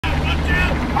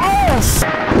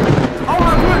Oh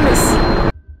my goodness!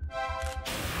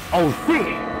 Oh shit!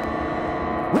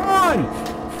 Run!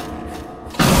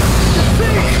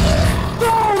 Go,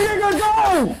 nigga, go!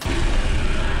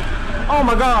 Oh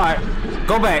my god!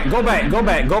 Go back, go back, go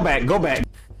back, go back, go back.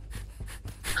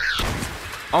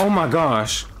 Oh my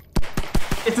gosh.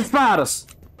 It's the spiders.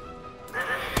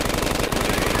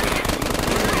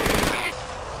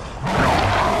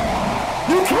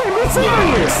 You can't be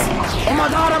serious! Oh my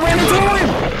god, I ran into him!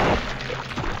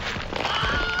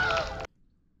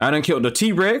 I done killed the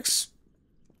T-Rex.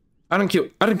 I done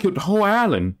killed the whole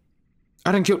island.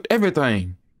 I done killed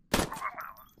everything.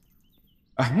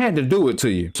 I had to do it to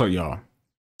you. So y'all.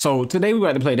 So today we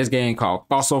got to play this game called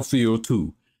Fossil Fuel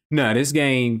 2. Now this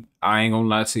game, I ain't gonna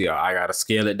lie to y'all, I gotta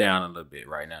scale it down a little bit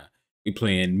right now. We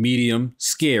playing medium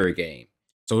scary game.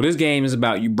 So this game is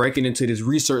about you breaking into this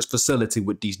research facility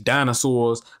with these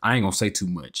dinosaurs. I ain't gonna say too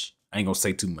much.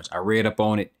 I read up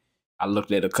on it. I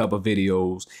looked at a couple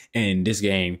videos and this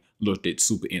game looked at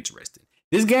super interesting.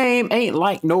 This game ain't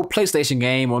like no PlayStation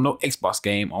game or no Xbox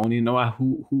game. I don't even know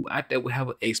who out there would have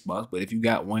an Xbox, but if you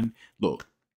got one, look.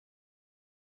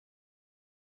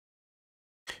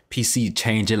 PC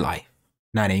change your life.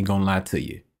 Now I ain't gonna lie to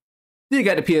you. You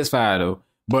got the PS5 though,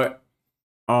 but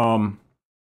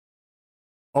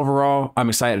overall, I'm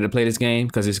excited to play this game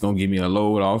because it's gonna give me a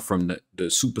load off from the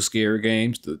super scary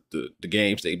games, the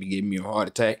games that be giving me a heart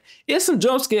attack. There's some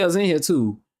jump scares in here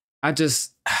too. I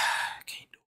just can't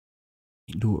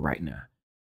do it right now.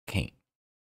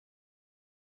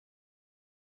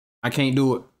 I can't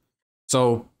do it.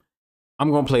 So I'm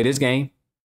gonna play this game,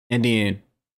 and then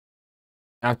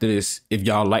after this, if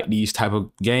y'all like these type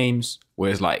of games where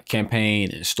it's like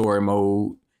campaign and story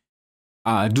mode,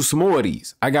 do some more of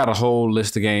these. I got a whole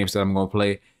list of games that I'm gonna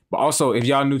play. But also, if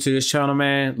y'all new to this channel,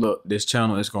 man, look, this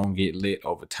channel is gonna get lit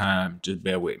over time. Just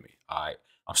bear with me. All right,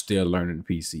 I'm still learning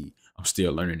the PC. I'm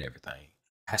still learning everything.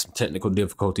 I had some technical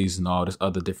difficulties and all this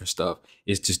other different stuff.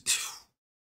 It's just,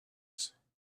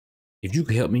 if you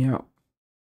could help me out,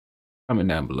 comment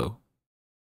down below.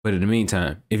 But in the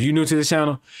meantime, if you're new to this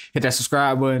channel, hit that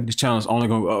subscribe button. This channel is only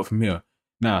going to go up from here.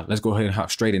 Now, let's go ahead and hop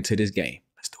straight into this game.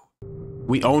 Let's do it.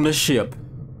 We own the ship.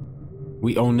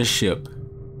 We own the ship.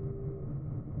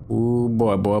 Ooh,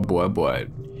 boy.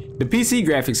 The PC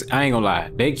graphics, I ain't gonna lie.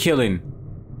 They killing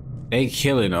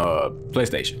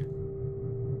PlayStation.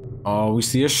 Oh, we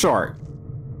see a shark.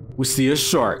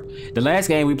 The last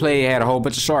game we played had a whole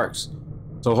bunch of sharks.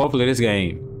 So hopefully this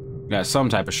game got some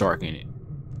type of shark in it.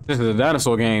 This is a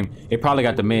dinosaur game. It probably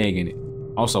got the Meg in it.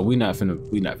 Also, we not finna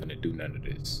do none of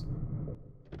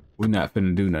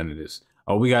this.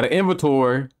 Oh, we got an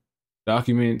inventory,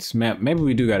 documents, map. Maybe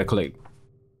we do gotta click.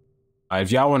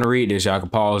 If y'all want to read this, y'all can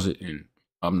pause it, and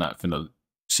I'm not finna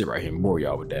sit right here and bore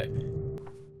y'all with that.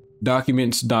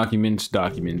 Documents.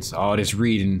 All this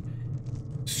reading.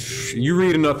 You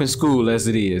reading up in school as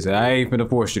it is. I ain't finna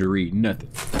force you to read nothing.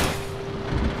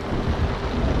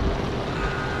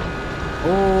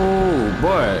 Oh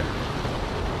boy.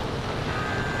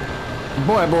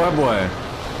 Boy.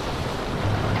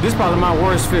 This is probably my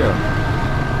worst fear.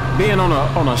 Being on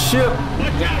a ship.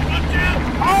 Watch out!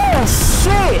 Oh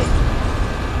shit!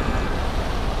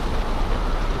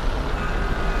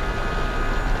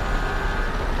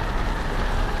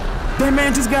 That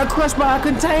man just got crushed by a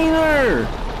container.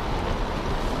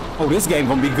 Oh, this game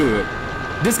gonna be good.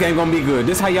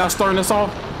 This how y'all starting us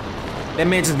off? That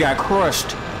man just got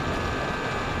crushed.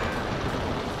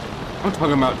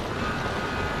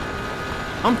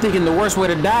 I'm thinking the worst way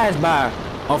to die is by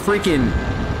a freaking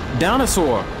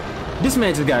dinosaur. This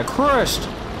man just got crushed.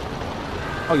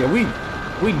 Oh yeah,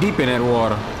 we deep in that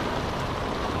water.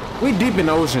 We deep in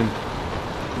the ocean.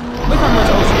 Look how much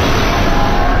ocean.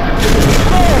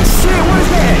 Oh shit, what is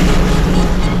that?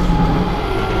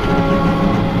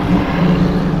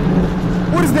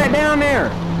 What is that down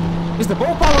there? Is the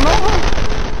boat falling over?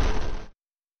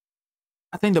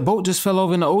 I think the boat just fell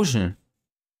over in the ocean.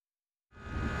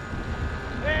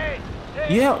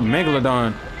 Yeah,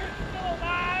 Megalodon.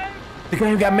 The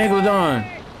game got Megalodon.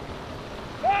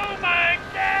 Oh my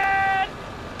god!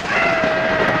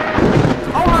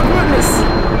 Oh my goodness!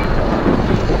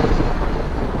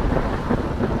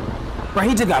 Bro,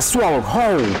 he just got swallowed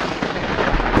whole.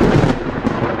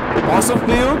 Fossil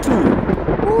Fuel 2.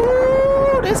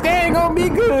 Ooh, this game gonna be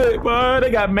good, boy. They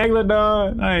got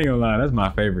Megalodon. I ain't gonna lie, that's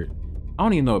my favorite. I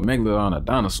don't even know if Megalodon a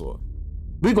dinosaur.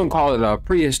 We gonna call it a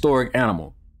prehistoric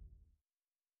animal.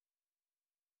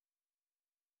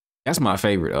 That's my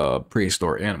favorite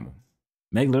prehistoric animal.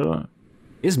 Megalodon.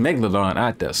 It's Megalodon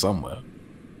out there somewhere.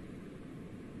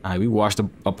 Alright, we washed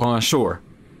upon shore.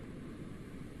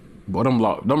 Boy,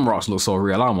 them rocks look so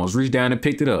real. I almost reached down and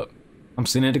picked it up. I'm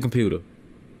sitting at the computer.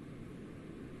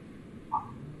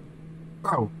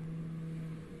 Bro.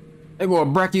 They go a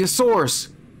brachiosaurus.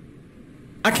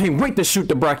 I can't wait to shoot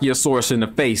the brachiosaurus in the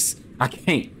face. I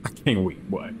can't wait,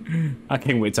 boy. I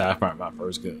can't wait till I find my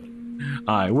first gun.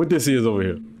 All right, what this is over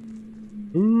here?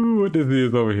 Ooh, what this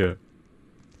is over here?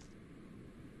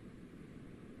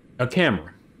 A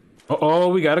camera. Uh-oh,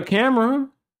 we got a camera.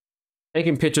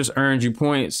 Taking pictures earns you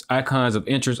points. Icons of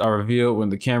interest are revealed when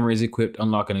the camera is equipped,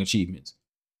 unlocking achievements.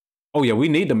 Oh yeah, we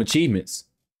need them achievements.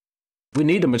 We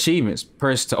need them achievements.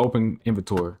 Press to open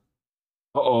inventory.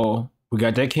 Uh-oh, we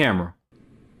got that camera.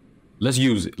 Let's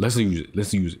use it. Let's use it.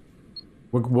 Let's use it.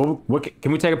 What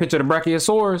can we take a picture of the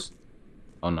brachiosaurus?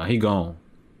 Oh no, he gone.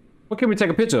 What can we take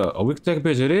a picture of? Oh, we can take a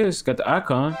picture of this. Got the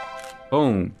icon.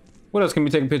 Boom. What else can we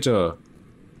take a picture of?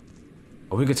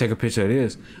 Oh, we could take a picture of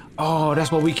this. Oh,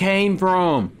 that's where we came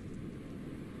from.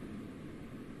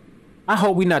 I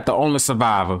hope we're not the only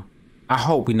survivor. I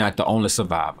hope we're not the only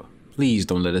survivor. Please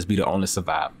don't let us be the only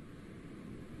survivor.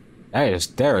 That is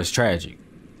tragic.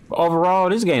 But overall,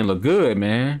 this game look good,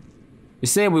 man. It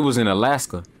said we was in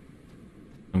Alaska.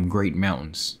 Some great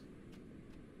mountains.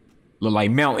 Look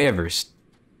like Mount Everest.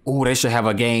 Oh, they should have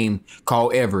a game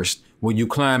called Everest where you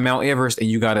climb Mount Everest and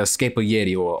you gotta escape a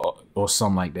Yeti or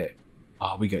something like that.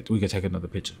 Oh, we could take another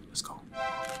picture. Let's go.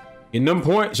 In them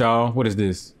points, y'all. What is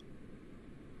this?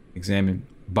 Examine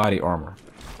body armor.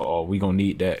 Oh, we gonna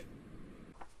need that.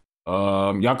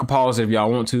 Y'all can pause it if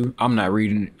y'all want to. I'm not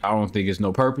reading it. I don't think it's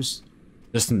no purpose.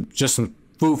 Just some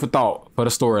food for thought for the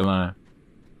storyline.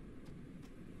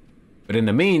 But in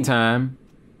the meantime,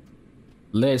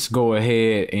 let's go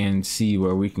ahead and see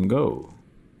where we can go.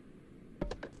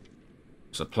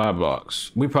 Supply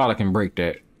box. We probably can break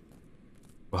that.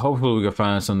 But hopefully we can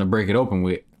find something to break it open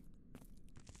with.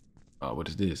 Oh, what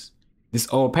is this?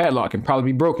 This old padlock can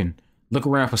probably be broken. Look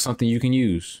around for something you can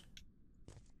use.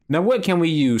 Now, what can we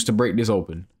use to break this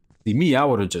open? See, me, I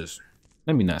would have just...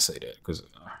 Let me not say that, because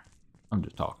I'm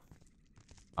just talking.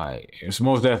 All right, it's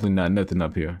most definitely not nothing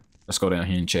up here. Let's go down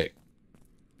here and check.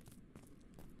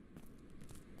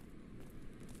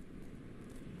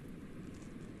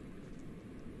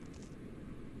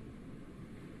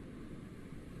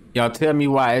 Y'all tell me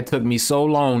why it took me so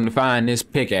long to find this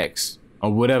pickaxe,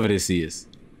 or whatever this is.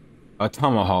 A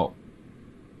tomahawk.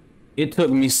 It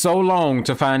took me so long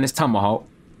to find this tomahawk.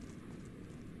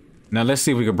 Now let's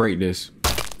see if we can break this.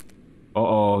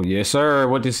 Uh-oh, yes sir,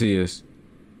 what this is.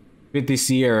 50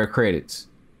 Sierra credits.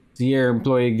 Sierra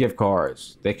employee gift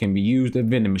cards that can be used at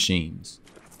vending machines.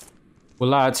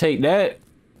 Well, I'll take that.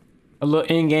 A little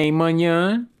in-game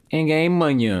munyon. In-game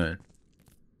munyon.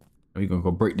 We're gonna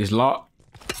go break this lock.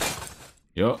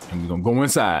 Yup, and we're gonna go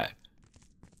inside.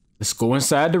 Let's go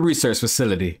inside the research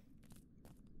facility.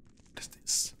 What is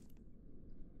this?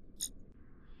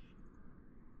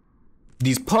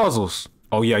 These puzzles.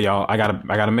 Oh yeah, y'all. I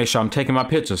gotta make sure I'm taking my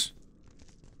pictures.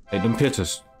 Take them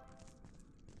pictures.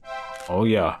 Oh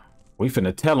yeah. We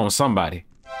finna tell on somebody.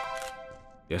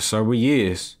 Yes, sir, we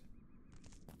is.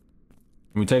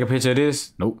 Can we take a picture of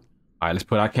this? Nope. Alright, let's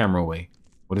put our camera away.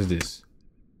 What is this?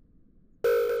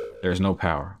 There's no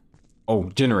power. Oh,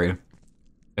 generator.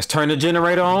 Let's turn the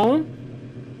generator on.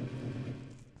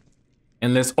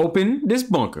 And let's open this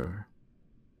bunker.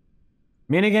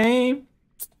 Minigame.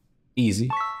 Easy.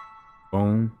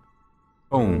 Boom.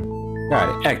 Boom.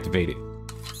 Got it. Activated.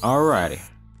 Alrighty.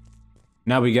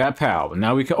 Now we got power.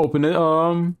 Now we can open it.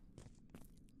 Oh,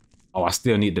 I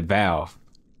still need the valve.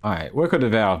 Alright, where could the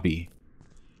valve be?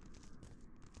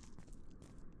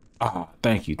 Oh,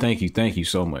 thank you. Thank you. Thank you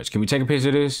so much. Can we take a picture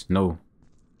of this? No.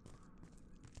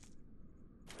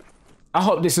 I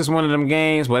hope this is one of them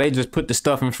games where they just put the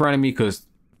stuff in front of me, because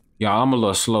y'all, I'm a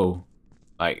little slow.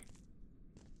 Like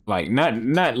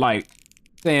not like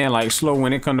saying like slow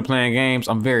when it comes to playing games.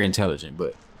 I'm very intelligent,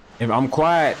 but if I'm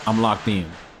quiet, I'm locked in.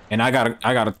 And I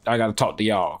gotta talk to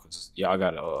y'all, because y'all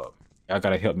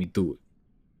gotta help me through it.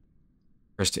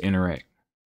 Press to interact.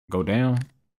 Go down.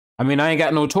 I mean, I ain't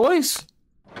got no choice.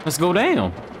 Let's go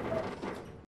down.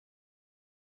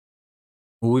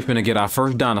 Ooh, we finna get our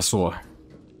first dinosaur.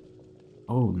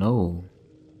 Oh no.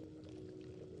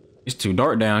 It's too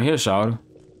dark down here, shawty.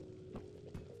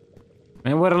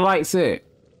 Man, where the lights at?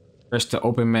 Press to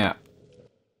open map.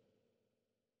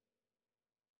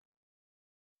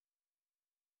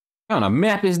 What kind of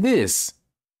map is this?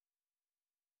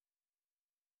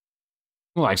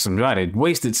 Like somebody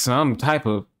wasted some type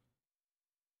of...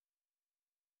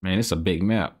 Man, it's a big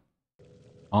map.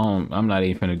 I'm not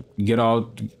even gonna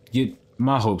get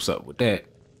my hopes up with that.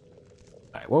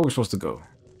 Alright, where are we supposed to go?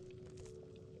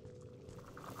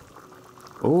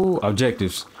 Oh,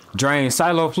 objectives. Drain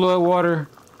silo flood water.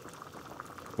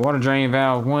 Water drain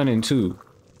valve 1 and 2.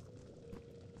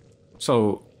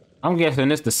 So, I'm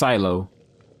guessing it's the silo.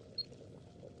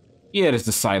 Yeah, it's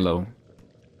the silo.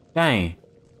 Dang.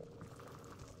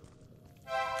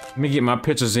 Let me get my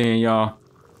pictures in, y'all.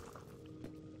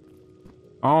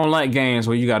 I don't like games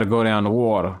where you gotta go down the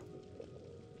water.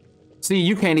 See,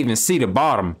 you can't even see the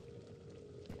bottom.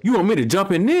 You want me to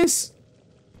jump in this?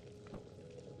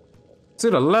 See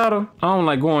the ladder? I don't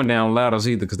like going down ladders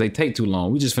either because they take too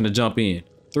long. We just finna jump in.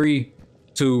 3,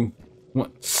 2,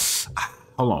 1.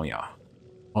 Hold on, y'all.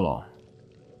 Hold on. All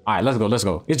right, let's go, let's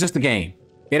go. It's just a game.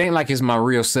 It ain't like it's my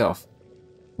real self.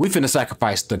 We finna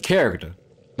sacrifice the character.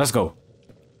 Let's go.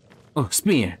 Oh,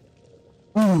 spin.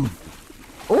 Oh,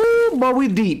 boy, we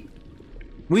deep.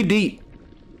 We deep.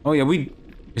 Oh, yeah, we...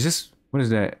 Is this... What is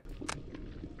that?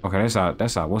 Okay, that's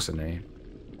our... What's the name?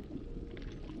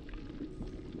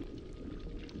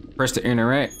 Press to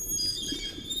interact.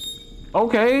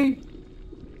 Okay.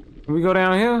 Can we go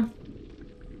down here?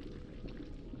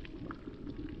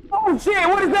 Oh, shit,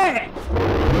 what is that?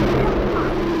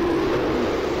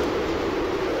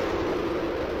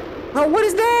 Oh, what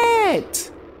is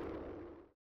that?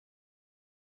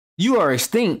 You are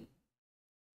extinct.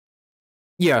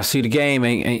 Yeah, see, the game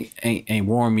ain't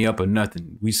warming me up or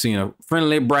nothing. We seen a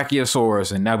friendly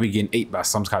brachiosaurus, and now we getting ate by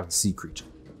some kind of sea creature.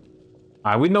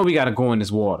 All right, we know we gotta go in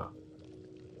this water.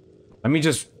 I'm gonna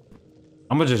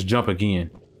just jump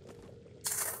again.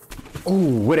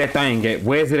 Ooh, where that thing at?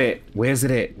 Where's it at? Where's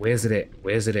it at? Where's it at?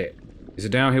 Where's it at? Is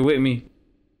it down here with me?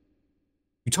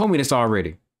 You told me this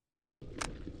already.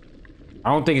 I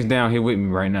don't think it's down here with me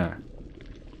right now.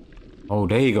 Oh,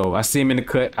 there you go. I see him in the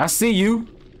cut. I see you.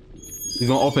 We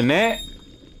gonna open that.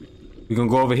 We gonna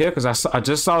go over here because I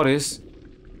just saw this.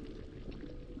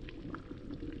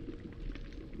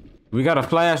 We got a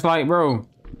flashlight, bro.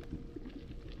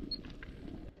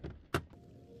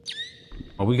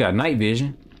 Oh, we got night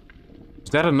vision.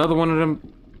 Is that another one of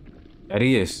them? That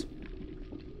is.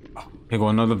 Oh, here go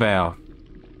another valve.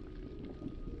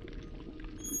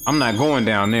 I'm not going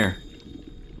down there.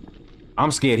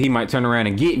 I'm scared he might turn around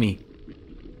and get me.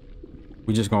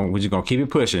 We're just gonna keep it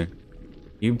pushing.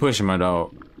 Keep pushing, my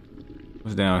dog.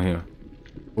 What's down here?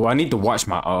 Well, I need to watch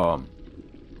my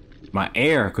my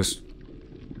air, cause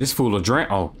this fool will drain.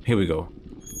 Oh, here we go.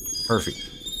 Perfect.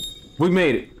 We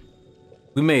made it.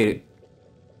 We made it.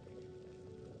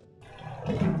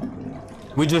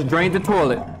 We just drained the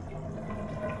toilet.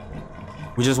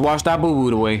 We just washed our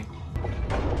boo-boo away.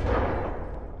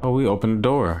 Oh, we opened the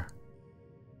door.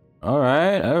 All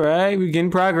right. We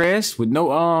getting progress with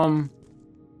no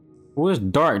well, it's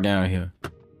dark down here.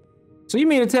 So you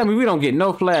mean to tell me we don't get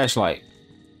no flashlight?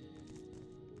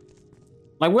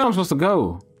 Like, where I'm supposed to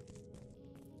go?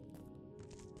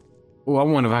 Oh, I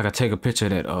wonder if I could take a picture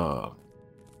of that.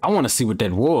 I want to see what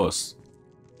that was.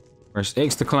 Press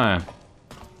X to climb.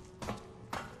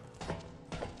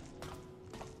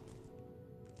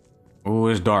 Oh,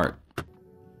 it's dark.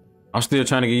 I'm still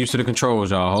trying to get used to the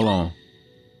controls, y'all. Hold on.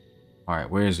 All right,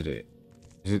 where is it at?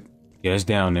 Is it? Yeah, it's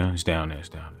down there. It's down there. It's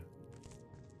down there.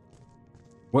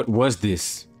 What was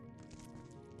this?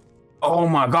 Oh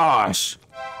my gosh.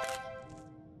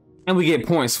 And we get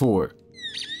points for it.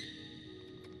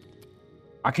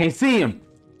 I can't see him.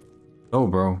 Oh,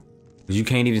 bro. Because you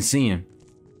can't even see him.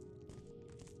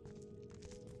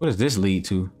 What does this lead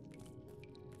to?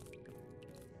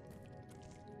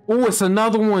 Oh, it's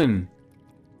another one.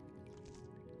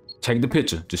 Take the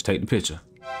picture. Just take the picture.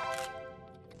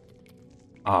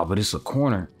 Ah, but it's a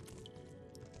corner.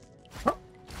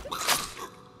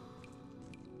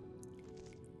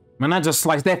 Man, I just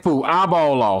sliced that fool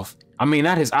eyeball off. I mean,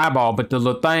 not his eyeball, but the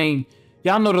little thing.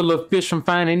 Y'all know the little fish from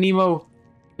Finding Nemo?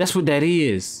 That's what that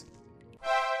is.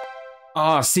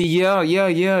 Oh, see, yeah,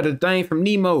 the thing from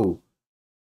Nemo.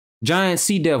 Giant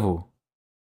sea devil.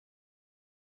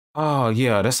 Oh,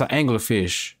 yeah, that's an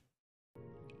anglerfish.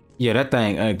 Yeah, that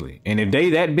thing ugly. And if they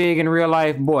that big in real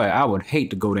life, boy, I would hate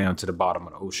to go down to the bottom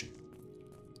of the ocean.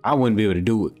 I wouldn't be able to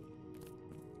do it.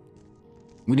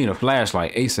 We need a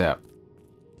flashlight ASAP.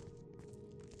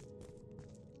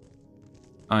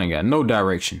 I ain't got no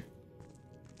direction.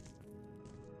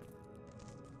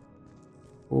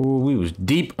 Oh, we was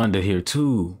deep under here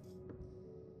too.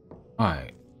 All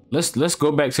right, let's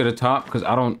go back to the top because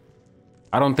I don't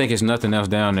think it's nothing else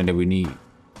down there that we need.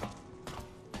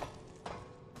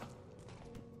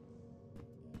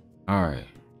 All right.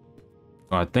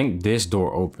 So I think this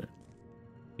door open.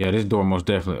 Yeah, this door most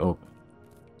definitely open.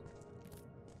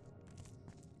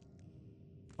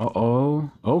 Uh-oh.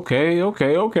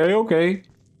 Okay.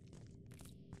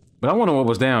 But I wonder what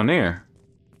was down there.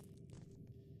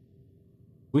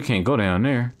 We can't go down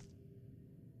there.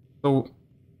 So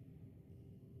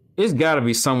it's gotta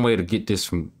be some way to get this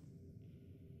from.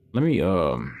 Let me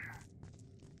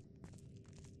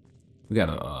we got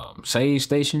a save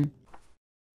station.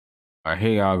 All right,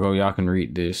 here y'all go. Y'all can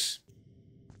read this.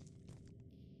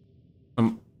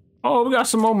 Oh, we got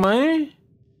some more money.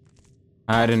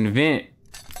 Hide an event.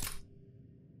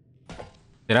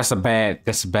 Yeah, that's a bad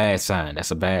sign.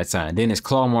 That's a bad sign. Then there's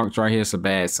claw marks right here. It's a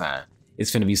bad sign.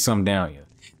 It's finna be something down here.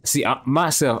 See,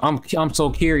 I'm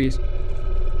so curious.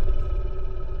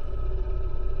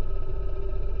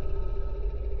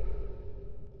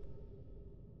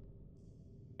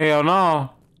 Hell no.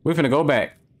 We finna go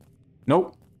back.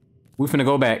 Nope. We finna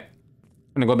go back.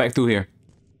 Finna go back through here.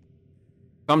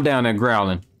 I'm down there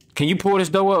growling. Can you pull this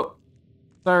door up,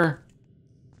 sir?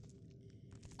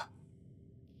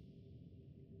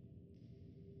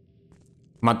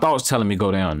 My thoughts telling me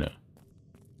go down there.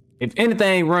 If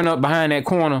anything run up behind that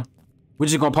corner, we're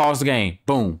just gonna pause the game.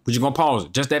 Boom. We're just gonna pause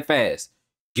it just that fast.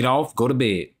 Get off, go to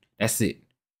bed. That's it.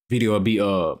 Video will be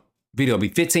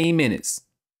 15 minutes.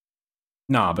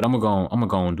 Nah, but I'm gonna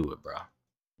go and do it, bro.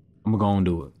 I'm gonna go and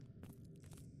do it.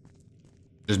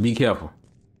 Just be careful.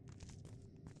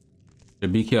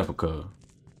 Just be careful, cuz.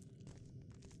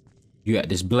 You got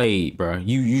this blade, bro.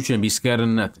 You shouldn't be scared of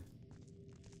nothing.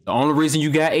 The only reason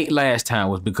you got ate last time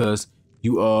was because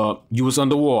you was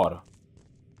underwater.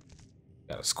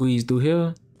 Gotta squeeze through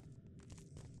here.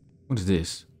 What is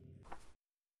this?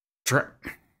 Trap.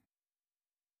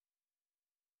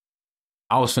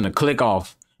 I was finna click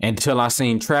off until I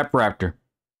seen Trap Raptor.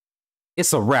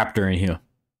 It's a raptor in here.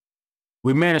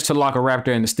 We managed to lock a raptor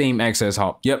in the Steam access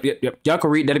hall. Yep. Y'all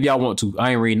can read that if y'all want to.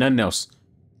 I ain't reading nothing else.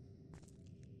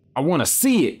 I want to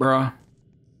see it, bro.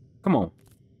 Come on.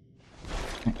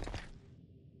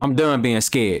 I'm done being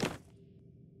scared.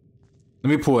 Let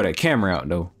me pull that camera out,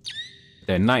 though.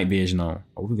 That night vision on.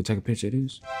 Oh, we can take a picture of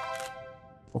this?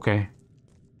 Okay.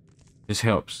 This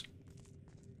helps.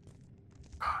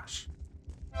 Gosh.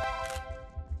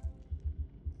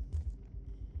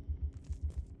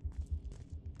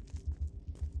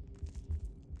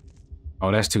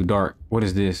 Oh, that's too dark. What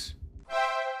is this?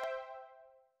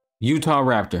 Utah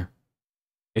Raptor.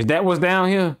 Is that what's down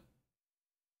here?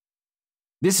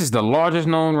 This is the largest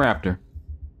known raptor.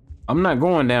 I'm not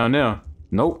going down there.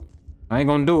 Nope. I ain't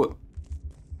gonna do it.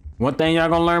 One thing y'all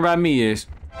gonna learn about me is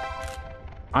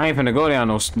I ain't finna go down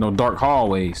no dark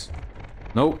hallways.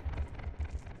 Nope.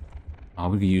 Oh,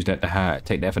 we can use that to hide.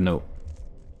 Take that for note.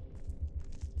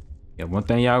 Yeah, one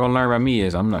thing y'all gonna learn about me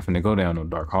is I'm not finna go down no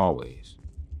dark hallways.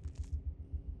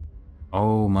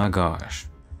 Oh my gosh.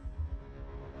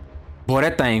 Boy,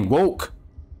 that thing woke.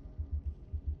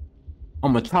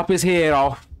 I'm gonna chop his head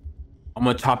off. I'm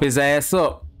gonna chop his ass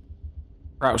up.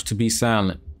 Crouch to be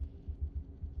silent.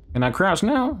 Can I crouch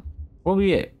now? Where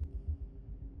we at?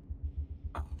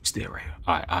 Oh, still right here.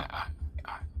 All right.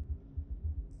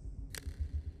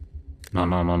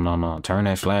 No. Turn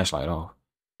that flashlight off.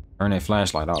 Turn that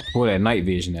flashlight off. Pull that night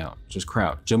vision out. Just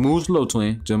crouch. Just move slow,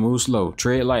 twin. Just move slow.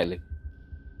 Tread lightly.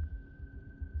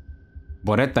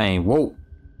 Boy, that thing woke.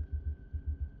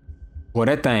 Boy,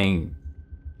 that thing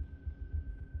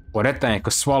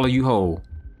could swallow you whole.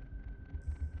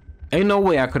 Ain't no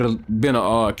way I could have been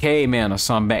a caveman or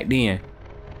something back then.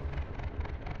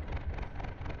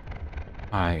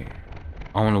 I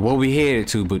don't know what we headed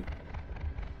to, but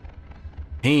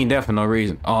he ain't there for no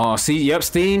reason. Oh, see, yep,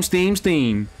 steam. Just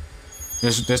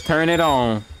turn it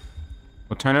on.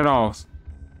 Or turn it off.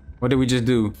 What did we just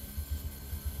do?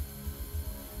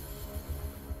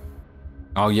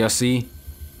 Oh, yeah, see?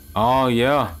 Oh,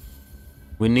 yeah.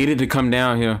 We needed to come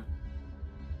down here.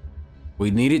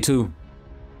 We needed to.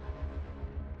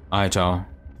 All right, y'all.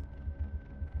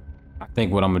 I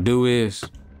think what I'm gonna do is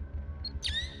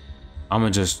I'm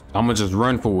gonna just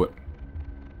run for it.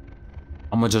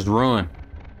 I'm gonna just run.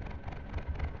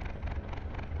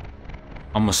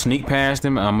 I'm gonna sneak past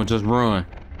him and I'm gonna just run.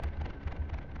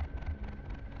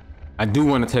 I do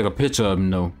want to take a picture of him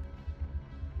though.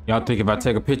 Y'all think if I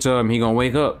take a picture of him, he gonna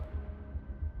wake up?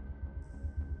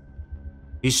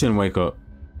 He shouldn't wake up.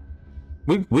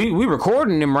 We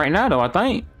recording him right now though, I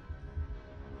think.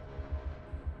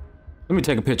 Let me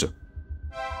take a picture.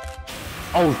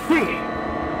 Oh shit!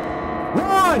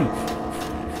 Run!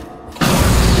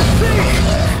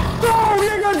 Go,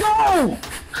 nigga, go!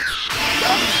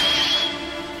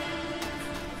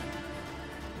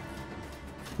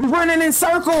 We're running in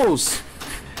circles!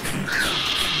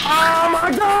 Oh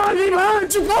my god, he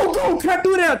behind you! Go! Cut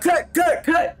through there!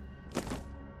 Cut!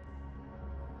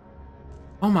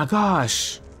 Oh my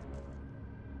gosh.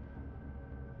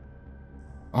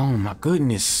 Oh my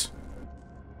goodness.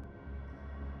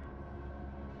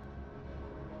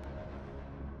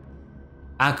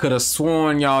 I could have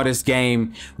sworn y'all this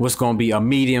game was gonna be a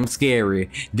medium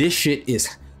scary. This shit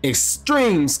is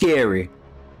extreme scary.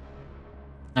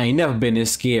 I ain't never been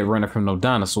this scared running from no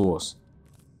dinosaurs.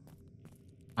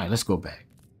 All right, let's go back.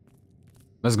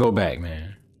 Let's go back,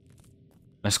 man.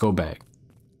 Let's go back.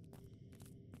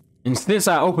 And since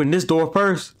I opened this door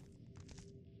first,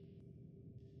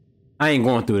 I ain't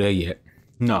going through there yet.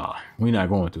 Nah, we're not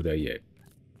going through there yet.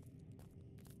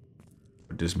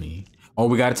 What does this mean? Oh,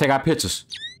 we gotta take our pictures.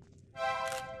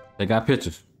 Take our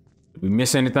pictures. Did we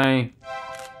miss anything?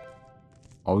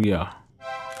 Oh yeah.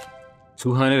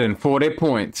 240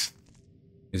 points.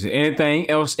 Is there anything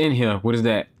else in here? What is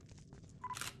that?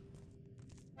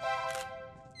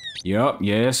 Yup,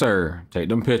 yes sir. Take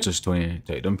them pictures, twin.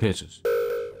 Take them pictures.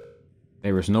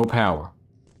 There is no power.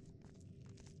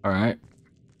 Alright.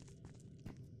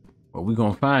 Well, we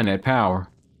gonna find that power.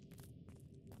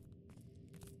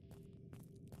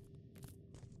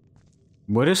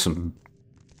 What is some...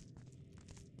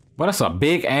 Well, that's a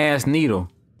big ass needle.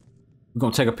 We're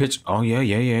gonna take a picture. Oh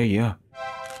yeah.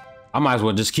 I might as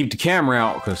well just keep the camera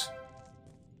out because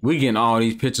we getting all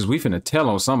these pictures. We finna tell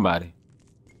on somebody.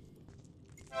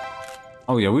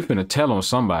 Oh yeah, we finna tell on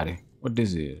somebody. What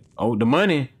this is? Oh, the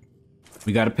money.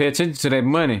 We gotta pay attention to that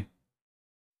money.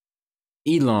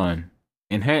 Elon,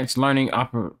 Enhanced Learning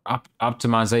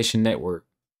Optimization Network.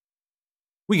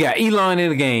 We got Elon in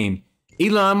the game.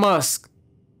 Elon Musk.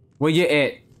 Where you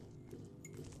at?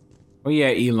 Where you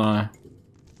at, Elon?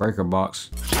 Breaker box.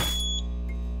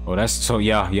 Oh, that's so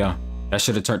yeah. That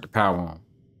should have turned the power on.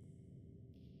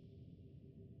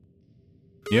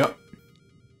 Yep.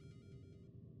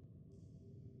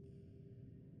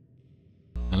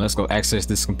 And let's go access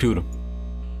this computer.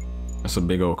 That's a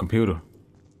big old computer.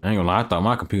 I ain't gonna lie, I thought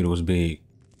my computer was big.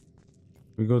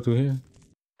 We go through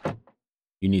here?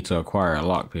 You need to acquire a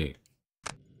lockpick.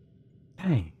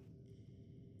 Dang.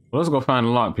 Well, let's go find the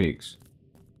lockpicks.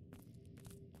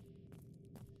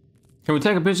 Can we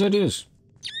take a picture of this?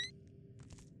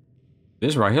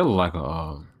 This right here look like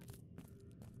a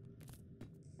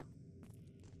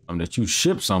that you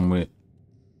ship some with.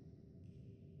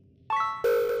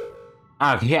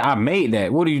 I made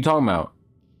that. What are you talking about?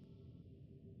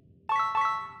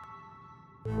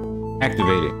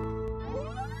 Activated.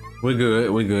 We're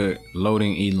good. We're good.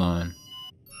 Loading Elon.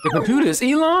 The computer is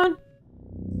Elon?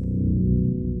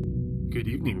 Good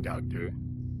evening, Doctor.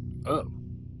 Oh,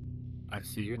 I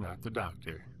see you're not the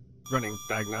doctor. Running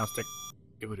diagnostic.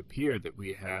 It would appear that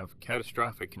we have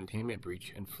catastrophic containment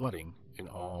breach and flooding in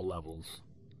all levels.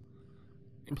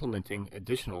 Implementing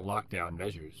additional lockdown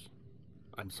measures.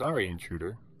 I'm sorry,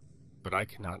 intruder, but I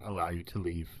cannot allow you to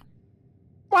leave.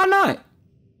 Why not?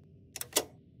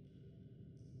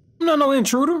 I'm not no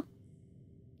intruder.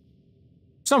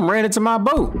 Something ran into my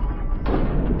boat.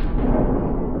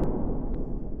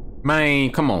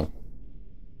 Man, come on.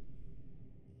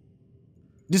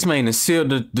 This man has sealed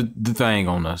the thing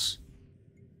on us.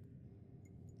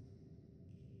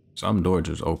 Some door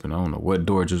just open. I don't know what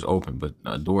door just opened, but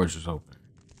a door just open.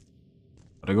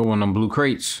 Gotta go on them blue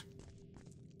crates.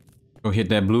 Go hit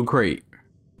that blue crate.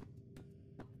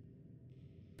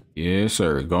 Yes,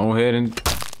 sir. Go ahead and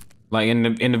like in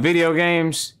the video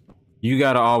games, you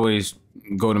gotta always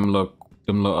go them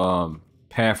little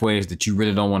pathways that you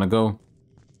really don't want to go.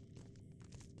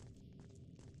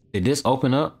 Did this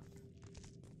open up?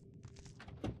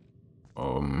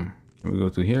 Can we go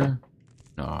through here?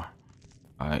 No.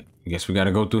 Alright, I guess we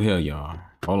gotta go through here, y'all.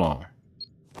 Hold on.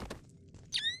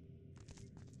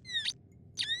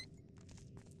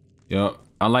 Yup,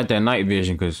 I like that night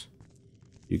vision because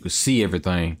you could see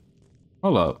everything.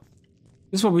 Hold up.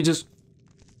 This is what we just...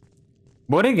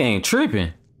 Boy, that game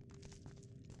tripping.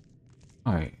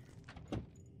 Alright.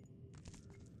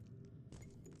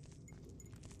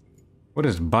 What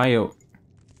is bio...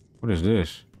 What is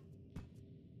this?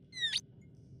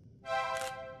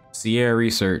 Sierra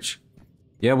Research.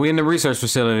 Yeah, we in the research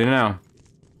facility now.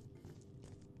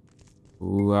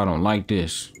 Ooh, I don't like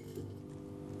this.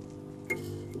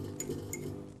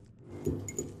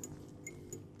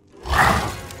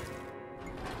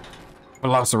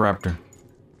 Velociraptor.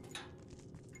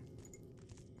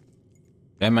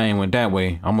 That man went that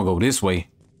way. I'm gonna go this way.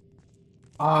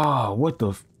 Oh, what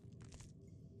the...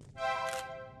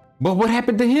 But what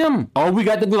happened to him? Oh, we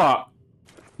got the Glock.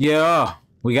 Yeah,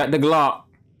 we got the Glock.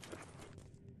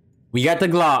 We got the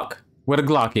Glock. Where the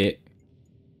Glock at?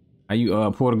 How you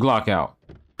pull the Glock out?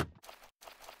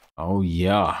 Oh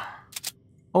yeah.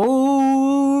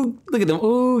 Oh, look at them.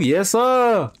 Oh, yes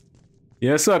sir.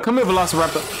 Yes sir. Come here,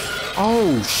 Velociraptor.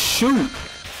 Oh shoot.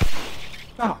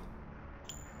 Oh.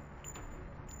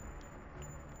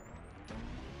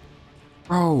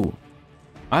 Bro.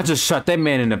 I just shot that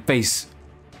man in the face.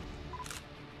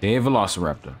 Dead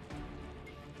velociraptor.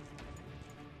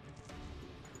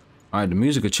 Alright, the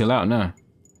music will chill out now.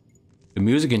 The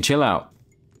music can chill out.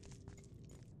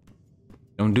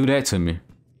 Don't do that to me.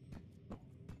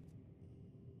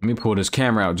 Let me pull this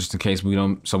camera out just in case we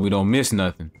don't miss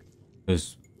nothing.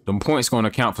 Cause them points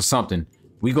gonna count for something.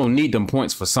 We gonna need them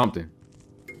points for something.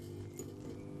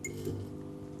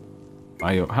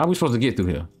 Alright, how are we supposed to get through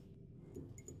here?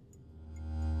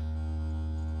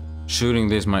 Shooting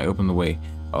this might open the way.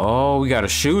 Oh, we gotta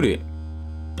shoot it.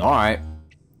 Alright.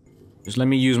 Just let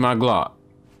me use my Glock.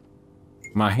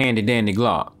 My handy dandy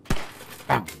Glock.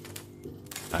 Ow.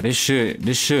 Now this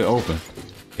should open.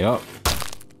 Yup.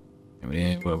 And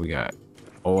then what we got?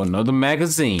 Oh, another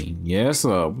magazine. Yes,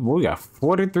 we got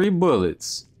 43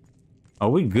 bullets. Oh,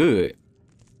 we good.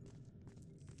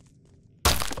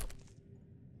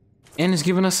 And it's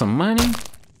giving us some money.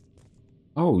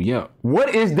 Oh yeah.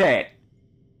 What is that?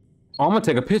 Oh, I'm gonna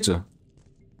take a picture.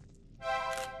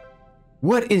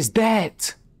 What is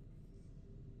that?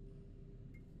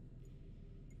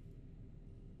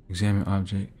 Examine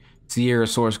object. Sierra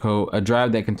source code. A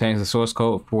drive that contains the source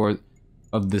code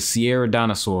of the Sierra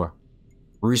dinosaur.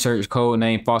 Research code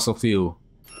name fossil fuel.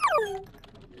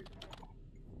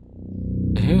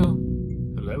 The hell?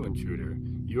 Hello, intruder.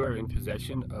 You are in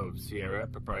possession of Sierra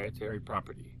proprietary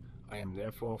property. I am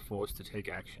therefore forced to take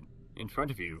action. In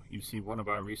front of you, you see one of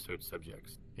our research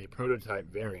subjects, a prototype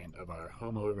variant of our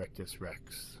Homo erectus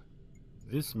rex.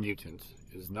 This mutant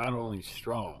is not only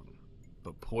strong,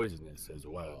 but poisonous as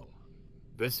well.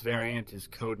 This variant is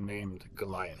codenamed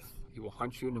Goliath. He will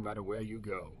hunt you no matter where you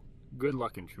go. Good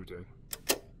luck, intruder.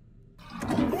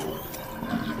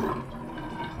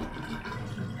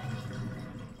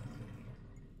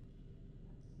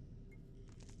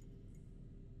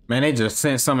 Man, they just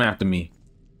sent something after me.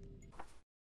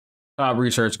 Top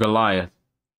research Goliath.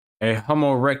 A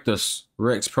Homo erectus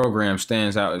Rex program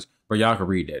stands out as, but y'all can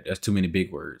read that. That's too many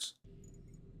big words.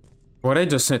 Boy, they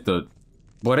just sent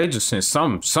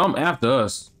some after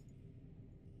us.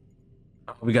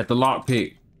 We got the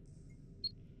lockpick.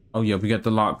 Oh yeah, we got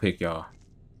the lockpick, y'all.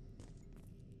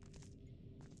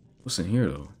 What's in here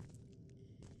though?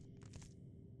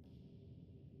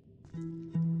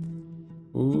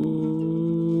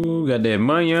 Ooh, got that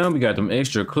money on. We got them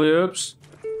extra clips.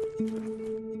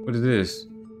 What is this?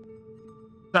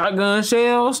 Shotgun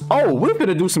shells. Oh, we're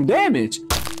gonna do some damage.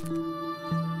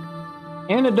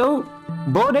 Antidote.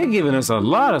 Boy, they giving us a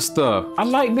lot of stuff. I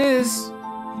like this.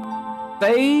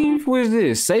 Save. What is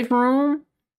this? Safe room.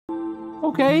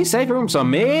 Okay, safe room.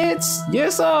 Some meds.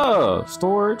 Yes, sir.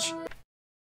 Storage.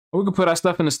 We can put our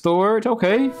stuff in the storage.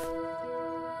 Okay.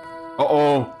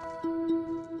 Uh-oh.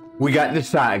 We got the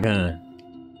shotgun.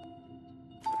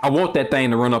 I want that thing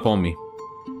to run up on me.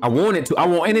 I want it to. I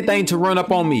want anything to run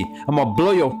up on me. I'm gonna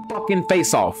blow your fucking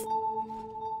face off.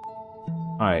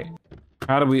 All right.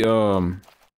 How do we,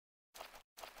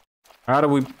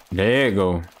 there you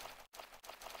go.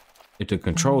 If the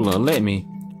controller let me.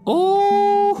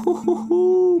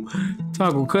 Oh,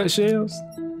 toggle cut shells.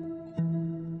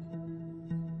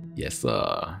 Yes,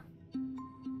 sir.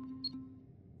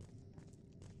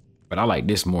 But I like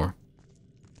this more.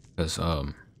 Cause,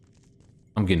 I'm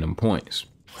getting them points.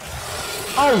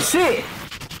 Oh shit!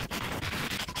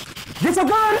 Get your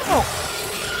gun out!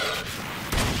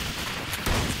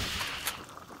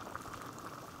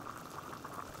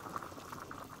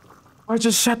 I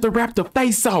just shot the raptor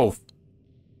face off.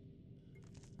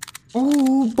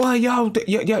 Oh boy, y'all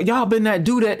better not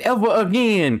do that ever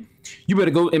again. You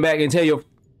better go back and tell your.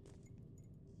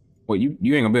 Well, you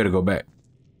ain't gonna be able to go back.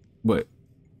 But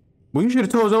well, you should have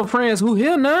told your friends who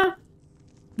here now.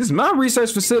 This is my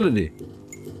research facility.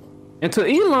 And to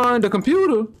Elon, the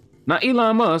computer, not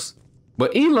Elon Musk,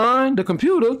 but Elon, the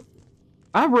computer,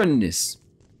 I run this.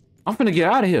 I'm finna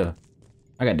get out of here.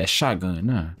 I got that shotgun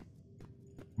now.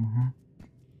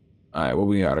 All right, where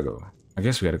we gotta go? I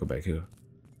guess we gotta go back here.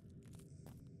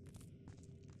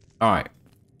 All right.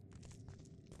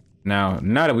 Now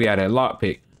that we had that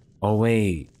lockpick. Oh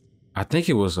wait, I think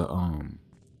it was a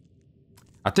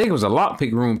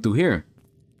lockpick room through here.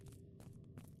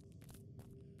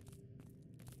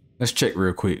 Let's check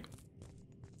real quick.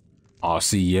 Oh,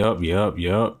 see, yup. All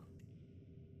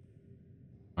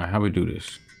right, how we do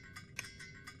this?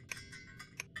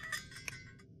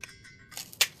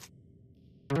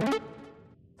 All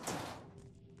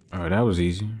right, that was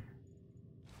easy.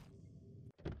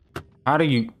 How do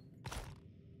you?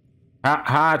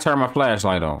 How I turn my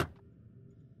flashlight on?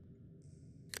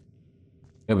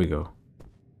 There we go.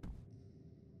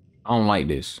 I don't like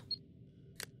this.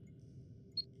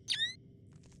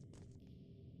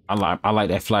 I like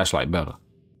that flashlight better.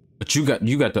 But you got the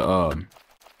you got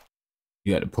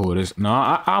to pull this. No,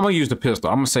 I'm gonna use the pistol.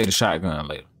 I'm gonna say the shotgun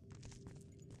later.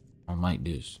 I don't like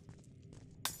this.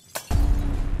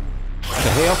 What the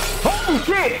hell? Oh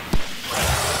shit!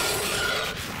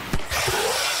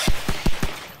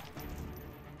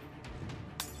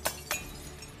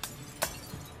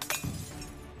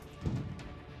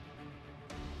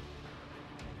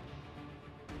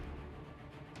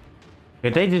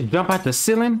 Did they just jump out the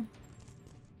ceiling?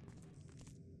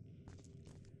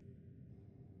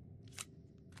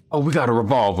 Oh, we got a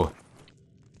revolver.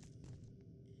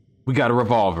 We got a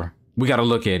revolver. We got to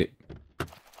look at it.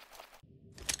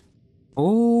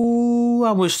 Oh,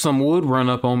 I wish some would run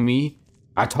up on me.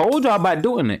 I told y'all about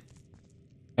doing it.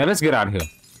 Hey, let's get out of here.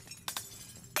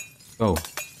 Go.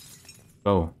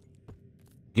 Go.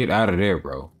 Get out of there,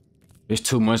 bro. There's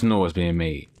too much noise being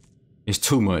made. It's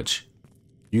too much.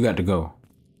 You got to go.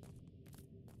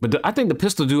 But I think the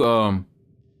pistol do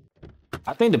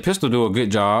I think the pistol do a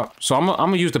good job. So I'm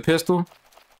gonna use the pistol.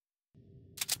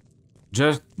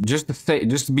 Just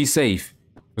to be safe.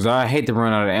 Cause I hate to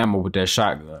run out of ammo with that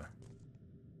shotgun.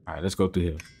 Alright, let's go through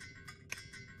here.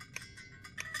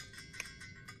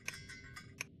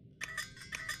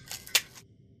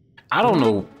 I don't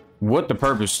know what the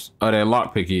purpose of that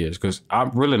lockpick is, cause I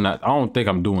don't think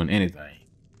I'm doing anything.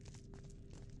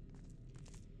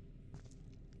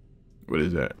 What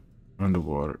is that?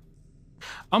 Underwater.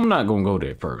 I'm not gonna go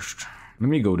there first. Let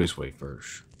me go this way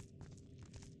first.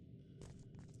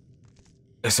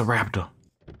 It's a raptor.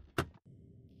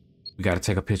 We gotta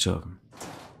take a picture of him.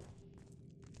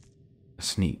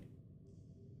 That's neat.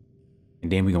 And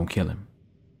then we gonna kill him.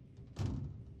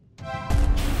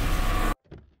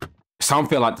 Something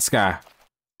fell out the sky.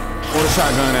 Pull the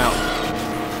shotgun out.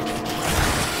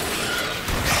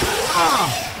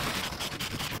 Ah!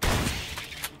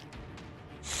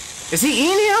 Is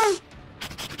he in him?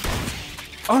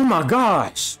 Oh my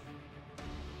gosh.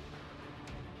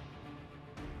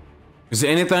 Is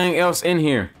there anything else in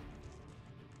here?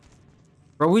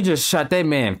 Bro, we just shot that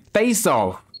man face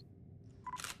off.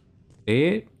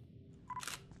 Dead.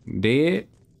 Dead.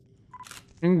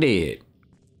 And dead.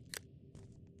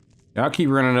 Y'all keep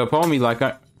running up on me like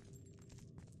where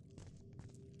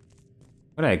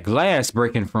that glass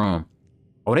breaking from?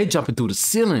 Oh, they jumping through the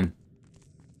ceiling.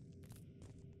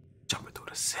 Jumping through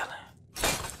the ceiling.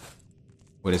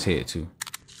 What his head to?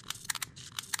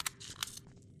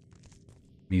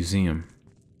 Museum.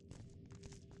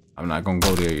 I'm not gonna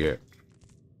go there yet.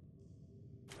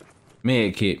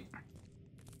 Med kit.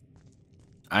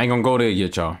 I ain't gonna go there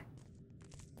yet, y'all.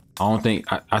 I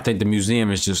think the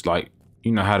museum is just like,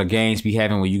 you know how the games be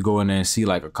having when you go in there and see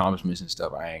like accomplishments and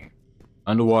stuff. I ain't.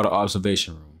 Underwater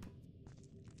observation room.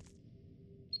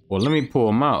 Well, let me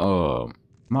pull my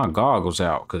my goggles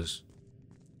out, cause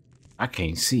I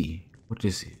can't see what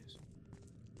this is.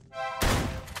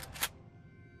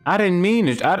 I didn't mean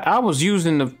it. I was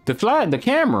using the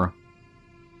camera.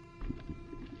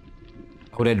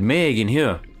 Oh, that Meg in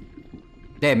here.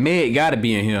 That Meg gotta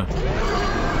be in here.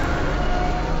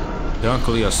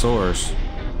 Dunkleosaurus.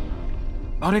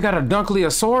 Oh, they got a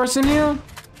Dunkleosaurus in here?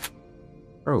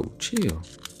 Bro, chill.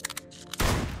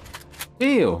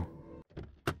 Chill.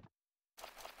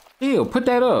 Chill, put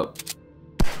that up.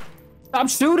 Stop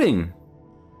shooting.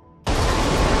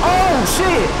 Oh,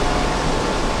 shit.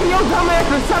 Your dumbass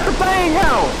just shut the thing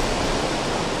out.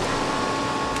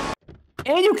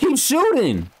 And you keep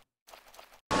shooting.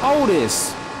 Hold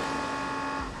this.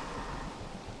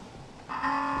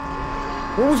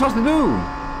 What are we supposed to do?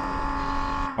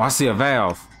 Oh, I see a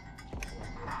valve.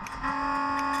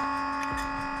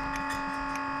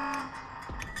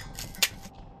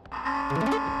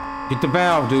 Get the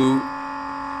valve, dude.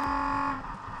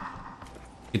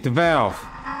 Get the valve.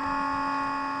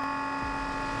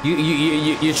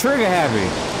 You're trigger happy.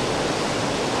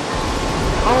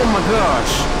 Oh my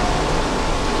gosh.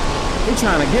 They're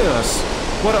trying to get us.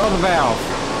 What other valve?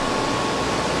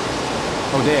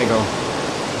 Oh, there you go.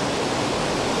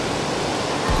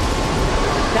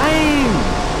 Dang!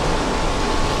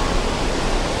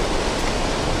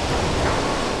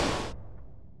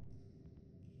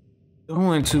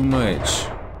 Doing too much.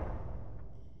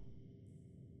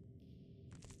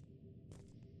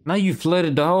 Now you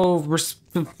flooded the whole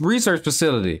research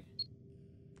facility.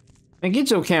 And get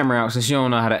your camera out since you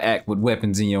don't know how to act with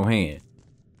weapons in your hand.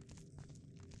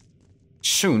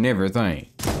 Shooting everything.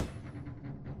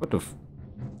 What the f—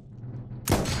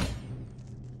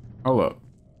 Hold up.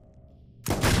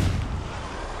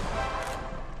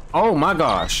 Oh my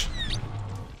gosh.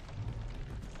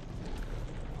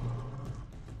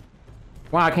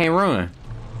 Why I can't run?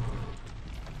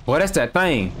 Boy, that's that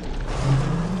thing.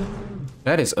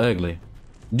 That is ugly.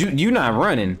 You not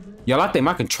running. Y'all, I think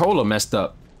my controller messed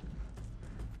up.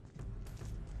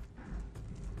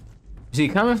 Is he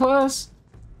coming for us?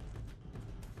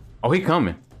 Oh, he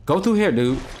coming. Go through here,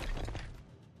 dude.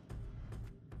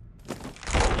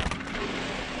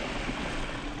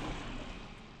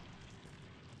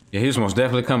 Yeah, he's most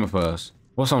definitely coming for us.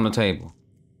 What's on the table?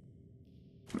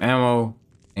 Ammo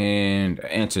and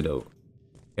antidote.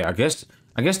 Yeah, I guess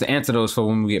the antidote is for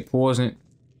when we get poisoned.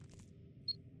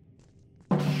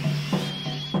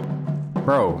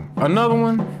 Bro, another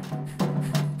one?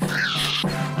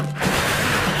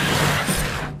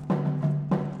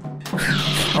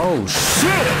 Oh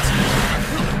shit!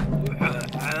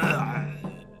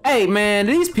 Hey man,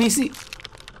 these PC.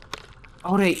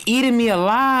 Oh, they eating me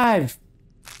alive.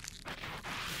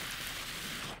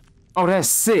 Oh, that's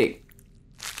sick.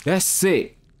 That's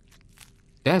sick.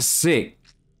 That's sick.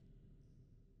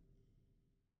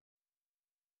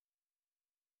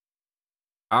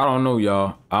 I don't know,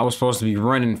 y'all. I was supposed to be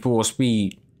running full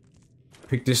speed.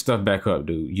 Pick this stuff back up,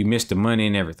 dude. You missed the money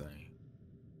and everything.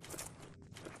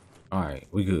 All right,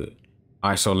 we good.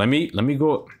 All right, so let me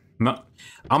go. No,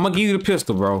 I'm gonna give you the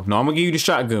pistol, bro. No, I'm gonna give you the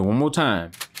shotgun one more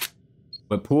time.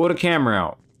 But pull the camera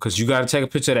out, cause you gotta take a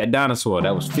picture of that dinosaur.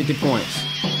 That was 50 points.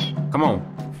 Come on.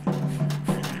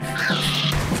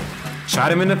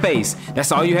 Shot him in the face.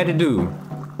 That's all you had to do.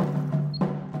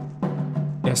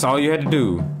 That's all you had to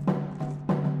do.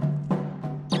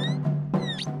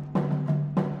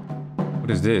 What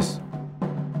is this?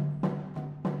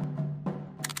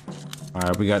 All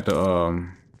right, we got the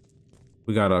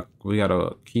we got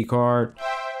a key card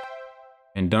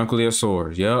and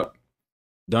Dunkliosaurus. Yep,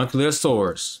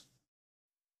 Dunkliosaurus.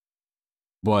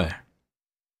 Boy,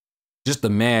 just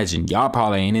imagine, y'all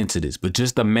probably ain't into this, but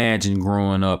just imagine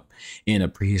growing up in a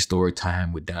prehistoric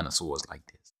time with dinosaurs like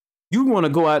this. You want to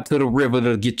go out to the river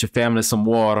to get your family some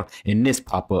water, and this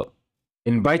pop up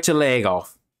and bite your leg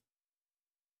off,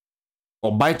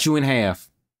 or bite you in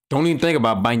half. Don't even think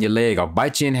about biting your leg off.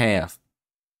 Bite you in half.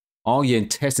 All your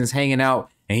intestines hanging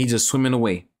out, and he just swimming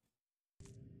away.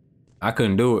 I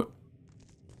couldn't do it.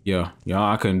 Yeah,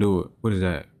 y'all, I couldn't do it. What is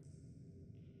that?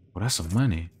 Oh, that's some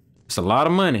money. It's a lot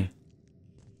of money.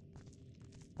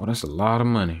 Oh, that's a lot of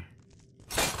money.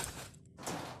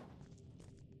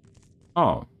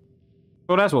 Oh,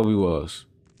 so that's what we was.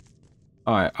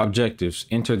 All right, objectives.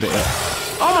 Enter the.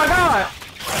 Oh my God!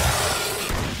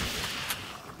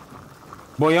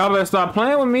 Boy, y'all better stop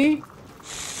playing with me.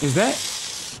 Is that?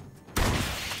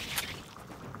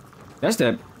 That's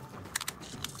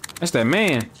that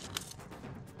man.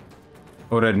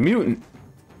 Or that mutant.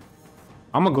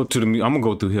 I'm gonna go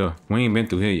through here. We ain't been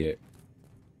through here yet.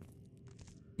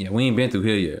 Yeah, we ain't been through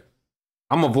here yet.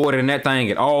 I'm avoiding that thing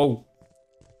at all.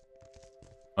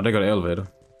 Oh, they got an elevator.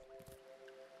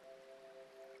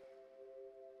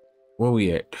 Where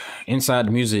we at? Inside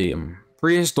the museum.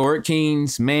 Prehistoric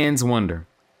Kings, Man's Wonder.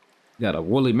 Got a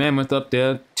woolly mammoth up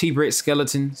there. T-Rex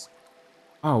skeletons.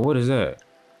 Oh, what is that?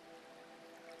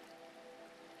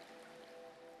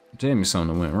 Tell me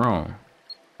something went wrong.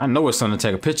 I know it's something to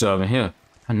take a picture of in here.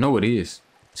 I know it is.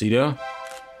 See there?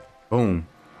 Boom.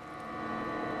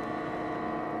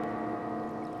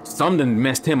 Something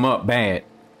messed him up bad.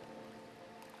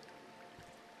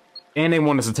 And they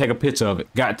want us to take a picture of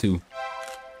it. Got to.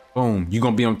 Boom. You're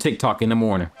gonna be on TikTok in the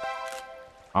morning.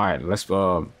 Alright, let's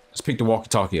pick the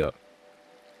walkie-talkie up.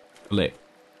 Click.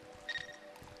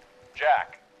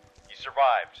 Jack, you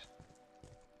survived.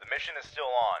 The mission is still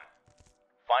on.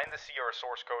 Find the Sierra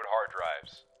source code hard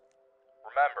drives.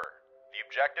 Remember, the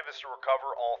objective is to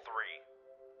recover all 3.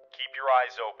 Keep your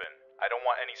eyes open. I don't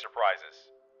want any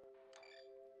surprises.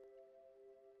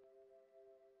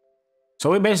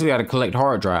 So we basically got to collect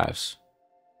hard drives.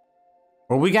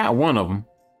 Well, we got one of them,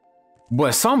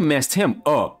 but something messed him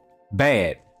up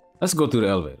bad. Let's go through the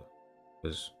elevator.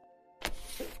 'Cause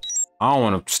I don't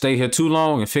want to stay here too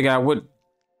long and figure out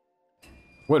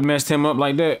what messed him up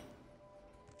like that.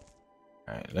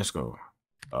 All right, let's go.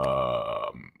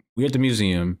 We at the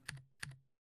museum.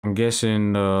 I'm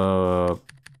guessing, I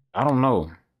don't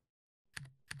know.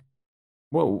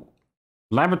 Whoa,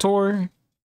 laboratory?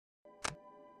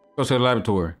 Go to the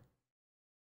laboratory.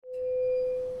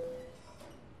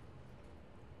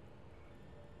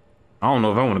 I don't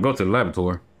know if I want to go to the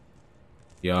laboratory.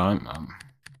 Yeah, I'm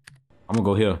gonna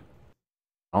go here.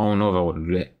 I don't know if I want to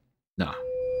do that. Nah.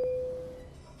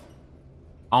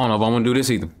 I don't know if I want to do this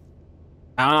either.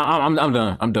 I'm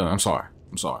done. I'm done. I'm sorry.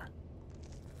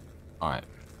 All right.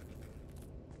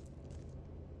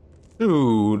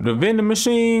 Dude, the vending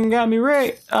machine got me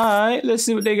right. All right, let's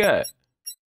see what they got.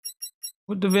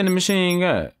 What the vending machine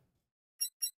got?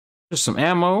 Just some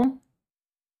ammo.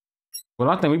 Well,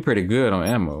 I think we pretty good on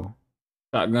ammo.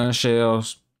 Shotgun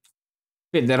shells.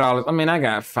 $50. I mean, I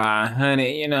got 500.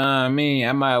 You know what I mean?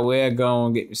 I might well go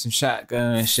and get me some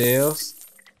shotgun shells.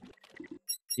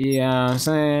 You know what I'm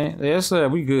saying? Yes, sir.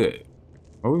 We good.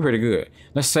 Oh, we pretty good.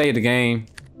 Let's save the game.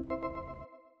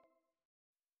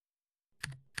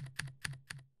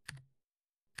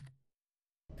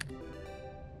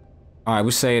 All right,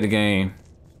 we saved the game.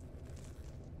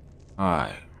 All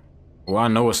right. Well, I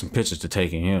know what some pictures to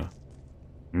take in here.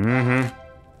 Mm-hmm.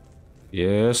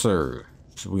 Yes, sir.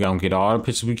 So we gonna get all the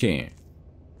pictures we can.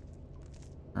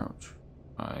 Ouch.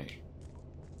 All right.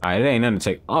 All right, it ain't nothing to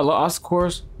take. Oh, look, of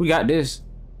course, we got this.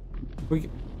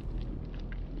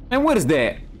 And what is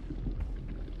that?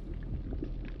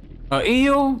 A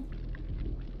eel?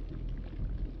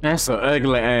 That's an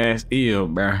ugly ass eel,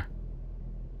 bruh.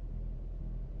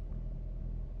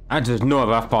 I just know if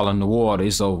I fall in the water,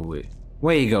 it's over with.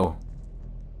 Where you go?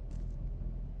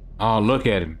 Oh, look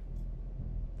at him.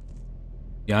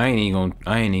 Yeah, I ain't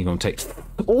even gonna take.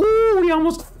 Oh, he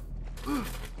almost.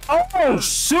 Oh,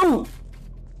 shoot!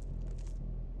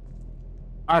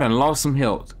 I done lost some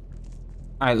health.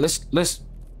 All right, let's.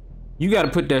 You gotta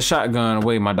put that shotgun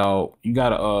away, my dog. You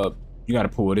gotta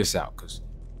pull this out, cause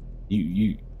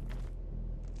you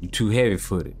too heavy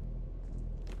footed.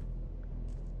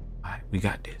 All right, we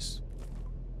got this.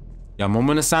 Y'all,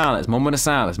 moment of silence, moment of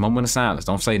silence, moment of silence.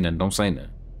 Don't say nothing, don't say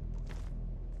nothing.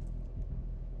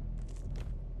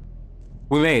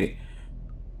 We made it.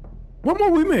 One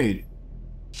more, we made it.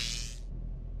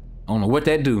 I don't know what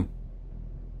that do.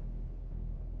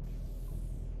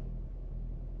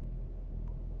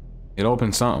 It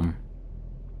opened something.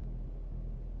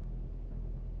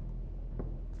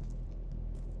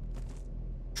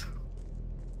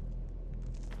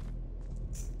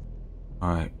 All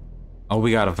right. Oh,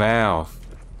 we got a valve.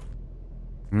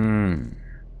 I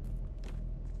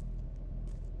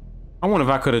wonder if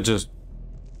I could have just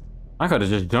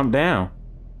jumped down.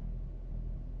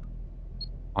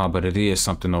 Oh, but it is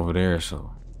something over there,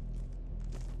 so.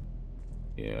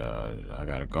 Yeah, I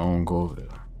gotta go over there.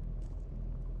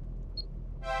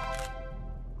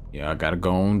 Yeah, I gotta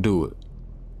go and do it.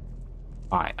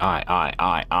 Alright.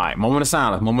 Moment of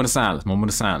silence, moment of silence,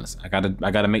 moment of silence. I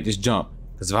gotta make this jump.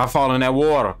 Cause if I fall in that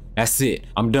water, that's it.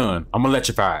 I'm done. I'm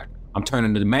electrified. I'm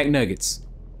turning to the Mac Nuggets.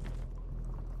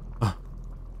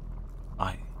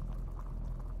 Alright.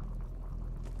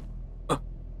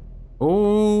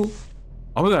 Oh,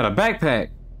 we got a backpack.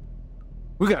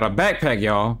 We got a backpack,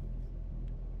 y'all.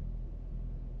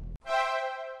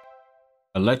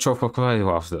 Electrophysical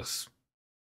officers.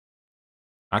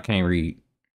 I can't read.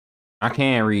 I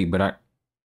can't read, but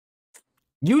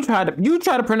you try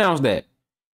to pronounce that.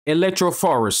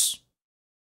 Electrophorus.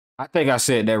 I think I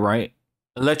said that right.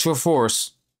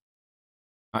 Electrophorus.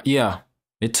 Yeah,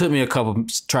 it took me a couple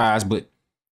tries, but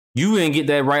you didn't get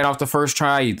that right off the first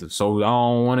try either. So I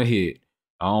don't want to hear it.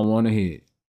 I don't want to hear it.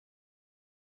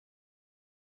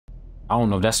 I don't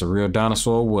know if that's a real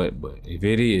dinosaur or what, but if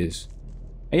it is,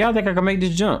 hey, y'all think I can make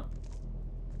this jump?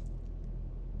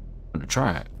 I'm gonna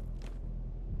try it.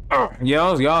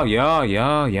 Yo,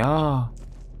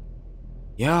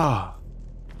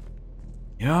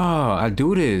 I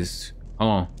do this.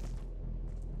 Hold on.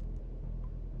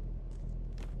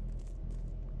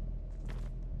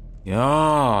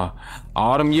 Yeah,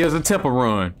 all them years of temper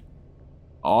run.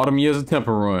 All them years of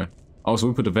temper run. Oh, so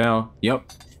we put the valve.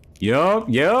 Yep. We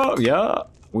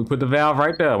put the valve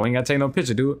right there. We ain't gotta take no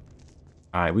picture, do it.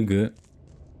 All right, we good.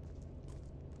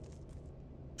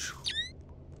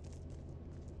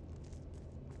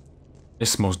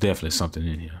 There's most definitely something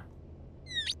in here.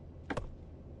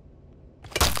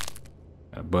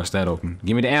 Gotta bust that open.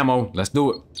 Give me the ammo. Let's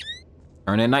do it.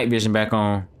 Turn that night vision back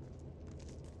on.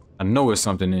 I know there's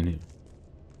something in here.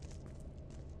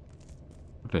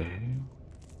 What the hell?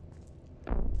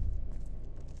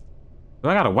 Do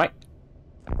I gotta wipe?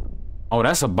 Oh,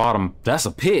 that's a bottom. That's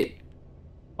a pit.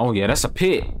 Oh, yeah, that's a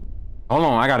pit. Hold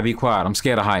on, I gotta be quiet. I'm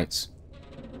scared of heights.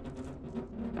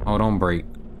 Oh, don't break.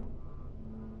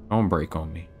 Don't break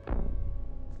on me.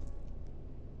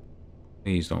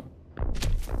 Please don't.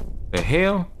 The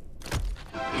hell?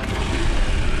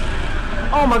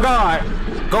 Oh my God!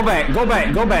 Go back, go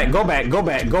back, go back, go back, go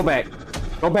back, go back,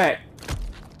 go back.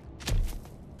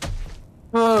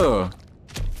 Oh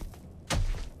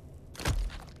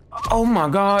my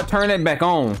God, turn that back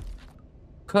on.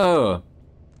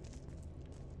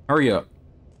 Hurry up.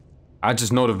 I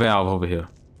just know the valve over here.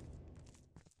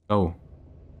 Oh.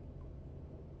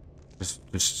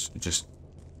 Just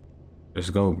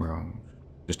go, bro.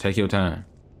 Just take your time.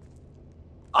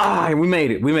 Ah, we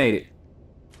made it. We made it.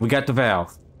 We got the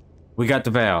valve. We got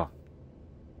the valve.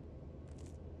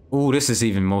 Ooh, this is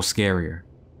even more scarier.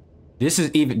 This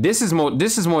is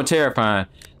more terrifying.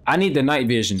 I need the night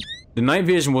vision. The night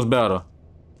vision was better.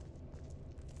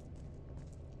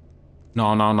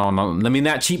 No. Let me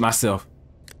not cheat myself.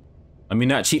 I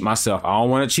don't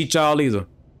want to cheat y'all either.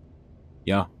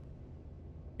 Yeah.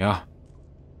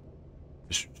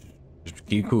 Just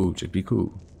keep cool. Just be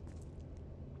cool.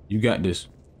 You got this.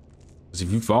 Cause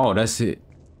if you fall, that's it.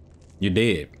 You're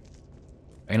dead.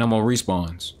 Ain't no more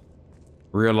respawns.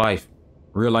 Real life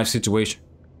situation.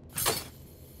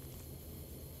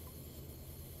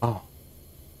 Oh,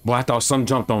 boy, I thought something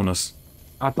jumped on us.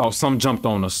 I thought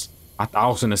I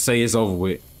was gonna say it's over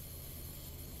with.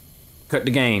 Cut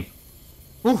the game.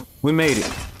 Ooh, we made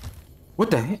it. What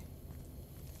the heck?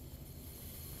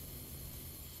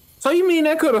 So you mean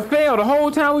that could have failed the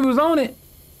whole time we was on it?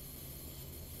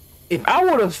 If I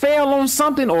would have failed on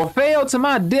something or failed to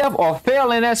my death or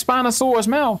failed in that Spinosaurus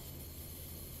mouth,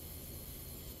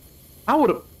 I would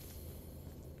have.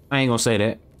 I ain't gonna say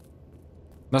that.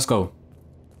 Let's go.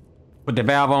 Put the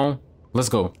valve on. Let's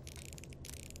go.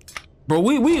 Bro,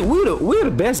 we're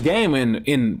the best game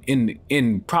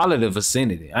in probably the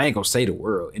vicinity. I ain't gonna say the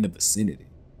world, in the vicinity.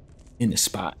 In the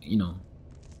spot, you know.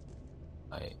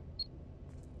 Like,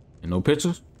 and no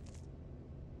pictures?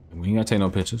 We ain't gotta take no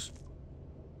pictures.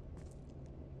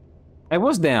 Hey,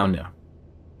 what's down there?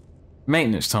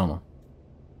 Maintenance tunnel.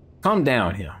 Come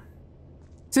down here.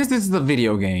 Since this is a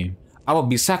video game, I will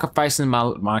be sacrificing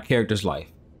my character's life.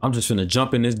 I'm just gonna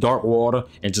jump in this dark water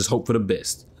and just hope for the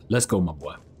best. Let's go, my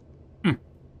boy.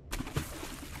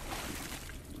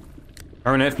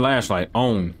 Turn that flashlight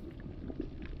on.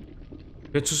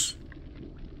 Pictures?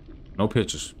 No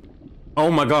pictures.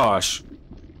 Oh my gosh.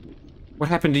 What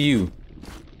happened to you?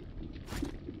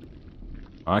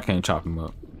 Oh, I can't chop him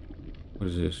up. What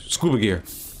is this? Scuba gear.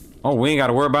 Oh, we ain't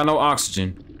gotta worry about no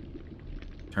oxygen.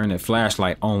 Turn that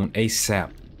flashlight on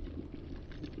ASAP.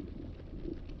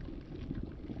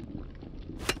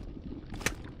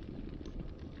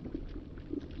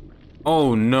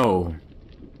 Oh no.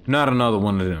 Not another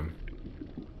one of them.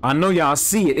 I know y'all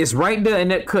see it. It's right there in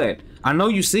that cut. I know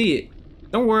you see it.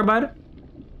 Don't worry about it.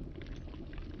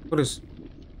 What is...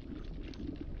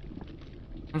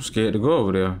 I'm scared to go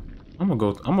over there. I'm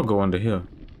gonna go under here.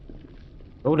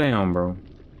 Go down, bro.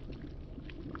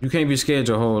 You can't be scared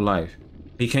your whole life.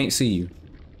 He can't see you.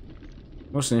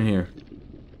 What's in here?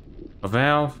 A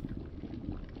valve?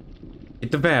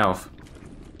 Hit the valve.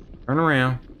 Turn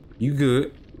around. You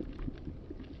good.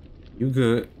 You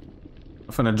good.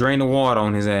 I'm finna drain the water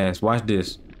on his ass. Watch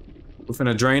this. We're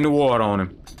finna drain the water on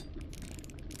him.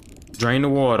 Drain the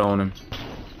water on him.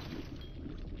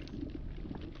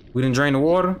 We didn't drain the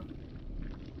water?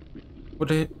 What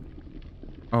the heck?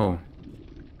 Oh.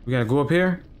 We gotta go up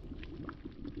here?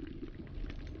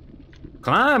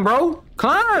 Climb, bro.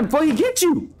 Climb before he get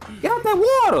you. Get out that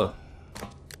water.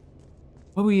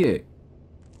 Where we at?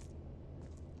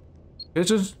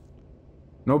 Pictures?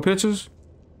 No pictures?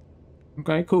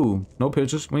 Okay, cool. No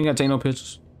pictures. We ain't gotta take no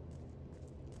pictures.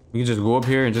 We can just go up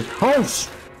here and just... Oh!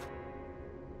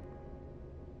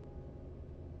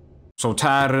 So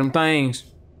tired of them things.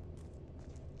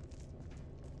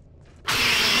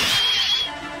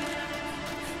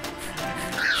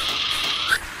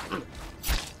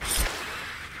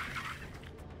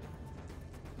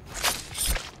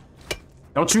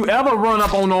 Don't you ever run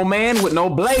up on no man with no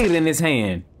blade in his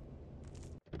hand.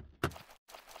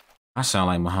 I sound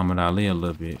like Muhammad Ali a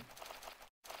little bit.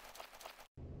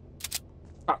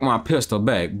 Cock my pistol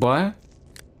back, boy.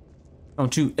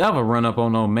 Don't you ever run up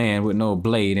on no man with no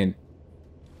blade and...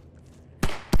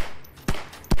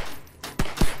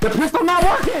 The pistol not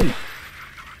working!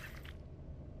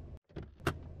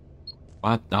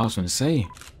 I was gonna say.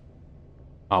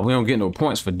 Oh, we don't get no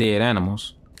points for dead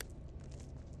animals.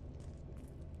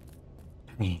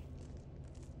 Dang.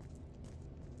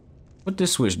 What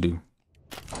this switch do?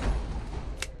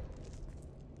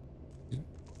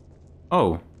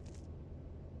 Oh.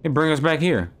 It bring us back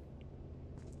here.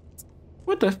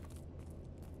 What the?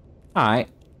 Alright.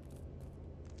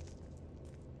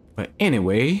 But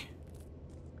anyway.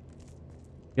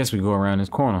 Guess we go around this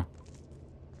corner.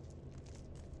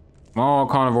 Small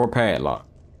carnivore padlock.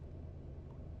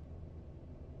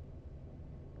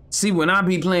 See, when I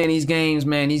be playing these games,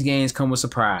 man, these games come with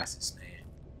surprises, man.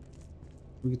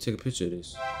 We can take a picture of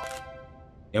this.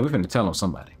 Yeah, we finna tell them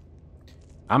somebody.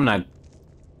 I'm not...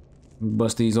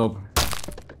 Bust these open.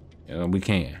 Yeah, we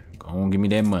can. Go on, give me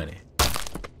that money.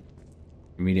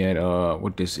 Give me that,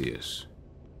 what this is.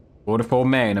 44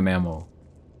 Magnum ammo.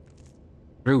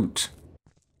 Fruit.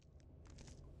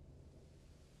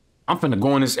 I'm finna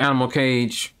go in this animal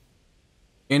cage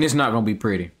And it's not gonna be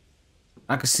pretty.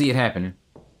 I can see it happening.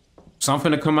 So I'm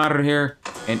finna come out of here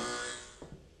and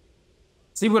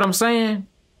see what I'm saying?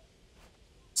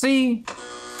 See?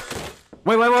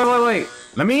 Wait.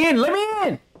 Let me in.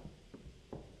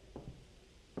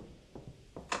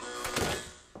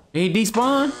 Did he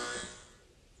despawn?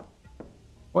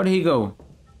 Where did he go?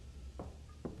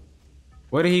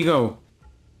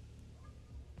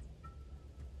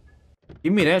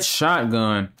 Give me that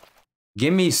shotgun.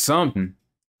 Give me something.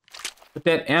 Put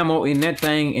that ammo in that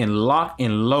thing and lock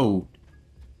and load.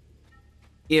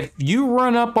 If you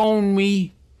run up on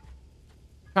me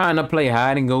trying to play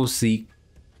hide and go seek,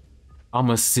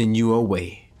 I'ma send you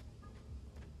away.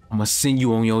 I'ma send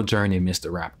you on your journey, Mr.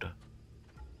 Raptor.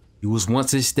 You was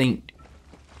once extinct.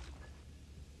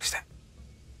 What's that?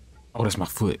 Oh, that's my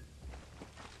foot.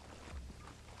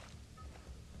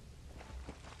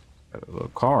 Got a little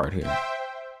card here.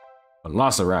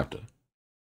 Velociraptor.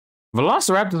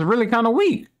 Velociraptors are really kind of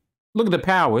weak. Look at the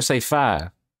power. It say 5.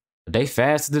 They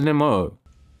faster than the mug.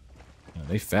 Yeah,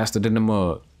 they faster than the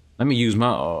mug. Let me use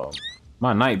my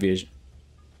my night vision.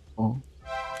 Oh.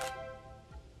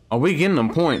 Are we getting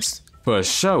them points for a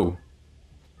show?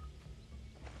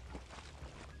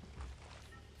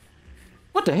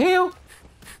 What the hell?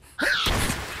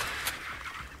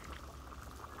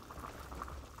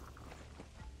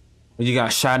 You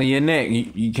got shot in your neck.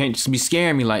 You can't just be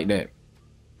scaring me like that.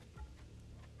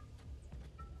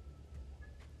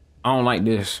 I don't like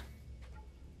this.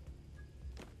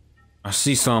 I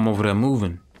see some over there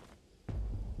moving.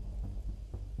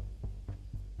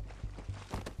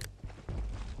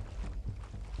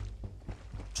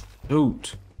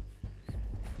 Shoot.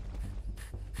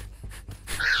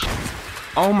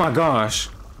 Oh my gosh.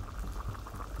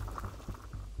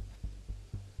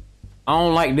 I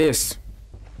don't like this.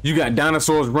 You got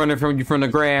dinosaurs running from you from the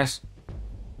grass.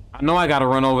 I know I gotta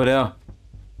run over there.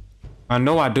 I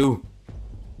know I do.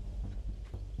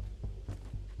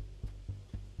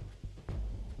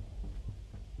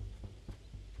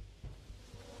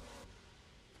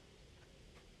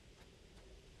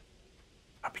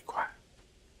 I'll be quiet.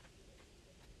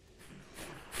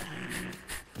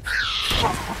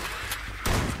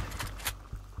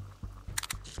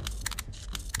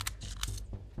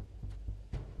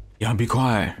 Y'all be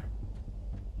quiet.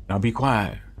 Y'all be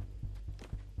quiet.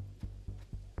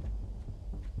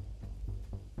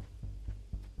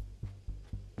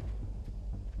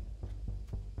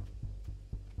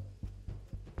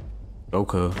 Go,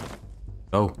 cuz.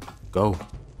 Go. Go.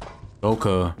 Go,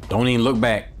 cuz. Don't even look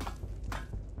back.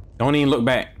 Don't even look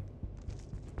back.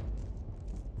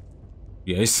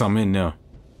 Yeah, there's some in there.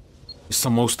 There's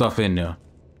some more stuff in there.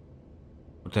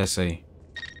 What that say?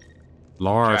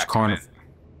 Large carnivore.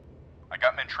 I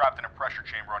got men trapped in a pressure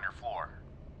chamber on your floor.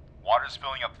 Water's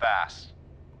filling up fast.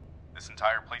 This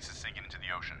entire place is sinking into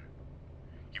the ocean.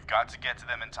 You've got to get to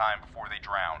them in time before they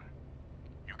drown.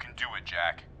 You can do it,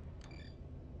 Jack.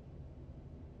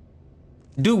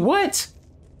 Do what?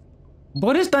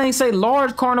 But this thing say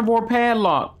large carnivore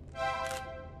padlock.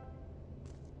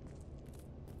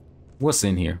 What's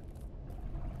in here?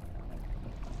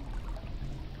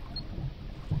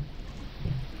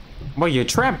 Well, you're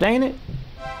trapped, ain't it?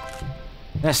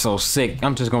 That's so sick.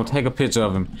 I'm just gonna take a picture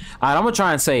of him. Alright, I'm gonna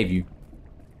try and save you.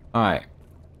 Alright.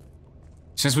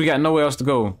 Since we got nowhere else to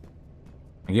go,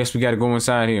 I guess we gotta go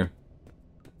inside here.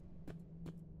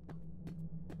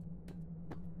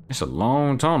 It's a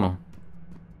long tunnel.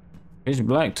 It's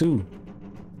black too.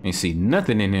 Ain't see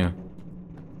nothing in here.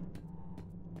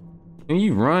 Can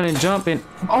you run and jump and...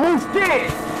 Oh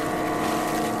shit!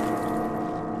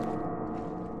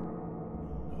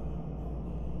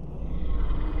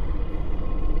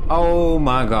 Oh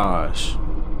my gosh.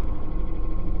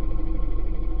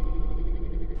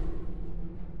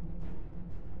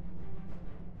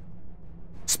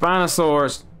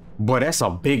 Spinosaurus. Boy, that's a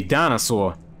big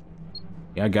dinosaur.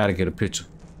 Yeah, I gotta get a picture.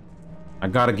 I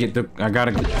gotta get... Oh my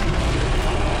God!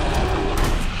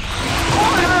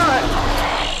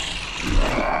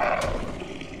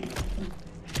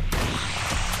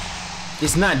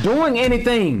 It's not doing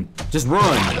anything. Just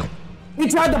run. He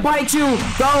tried to bite you.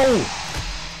 Go.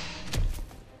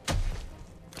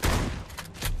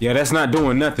 Yeah, that's not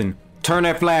doing nothing. Turn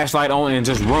that flashlight on and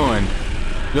just run.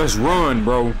 Just run,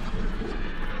 bro.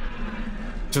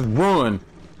 Just run.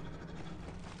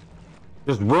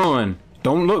 Just run.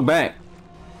 Don't look back.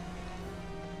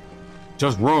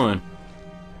 Just run.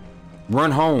 Run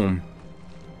home.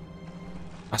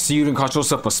 I see you done caught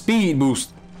yourself a speed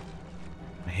boost.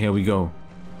 Here we go.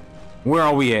 Where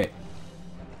are we at?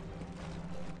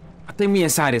 I think we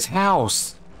inside his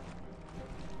house.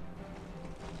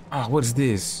 Oh, what is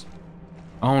this?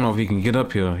 I don't know if he can get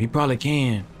up here. He probably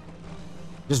can.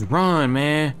 Just run,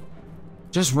 man.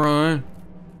 Just run.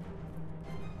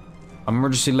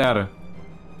 Emergency ladder.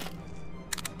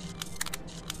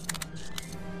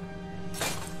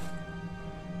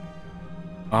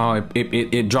 Oh,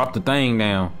 it dropped the thing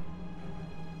down.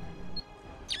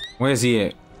 Where's he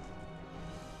at?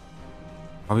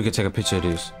 Oh, we could take a picture of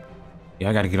this. Yeah,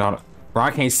 I gotta get out of... Bro,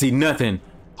 I can't see nothing.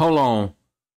 Hold on.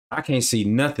 I can't see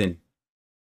nothing.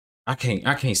 I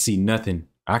can't see nothing.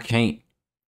 I can't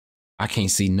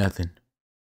see nothing.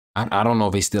 I don't know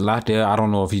if he's still out there. I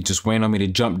don't know if he just waiting on me to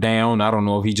jump down. I don't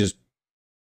know if he just...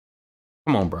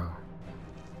 Come on, bro.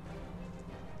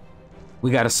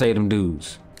 We gotta save them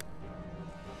dudes.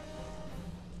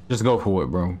 Just go for it,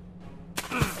 bro.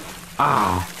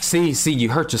 Ah, see, you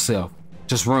hurt yourself.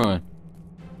 Just run.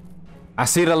 I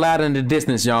see the ladder in the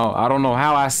distance, y'all. I don't know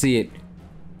how I see it.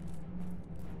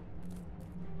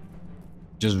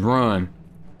 Just run.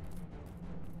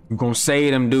 You're gonna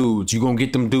save them dudes. You're gonna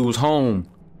get them dudes home.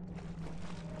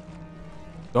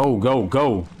 Go, go,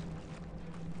 go.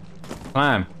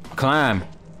 Climb, climb.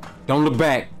 Don't look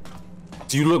back.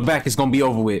 If you look back, it's gonna be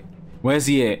over with. Where's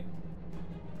he at?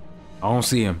 I don't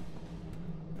see him.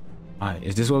 Alright,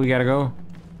 is this where we gotta go?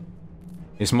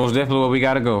 It's most definitely where we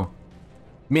gotta go.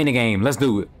 Mini game, let's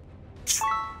do it.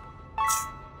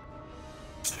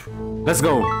 Let's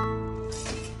go.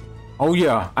 Oh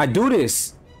yeah, I do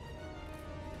this.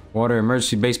 Water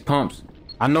emergency base pumps.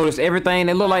 I noticed everything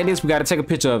that look like this, we gotta take a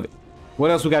picture of it.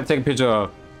 What else we gotta take a picture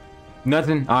of?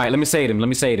 Nothing? Alright, let me save them, let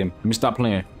me save them. Let me stop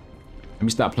playing. Let me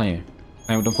stop playing.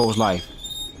 Playing with them folks' life.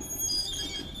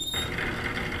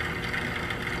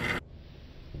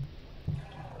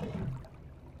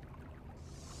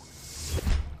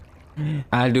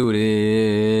 I do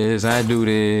this. I do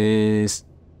this.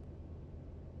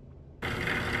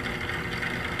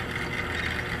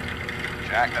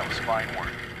 Jack, that was fine work.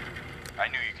 I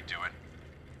knew you could do it.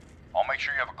 I'll make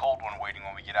sure you have a cold one waiting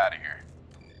when we get out of here.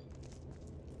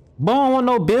 Boy, I don't want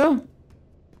no bill.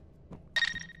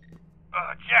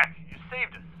 Jack, you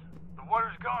saved us. The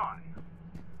water's gone.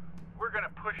 We're gonna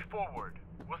push forward.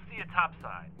 We'll see you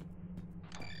topside.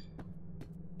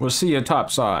 We'll see you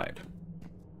topside.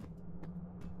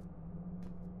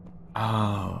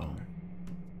 Oh.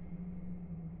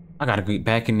 I gotta get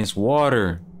back in this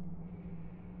water.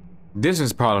 This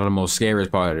is probably the most scariest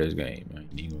part of this game. I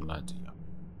ain't even gonna lie to you.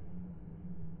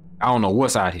 I don't know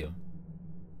what's out here.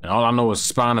 And all I know is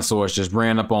Spinosaurus just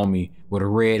ran up on me with a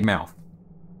red mouth.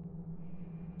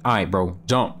 Alright, bro.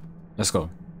 Jump. Let's go.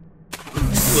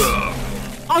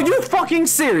 Are you fucking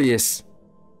serious?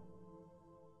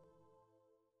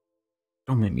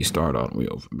 Don't make me start all the way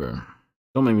over, bro.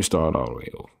 Don't make me start all the way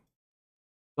over.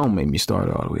 Don't make me start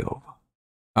all the way over.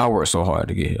 I worked so hard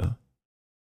to get here.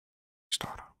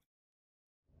 Start off.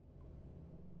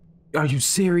 Are you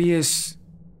serious?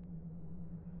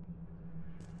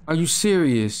 Are you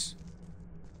serious?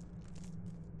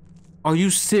 Are you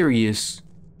serious?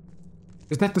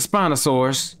 Is that the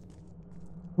Spinosaurus?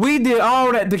 We did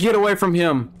all that to get away from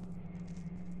him.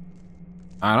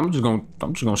 Alright, I'm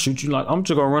just gonna shoot you like I'm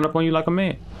just gonna run up on you like a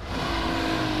man.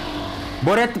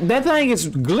 Boy, that thing is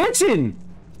glitching.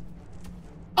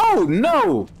 Oh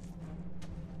no!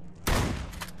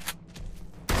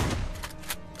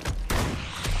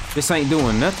 This ain't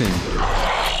doing nothing.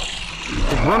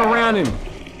 Just run around him.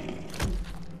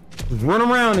 Just run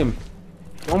around him.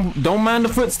 Don't mind the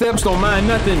footsteps. Don't mind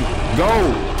nothing.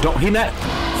 Go. Don't. He not.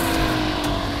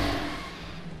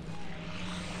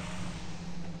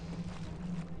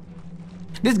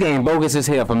 This game bogus as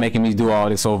hell for making me do all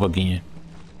this over again.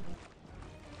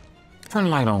 Turn the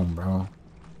light on, bro.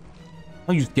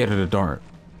 Are you scared of the dark?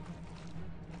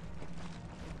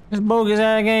 This bogus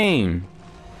ass game.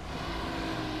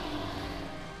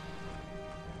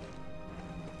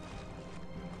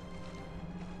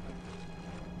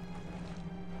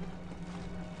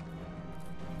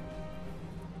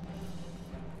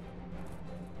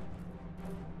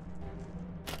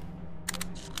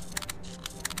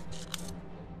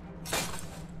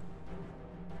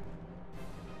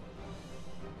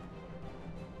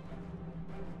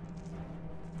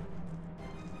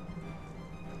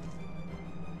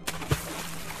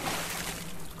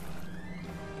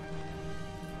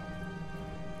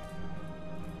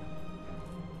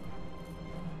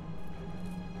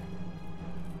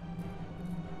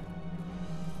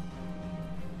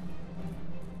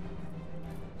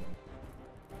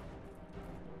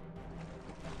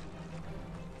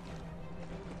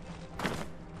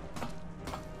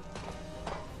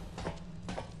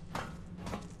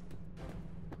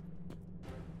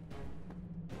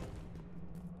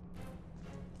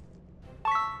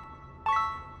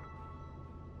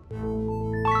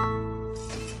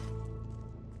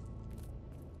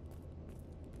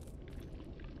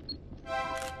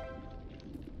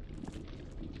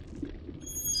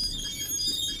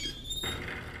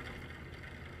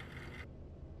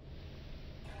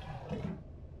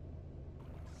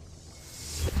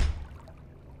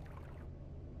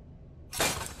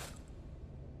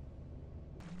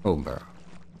 Oh, bro.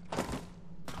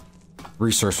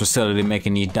 Research facility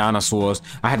making these dinosaurs.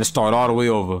 I had to start all the way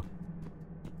over.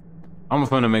 I'm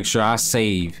gonna make sure I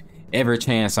save every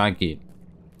chance I get.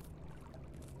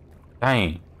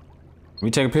 Dang. Let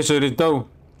me take a picture of this though.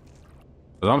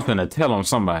 Cause I'm finna tell on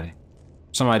somebody.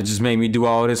 Somebody just made me do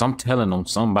all this. I'm telling on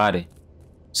somebody.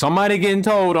 Somebody getting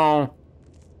told on.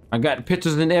 I got the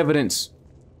pictures and evidence.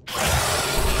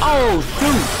 Oh,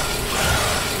 shoot.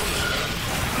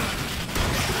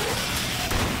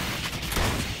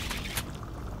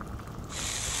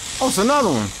 Oh, it's another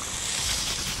one.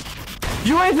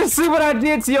 You ain't just see what I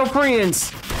did to your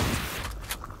friends.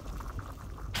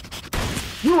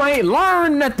 You ain't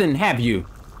learned nothing, have you?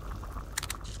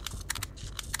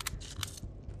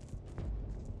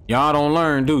 Y'all don't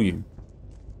learn, do you?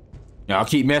 Y'all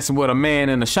keep messing with a man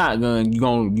in a shotgun. You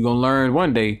gonna learn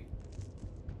one day.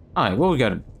 All right, what we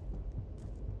got?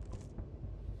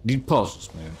 These puzzles,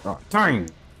 man. All right, dang.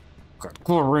 Got to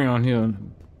go around here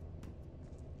and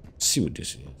see what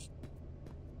this is.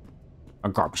 A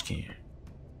garbage can.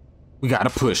 We gotta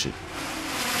push it.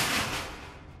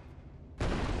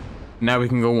 Now we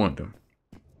can go under.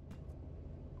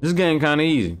 This game kind of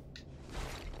easy.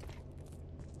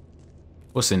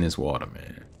 What's in this water,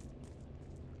 man?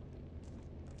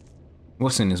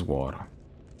 What's in this water?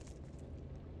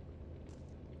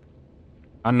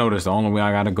 I know that's the only way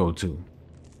I gotta go to.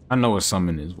 I know it's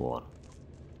something in this water.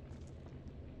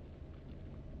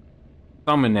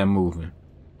 Something that moving.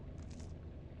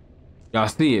 Y'all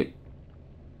see it?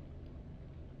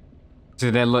 See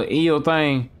that little eel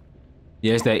thing?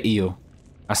 Yeah, it's that eel.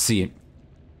 I see it.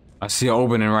 I see an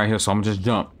opening right here, so I'm just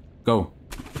jump. Go.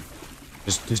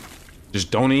 Just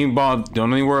don't even bother.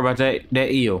 Don't even worry about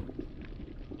that eel.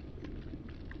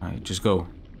 All right, just go.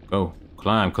 Go.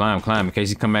 Climb, climb, climb in case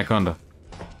he come back under.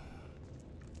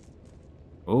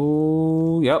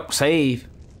 Oh, yep, save.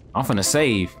 I'm finna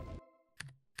save.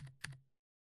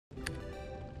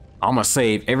 I'm gonna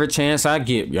save every chance I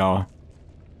get, y'all.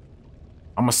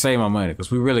 I'm gonna save my money because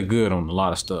we're really good on a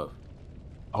lot of stuff.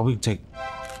 Oh, we can take.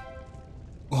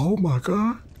 Oh my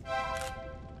god.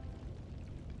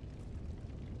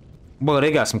 Boy,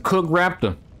 they got some cooked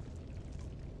raptor.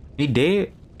 He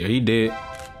dead? Yeah, he dead.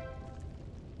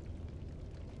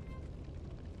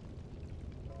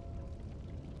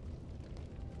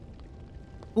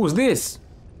 Who's this?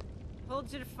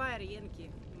 Hold your fire,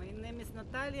 Yankee. My name is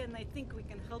Natalia and I think we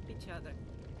can help each other.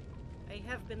 I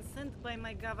have been sent by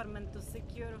my government to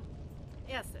secure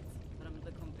assets from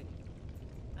the company.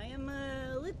 I am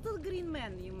a little green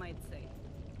man, you might say.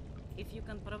 If you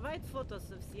can provide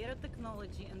photos of Sierra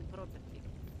technology and property,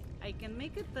 I can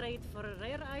make a trade for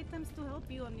rare items to help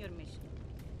you on your mission.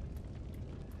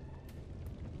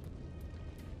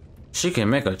 She can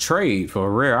make a trade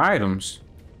for rare items.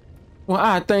 Well,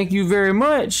 I thank you very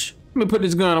much. Let me put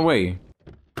this gun away.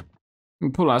 Let me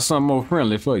pull out something more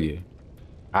friendly for you.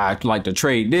 I'd like to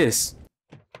trade this.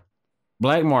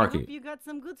 Black I market. hope you got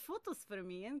some good photos for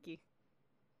me, Yankee.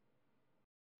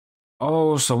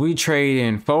 Oh, so we trade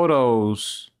in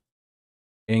photos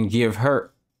and give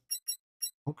her.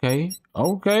 Okay,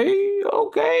 okay,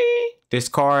 okay. This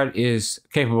card is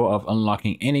capable of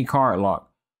unlocking any card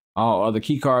lock. All other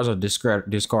key cards are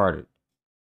discarded.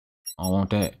 I don't want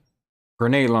that.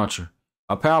 Grenade launcher.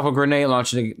 A powerful grenade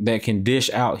launcher that can dish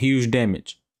out huge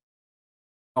damage.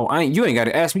 Oh, you ain't got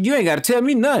to ask me. You ain't got to tell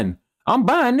me nothing. I'm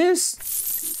buying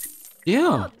this. Yeah.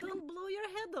 No, don't blow your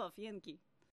head off, Yankee.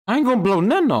 I ain't gonna blow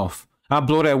nothing off. I'll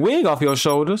blow that wig off your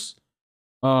shoulders.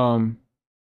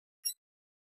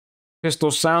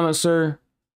 Pistol silencer.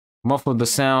 Muffle the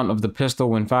sound of the pistol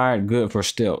when fired. Good for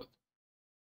stealth.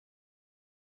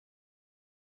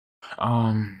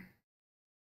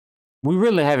 We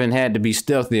really haven't had to be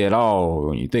stealthy at all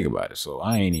when you think about it. So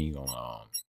I ain't even gonna.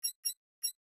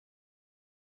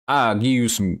 I'll give you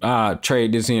some. I'll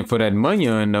trade this in for that money,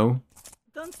 though.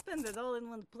 Don't spend it all in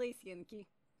one place, Yankee.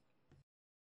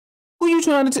 Who you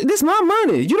trying to? This is my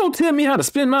money. You don't tell me how to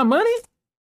spend my money.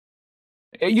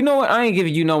 You know what? I ain't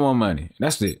giving you no more money.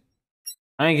 That's it.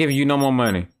 I ain't giving you no more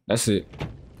money. That's it.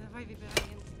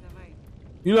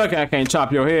 You lucky I can't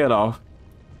chop your head off.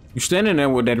 You standing there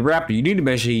with that raptor. You need to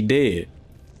make sure he dead.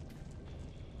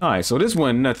 All right. So this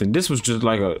wasn't nothing. This was just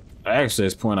like a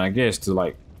access point, I guess, to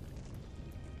like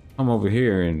come over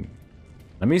here and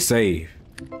let me save.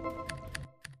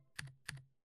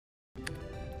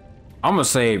 I'm gonna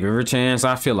save every chance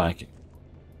I feel like it.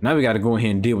 Now we gotta go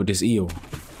ahead and deal with this eel.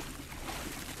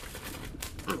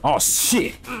 Oh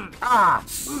shit! Ah!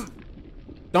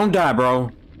 Don't die,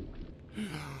 bro.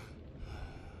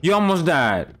 You almost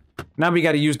died. Now we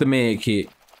gotta use the med kit.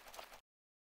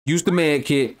 Use the med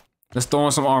kit. Let's throw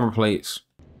in some armor plates.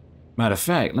 Matter of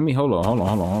fact, let me hold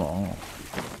on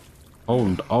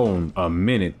a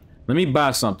minute. Let me buy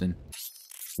something.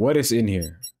 What is in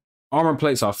here? Armor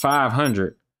plates are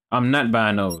 500. I'm not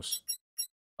buying those.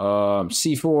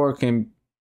 C4 can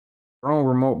throw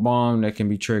remote bomb that can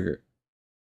be triggered.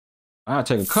 I'll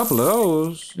take a couple of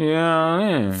those. Yeah,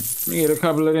 man. Let me get a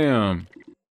couple of them.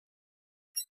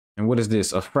 And what is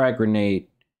this? A frag grenade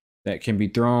that can be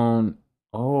thrown.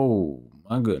 Oh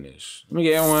my goodness. Let me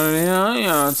get one of them. You know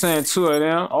what I'm saying? 2 of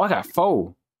them. Oh, I got 4.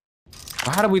 Well,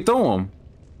 how do we throw them?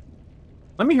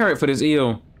 Let me hurry for this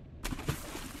eel.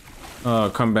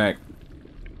 Come back.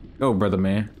 Go, brother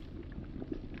man.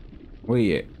 Where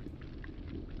you at?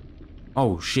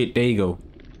 Oh shit, there you go.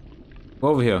 Go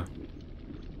over here.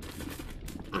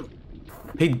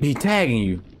 He tagging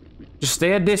you. Just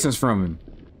stay a distance from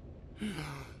him.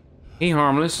 He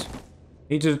harmless.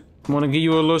 He just want to give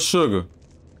you a little sugar.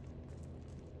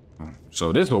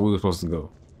 So this is where we were supposed to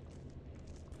go.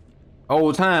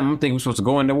 Whole time I'm thinking we're supposed to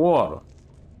go in the water.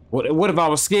 What if I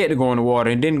was scared to go in the water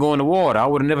and didn't go in the water? I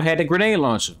would have never had the grenade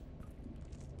launcher.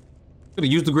 Could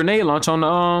have used the grenade launcher on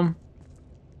the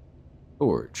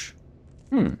storage.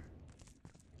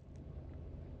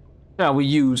 Shall we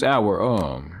use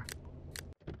our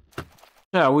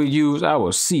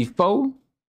C4?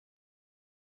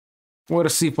 Where the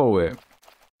C4 at?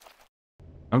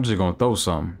 I'm just gonna throw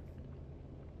something.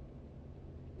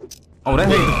 Oh,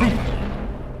 that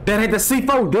ain't the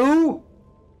C4, dude.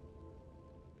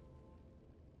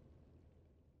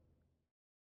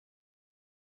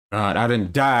 God, I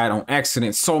done died on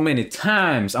accident so many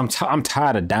times. I'm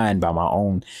tired of dying by my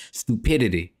own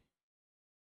stupidity.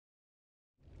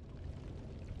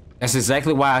 That's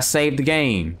exactly why I saved the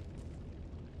game.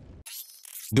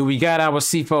 Do we got our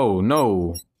C4?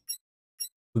 No.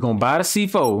 We're gonna buy the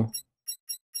C4.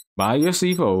 Buy your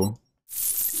C4.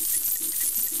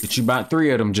 Get you about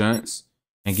 3 of them junts.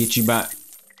 And get you about...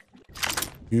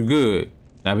 You good.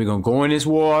 Now we're gonna go in this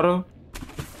water.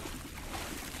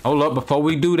 Hold up, before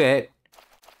we do that,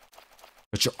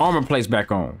 put your armor plates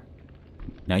back on.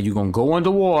 Now you're gonna go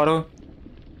underwater,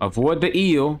 avoid the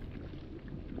eel.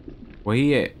 Where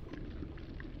he at?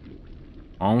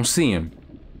 I don't see him.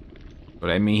 So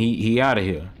that mean he out of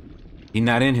here. He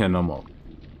not in here no more.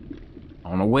 I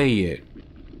don't know where he at.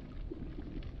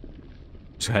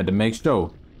 Just had to make sure.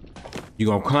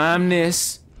 You're gonna climb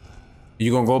this.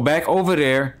 You're gonna go back over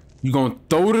there. You're gonna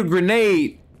throw the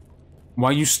grenade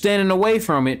while you standing away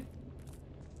from it,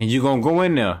 and you're gonna go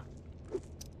in there.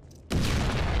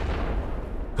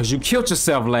 Cause you killed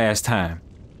yourself last time.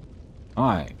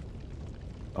 Alright.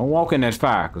 Don't walk in that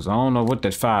fire, cause I don't know what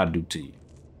that fire do to you.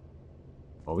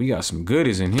 Oh, we got some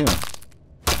goodies in here.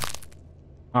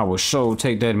 I will sure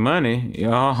take that money.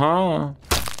 Y'all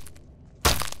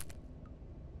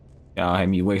had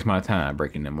me waste my time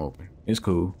breaking them open. It's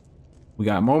cool. We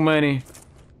got more money,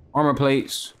 armor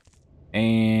plates,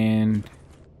 and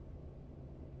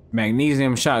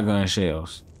magnesium shotgun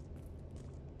shells.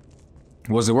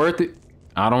 Was it worth it?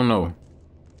 I don't know.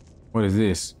 What is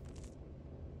this?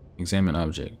 Examine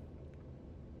object.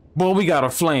 Boy, we got a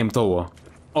flamethrower.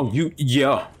 Oh,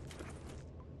 yeah.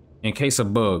 In case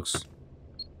of bugs.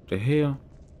 What the hell?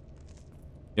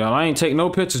 Y'all, I ain't take no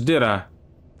pictures, did I?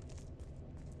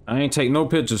 I ain't take no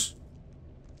pictures.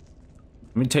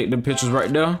 Let me take them pictures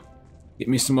right there. Get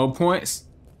me some more points.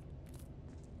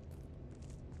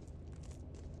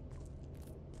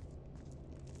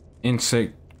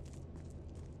 Insect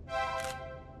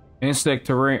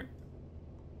terrain.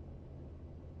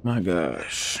 My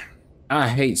gosh. I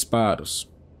hate spiders.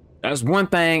 That's one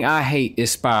thing I hate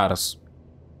is spiders.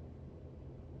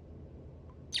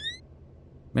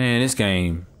 Man, this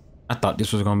game. I thought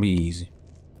this was gonna be easy.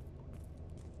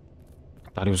 I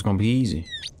thought it was gonna be easy.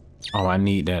 Oh, I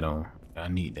need that on. I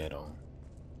need that on.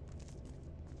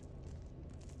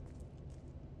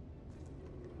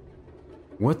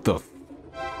 What the?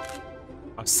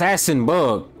 Assassin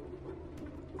bug.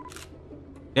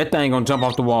 That thing gonna jump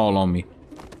off the wall on me.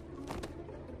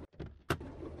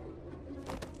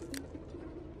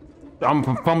 I'm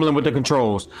fumbling with the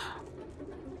controls.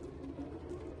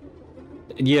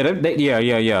 Yeah,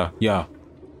 yeah.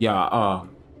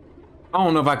 I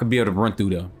don't know if I could be able to run through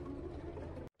there.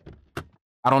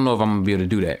 I don't know if I'm gonna be able to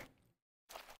do that.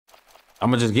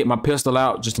 I'm gonna just get my pistol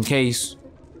out just in case.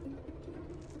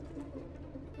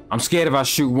 I'm scared if I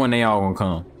shoot one, they all gonna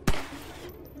come.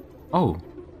 Oh.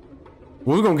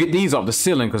 Well, we're gonna get these off the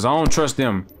ceiling because I don't trust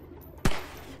them.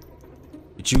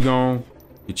 Get you gone.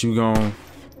 Get you gone.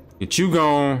 Get you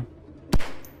gone.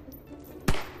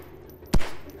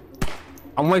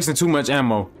 I'm wasting too much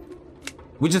ammo.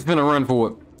 We just finna run for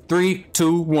it. 3,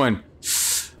 2, 1.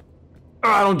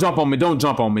 Ah, don't jump on me. Don't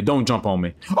jump on me. Don't jump on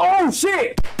me. Oh,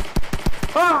 shit.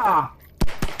 Ah.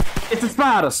 It's the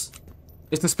spiders.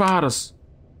 It's the spiders.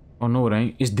 Oh, no, it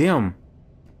ain't. It's them.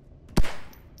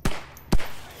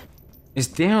 It's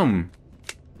them.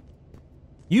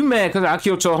 You mad because I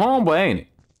killed your homeboy, ain't it?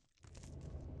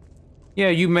 Yeah,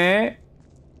 you mad?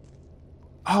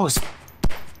 Oh, it's...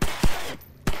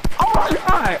 Oh, my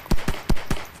God.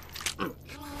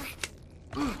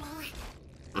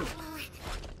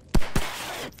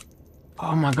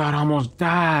 Oh my God, I almost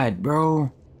died,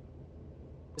 bro.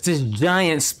 It's this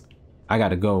giant I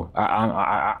gotta go.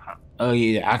 Oh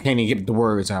yeah, I can't even get the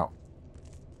words out.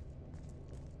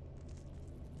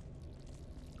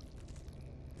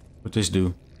 What this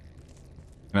do?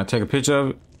 Can I take a picture of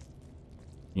it?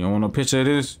 You don't want no picture of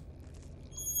this?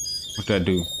 What's that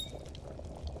do?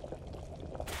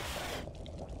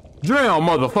 Drown,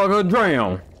 motherfucker,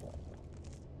 drown.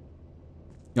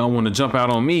 Y'all want to jump out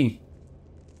on me?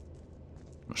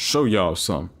 I'll show y'all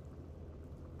something.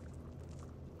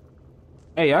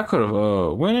 Hey, I could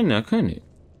have went in there, couldn't it?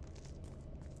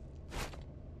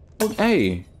 Oh,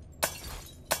 hey.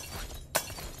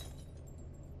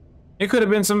 It could have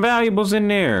been some valuables in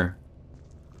there.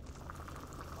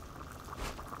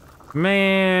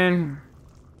 Man.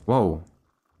 Whoa.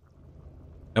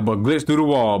 That boy glitched through the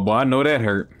wall, boy. I know that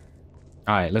hurt.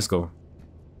 Alright, let's go.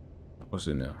 What's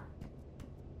in there?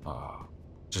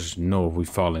 Just know if we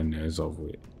fall in there, it's over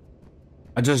with.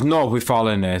 I just know if we fall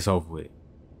in there, it's over with.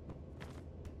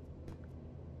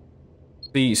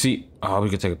 See, oh, we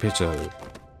could take a picture of it.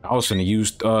 I was finna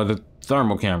use the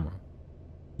thermal camera.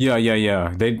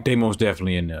 Yeah. They most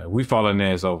definitely in there. We fall in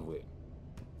there, it's over with.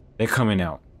 They're coming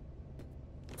out.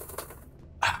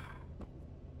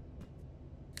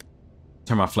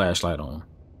 Turn my flashlight on,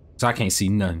 so I can't see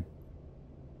nothing.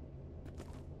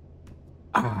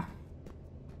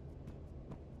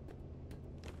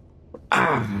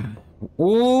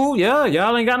 Ooh, yeah,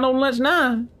 y'all ain't got no lunch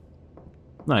now.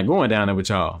 Not going down there with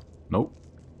y'all. Nope.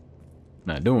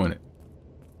 Not doing it.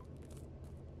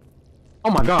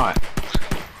 Oh my God.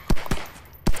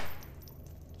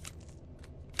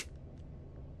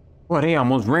 Boy, they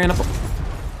almost ran up.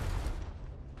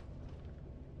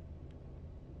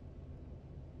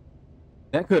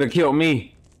 That could have killed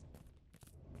me.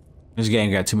 This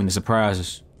game got too many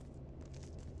surprises.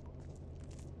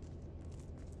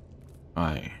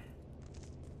 Alright.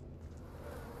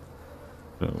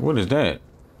 What is that?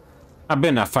 I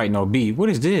better not fight no bee. What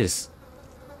is this?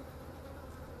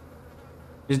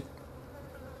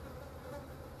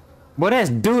 Boy, that's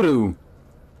doo-doo.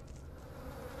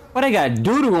 Boy, they got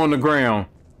doo-doo on the ground.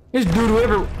 There's doo-doo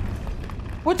everywhere.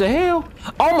 What the hell?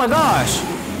 Oh my gosh.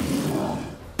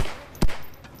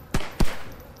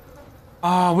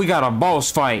 Oh, we got a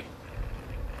boss fight.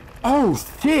 Oh,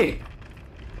 shit.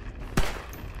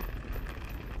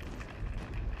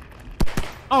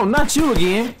 Oh, not you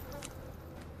again.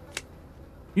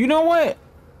 You know what?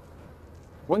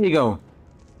 Where you go?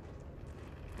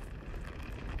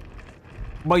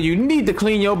 But you need to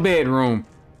clean your bedroom.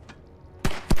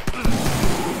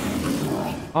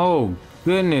 Oh,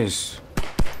 goodness.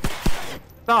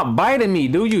 Stop biting me,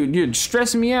 dude. You're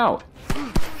stressing me out.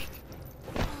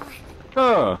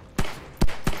 I'm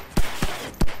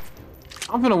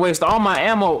gonna waste all my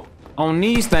ammo on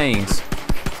these things.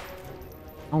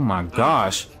 Oh my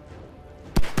gosh.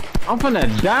 I'm gonna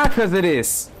die because of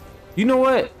this. You know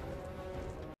what?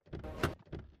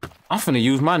 I'm finna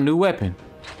use my new weapon.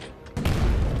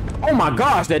 Oh my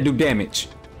gosh, that do damage.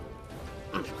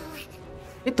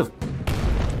 Get the...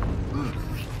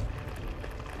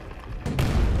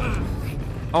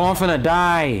 Oh, I'm finna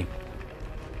die.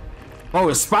 Oh,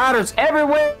 there's spiders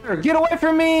everywhere! Get away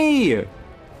from me!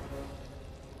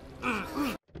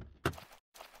 I'm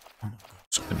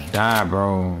gonna die,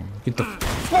 bro. Get the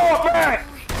fuck back!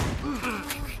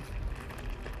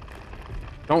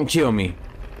 Don't kill me.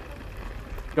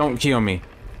 Don't kill me.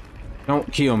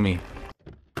 Don't kill me.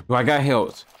 Oh, I got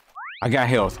health. I got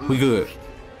health. We good.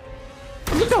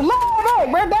 Get the lord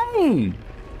out, bro. Dang!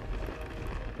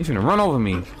 He's gonna run over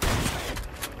me.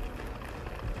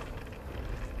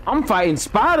 I'm fighting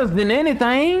spiders than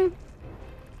anything.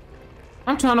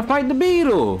 I'm trying to fight the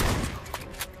beetle.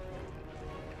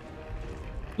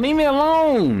 Leave me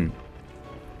alone.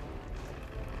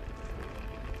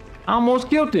 I almost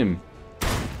killed him.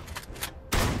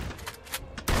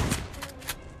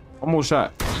 Almost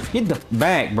shot. Get the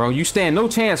back, bro. You stand no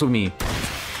chance with me.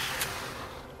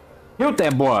 Kill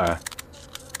that boy.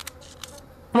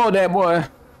 Come on, that boy.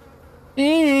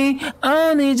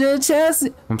 I need your chest.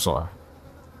 I'm sorry.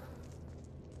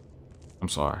 I'm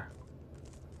sorry.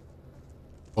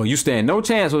 Oh, you stand no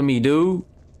chance with me, dude.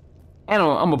 And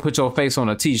I'm gonna put your face on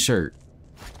a t-shirt.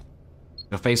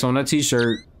 Your face on a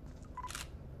t-shirt.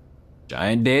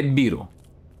 Giant dead beetle.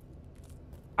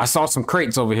 I saw some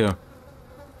crates over here.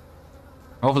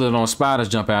 Hopefully don't spiders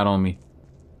jump out on me.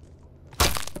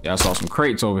 Yeah, I saw some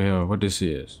crates over here. What this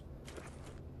is?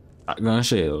 Shotgun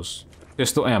shells.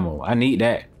 Pistol ammo. I need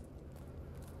that.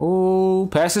 Oh,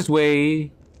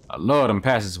 passageway. I love them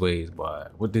passageways, boy.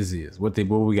 What this is? What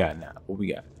we got now? What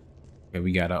we got? Okay,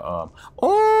 we got a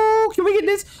oh, can we get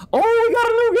this? Oh, we got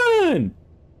a new gun.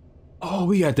 Oh,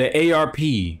 we got the ARP.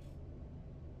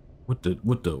 With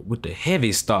the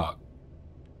heavy stock.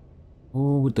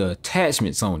 Oh, with the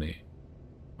attachments on it.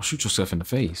 Oh, shoot yourself in the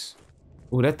face.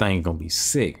 Oh, that thing gonna be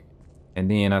sick.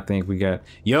 And then I think we got,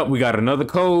 yep, we got another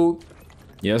code.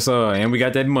 Yes, sir, and we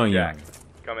got that money. Jack,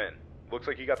 come in. Looks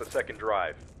like you got the second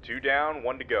drive. 2 down,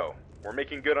 1 to go. We're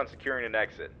making good on securing an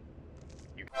exit.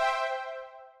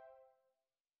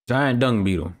 Giant dung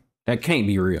beetle. That can't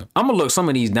be real. I'm gonna look some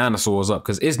of these dinosaurs up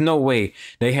because it's no way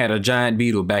they had a giant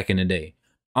beetle back in the day.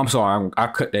 I'm sorry, I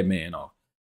cut that man off.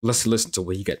 Let's listen to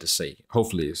what he got to say.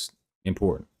 Hopefully it's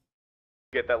important.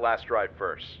 Get that last drive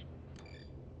first.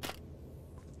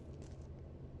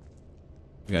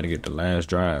 We gotta get the last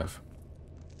drive.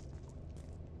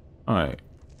 Alright.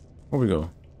 Where we go?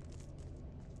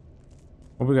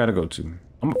 Where we gotta go to?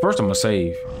 First I'm gonna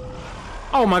save.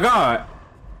 Oh my god!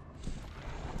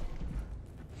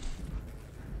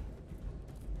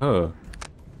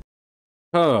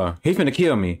 He finna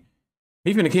kill me.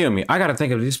 He finna kill me. I gotta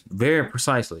think of this very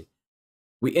precisely.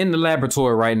 We in the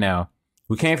laboratory right now.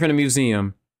 We came from the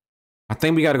museum. I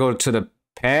think we gotta go to the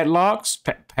paddocks,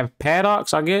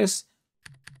 I guess.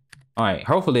 All right,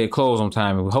 hopefully it closed on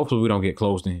time, and hopefully we don't get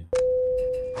closed in.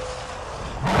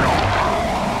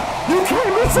 You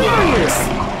can't be serious!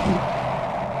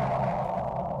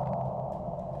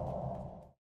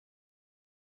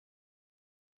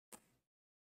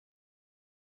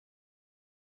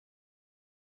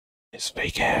 This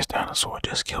fake ass dinosaur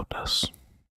just killed us.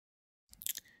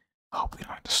 I hope we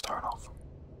don't have to start over.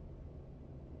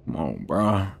 Come on,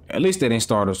 bro. At least they didn't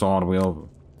start us all the way over.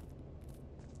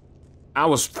 I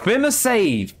was finna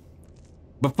save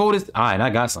before this. All right, I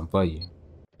got something for you.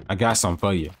 I got something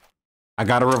for you. I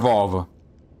got a revolver.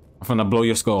 I'm finna blow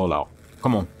your skull out.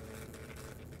 Come on.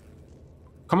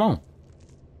 Come on.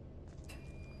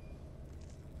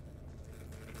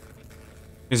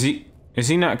 Is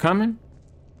he not coming?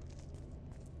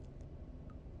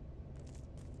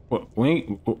 Well, we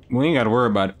ain't got to worry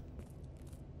about it.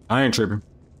 I ain't tripping.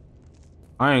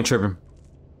 I ain't tripping.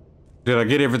 Did I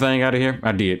get everything out of here?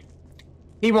 I did.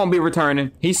 He won't be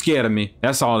returning. He's scared of me.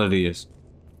 That's all it is.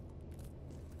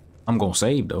 I'm gonna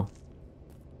save though.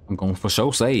 I'm gonna for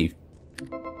sure save.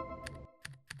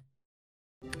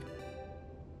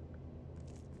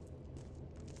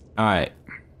 Alright.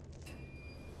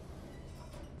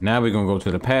 Now we're gonna go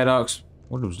to the paddocks.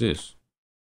 What was this?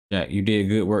 Jack, you did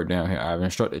good work down here. I've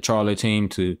instructed Charlie team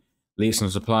to leave some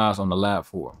supplies on the lab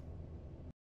floor.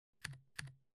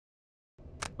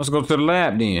 Let's go to the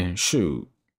lab then. Shoot.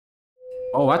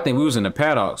 Oh, I think we was in the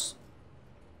paddocks.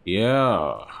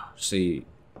 Yeah. See.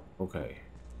 Okay.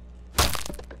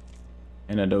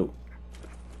 Antidote.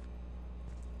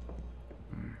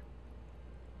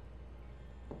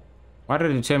 Why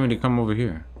did it tell me to come over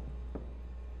here?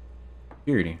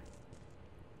 Security.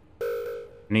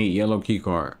 Need yellow key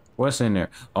card. What's in there?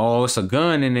 Oh, it's a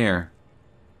gun in there.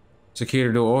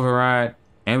 Security door override.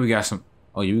 And we got some.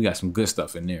 Oh, yeah, we got some good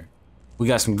stuff in there. We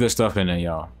got some good stuff in there,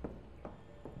 y'all.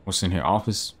 What's in here?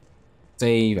 Office.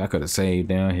 Save. I could have saved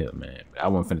down here, man. But I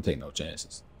wasn't finna take no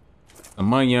chances. A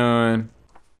munyon.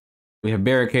 We have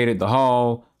barricaded the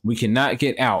hall. We cannot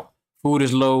get out. Food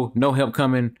is low. No help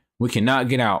coming. We cannot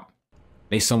get out.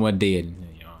 They somewhat dead in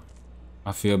there, y'all.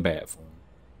 I feel bad for them.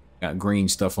 Got green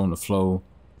stuff on the floor.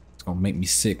 It's gonna make me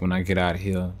sick when I get out of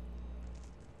here.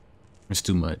 It's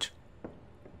too much.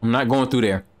 I'm not going through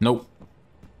there. Nope.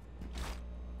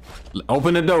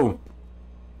 Open the door.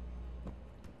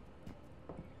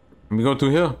 Let me go through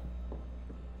here.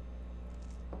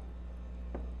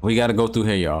 We gotta go through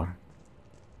here, y'all.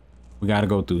 We gotta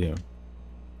go through here.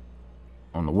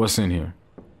 I don't know what's in here.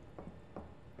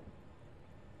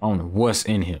 I don't know what's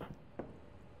in here.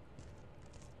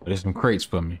 But there's some crates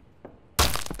for me.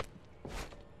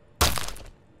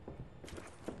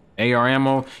 AR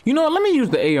ammo. You know what? Let me use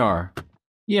the AR.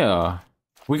 Yeah.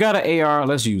 We got an AR.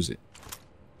 Let's use it.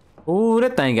 Oh,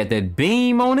 that thing got that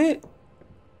beam on it.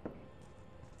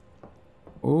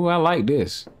 Oh, I like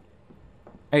this.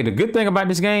 Hey, the good thing about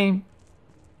this game.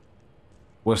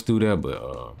 What's through there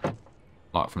but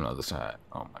locked from the other side.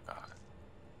 Oh my god.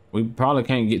 We probably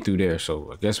can't get through there,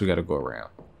 so I guess we gotta go around.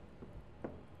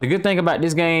 The good thing about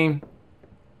this game,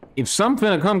 if something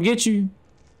finna come get you,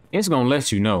 it's gonna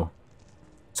let you know.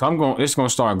 So it's gonna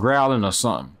start growling or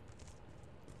something.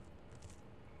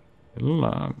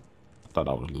 I thought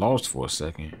I was lost for a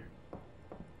second.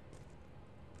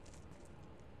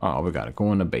 Oh, we gotta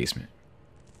go in the basement.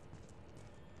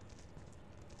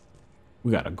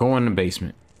 We gotta go in the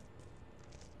basement.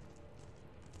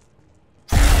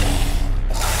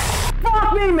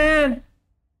 Fuck me, man!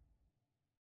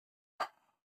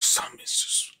 Something is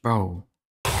just, bro.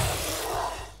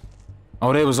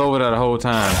 Oh, they was over there the whole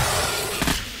time.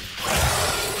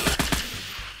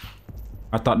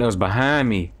 I thought that was behind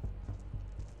me.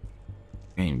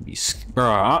 Can't be,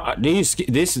 bro. This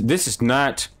is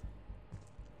not.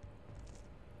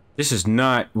 This is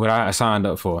not what I signed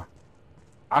up for.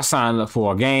 I signed up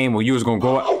for a game where you was gonna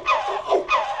go out.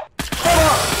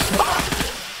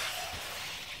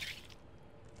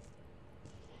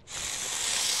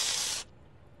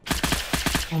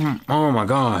 Oh my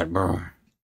god, bro.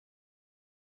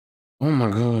 Oh my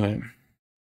god.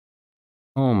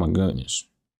 Oh my goodness.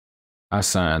 I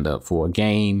signed up for a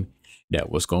game that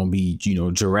was gonna be, you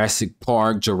know, Jurassic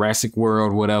Park, Jurassic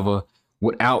World, whatever,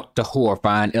 without the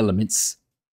horrifying elements.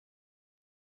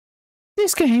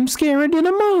 This game's scarier than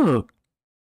a mug.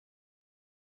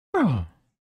 Bro.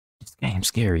 This game's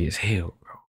scary as hell,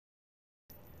 bro.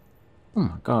 Oh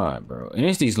my god, bro. And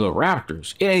it's these little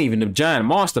raptors. It ain't even the giant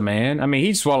monster, man. I mean,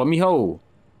 he swallowed me whole.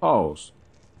 Pause.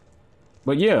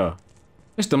 But yeah,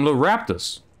 it's them little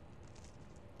raptors.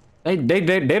 They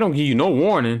don't give you no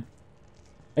warning.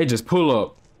 They just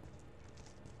pull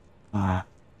up.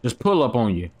 Just pull up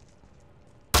on you.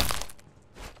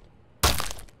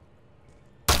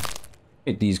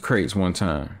 Hit these crates one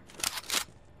time.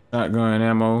 Shotgun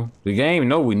ammo. The game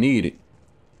know we need it.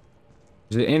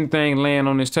 Is there anything laying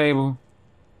on this table?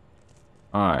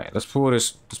 Alright, let's pull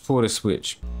this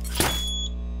switch.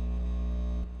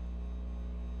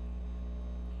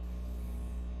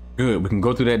 Good, we can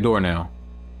go through that door now.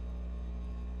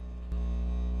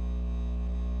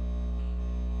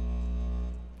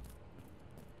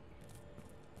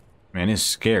 Man, it's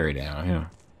scary down here.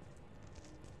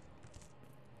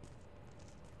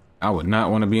 I would not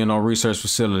want to be in no research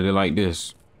facility like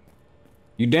this.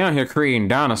 You down here creating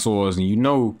dinosaurs and you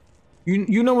know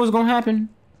what's gonna happen?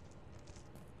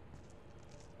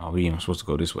 Oh, we ain't supposed to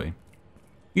go this way.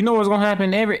 You know what's gonna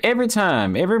happen every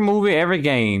time, every movie, every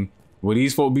game where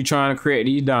these folks be trying to create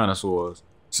these dinosaurs.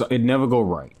 So it never go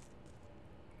right.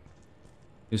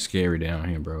 It's scary down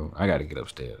here, bro. I gotta get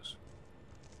upstairs.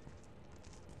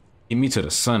 Get me to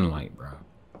the sunlight, bro.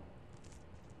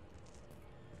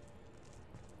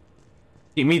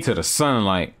 Get me to the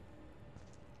sunlight.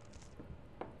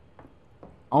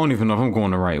 I don't even know if I'm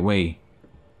going the right way.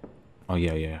 Oh,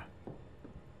 yeah.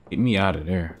 Get me out of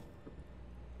there.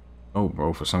 Oh,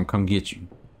 bro, for some come get you.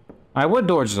 All right, what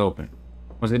door just opened?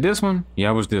 Was it this one?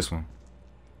 Yeah, it was this one.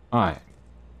 All right.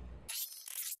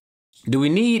 Do we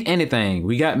need anything?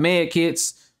 We got med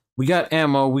kits. We got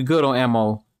ammo. We good on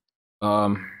ammo.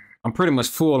 I'm pretty much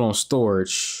full on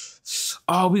storage.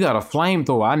 Oh, we got a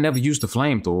flamethrower. I never used the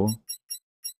flamethrower.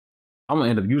 I'm gonna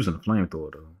end up using the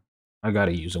flamethrower though. I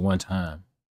gotta use it one time.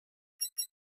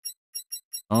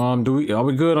 Are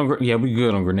we good on? Yeah, we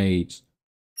good on grenades.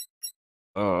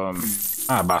 I'll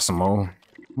buy some more.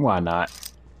 Why not?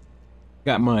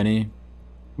 Got money.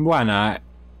 Why not?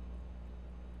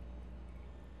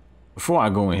 Before I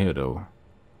go in here though,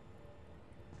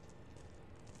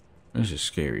 this is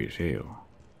scary as hell.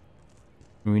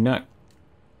 Can we not?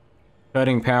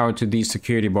 Cutting power to these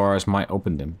security bars might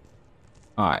open them.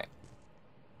 All right.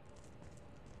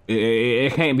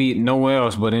 It can't be nowhere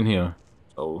else but in here.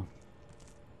 So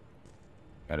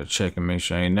gotta check and make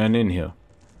sure ain't nothing in here.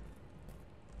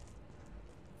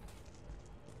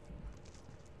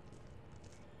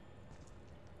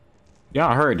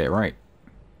 Y'all heard that, right?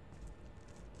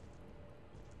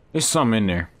 There's something in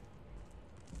there.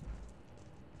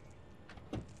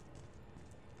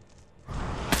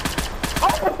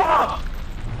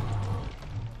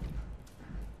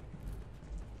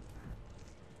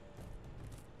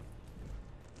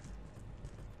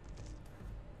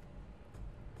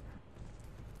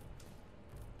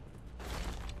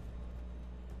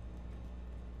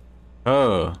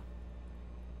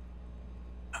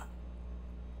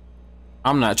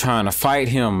 I'm not trying to fight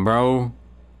him, bro.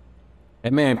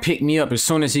 That man picked me up as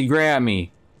soon as he grabbed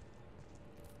me.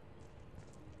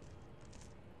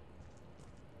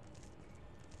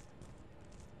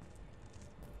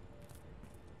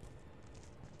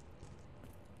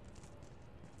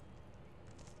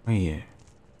 Oh yeah.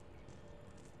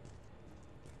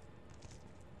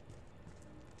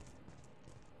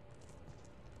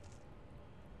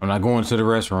 not going to the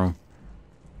restroom.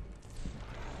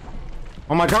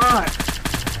 Oh my God!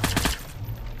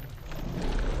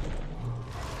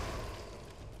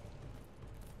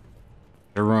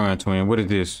 Run, twin. What is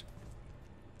this?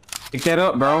 Pick that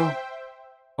up, bro.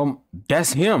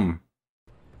 That's him.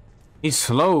 He's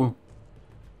slow.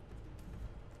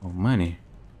 Oh, money.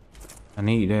 I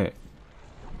need that.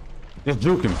 Just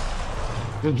juke him.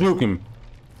 Just juke him.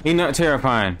 He not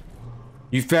terrifying.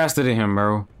 You faster than him,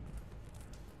 bro.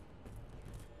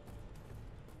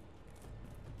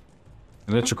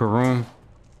 Electrical room.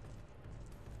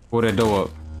 Pull that door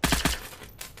up.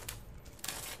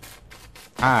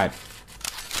 Hide.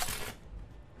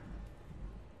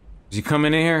 Is he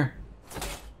coming in here?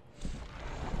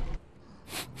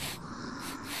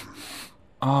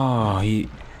 Oh, he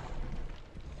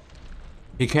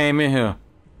came in here.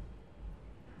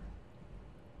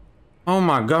 Oh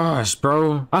my gosh,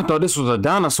 bro. I thought this was a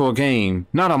dinosaur game,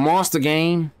 not a monster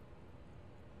game.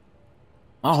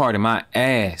 My heart in my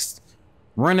ass.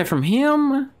 Running from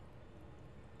him?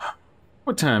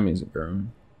 What time is it, bro?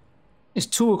 It's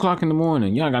 2 o'clock in the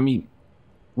morning. Y'all got me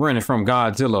running from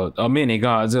Godzilla, a mini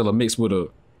Godzilla mixed with a...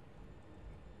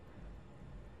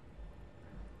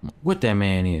 What that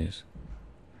man is.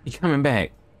 He coming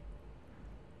back.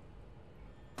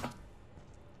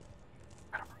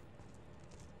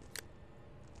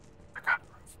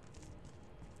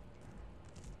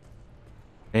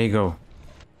 There you go.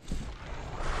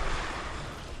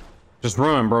 Just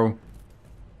run, bro.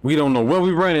 We don't know what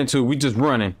we run into. We just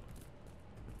running.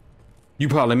 You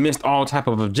probably missed all type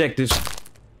of objectives.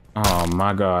 Oh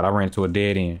my God, I ran into a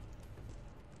dead end.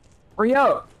 Hurry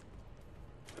up.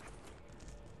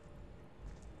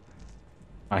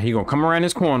 All right, he gonna come around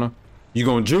this corner. You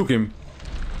gonna juke him.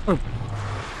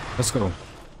 Let's go.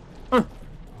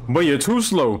 But you're too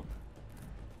slow.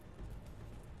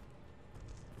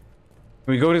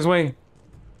 Can we go this way?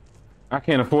 I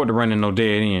can't afford to run in no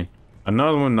dead end.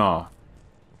 Another one? Nah.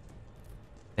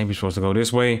 Think we're supposed to go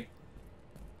this way.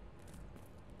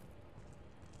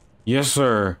 Yes,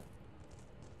 sir.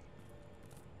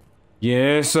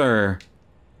 Yes, sir.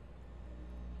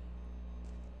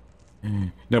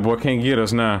 That boy can't get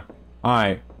us now. All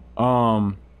right.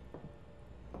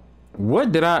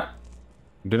 What did I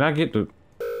get to?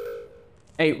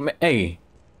 Hey,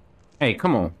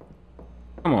 come on.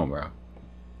 Come on, bro.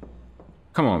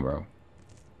 Come on, bro.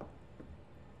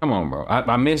 Come on, bro.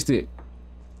 I missed it.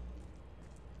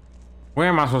 Where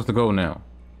am I supposed to go now?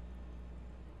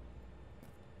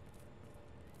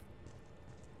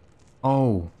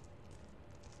 Oh.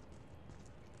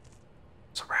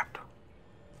 It's a raptor.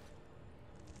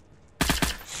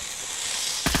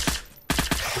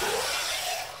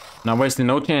 Not wasting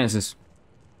no chances.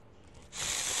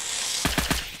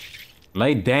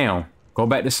 Lay down. Go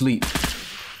back to sleep.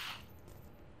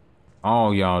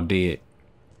 All y'all dead.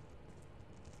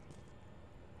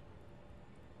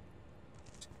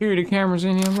 Security cameras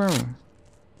in here, bro.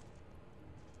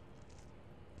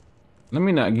 Let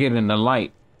me not get in the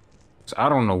light. I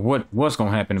don't know what's gonna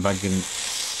happen if I get in.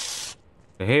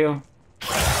 The hell?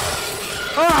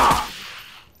 Ah!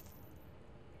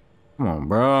 Come on,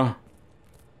 bro.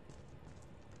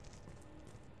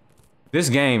 This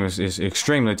game is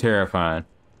extremely terrifying.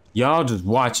 Y'all just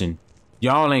watching.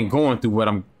 Y'all ain't going through what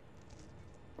I'm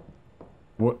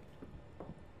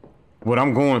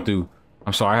going through.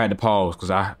 I'm sorry, I had to pause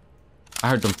because I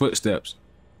heard them footsteps.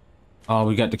 Oh,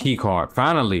 we got the key card.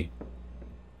 Finally.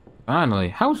 Finally.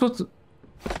 How was supposed to...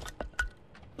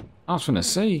 I was finna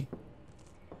say.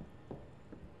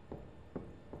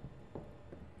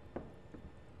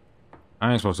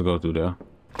 I ain't supposed to go through there.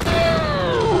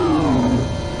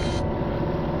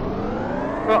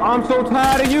 Bro, I'm so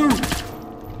tired of you.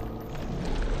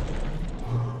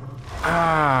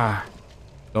 Ah.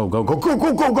 Go, go, go, go,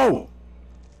 go, go, go.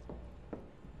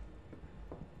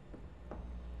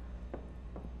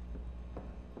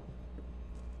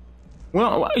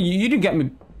 Well, you didn't get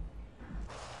me.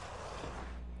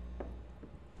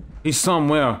 He's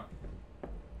somewhere.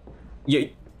 Yeah,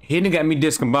 he didn't got me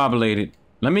discombobulated.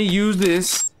 Let me use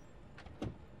this.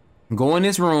 Go in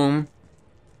this room.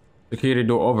 Security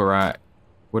door override.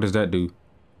 What does that do?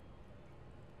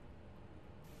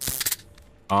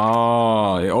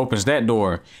 Oh, it opens that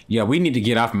door. Yeah, we need to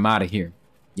get off and out of here.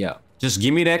 Yeah, just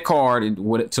give me that card and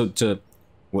what to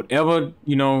whatever,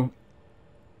 you know.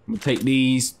 Let me take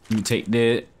these. Let me take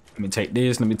that. Let me take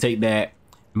this. Let me take that.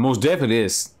 Most definitely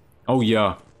this. Oh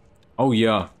yeah. Oh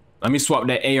yeah. Let me swap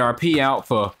that ARP out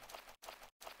for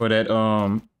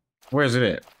that where's it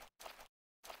at?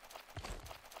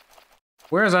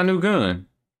 Where's our new gun?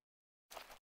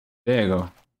 There you go.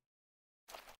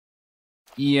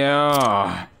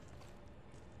 Yeah.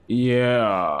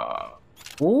 Yeah.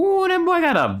 Ooh, that boy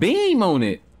got a beam on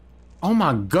it. Oh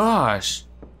my gosh.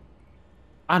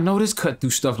 I know this cut through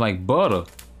stuff like butter.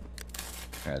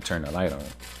 Gotta turn the light on.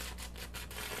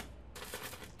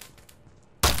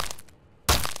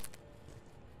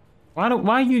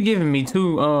 Why are you giving me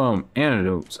two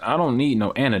antidotes? I don't need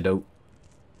no antidote.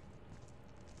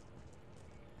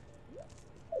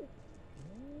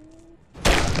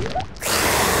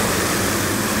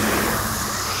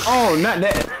 Oh, not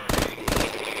that.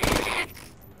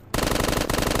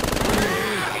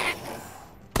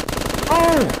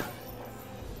 Oh!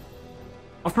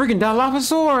 A freaking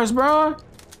Dilophosaurus, bro.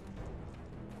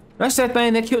 That's that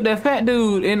thing that killed that fat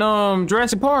dude in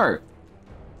Jurassic Park.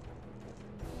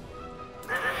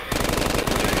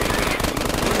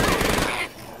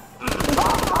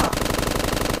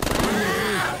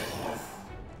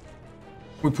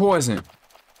 We're poisoned.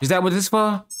 Is that what this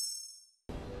for?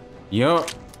 Yup.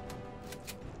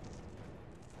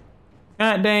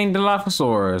 God dang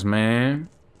Dilophosaurus, man.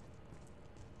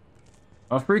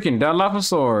 A freaking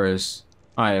Dilophosaurus.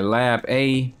 Alright, lab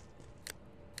A.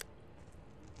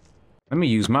 Let me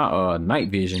use my night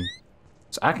vision.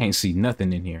 So I can't see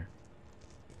nothing in here.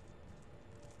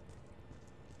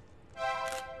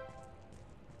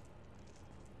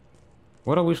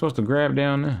 What are we supposed to grab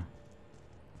down there?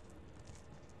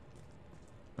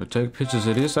 I'll take pictures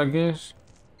of this, I guess.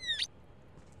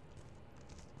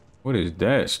 What is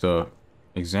that stuff?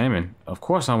 Examine. Of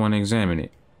course I want to examine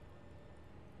it.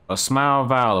 A smile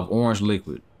vial of orange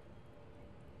liquid.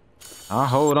 I'll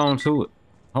hold on to it.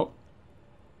 Oh.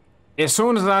 As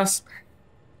soon as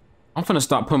I'm finna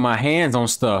start putting my hands on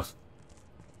stuff.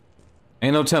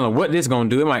 Ain't no telling what this gonna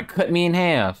do. It might cut me in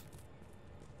half.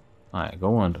 Alright,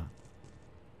 go under.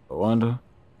 Go under.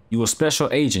 You a special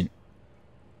agent.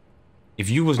 If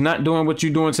you was not doing what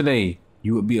you're doing today,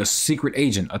 you would be a secret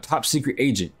agent, a top secret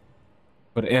agent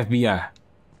for the FBI.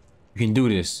 You can do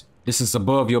this. This is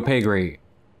above your pay grade.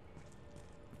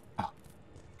 Oh,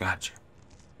 gotcha.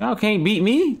 Y'all can't beat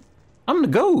me. I'm the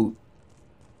GOAT.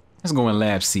 Let's go in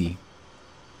lab C.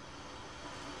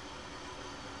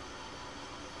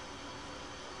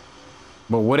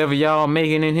 But whatever y'all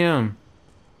making in him,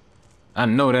 I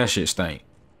know that shit stink.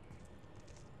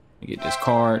 Let me get this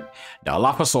card.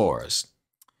 Dilophosaurus.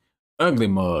 Ugly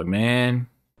mug, man.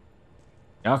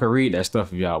 Y'all can read that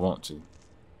stuff if y'all want to.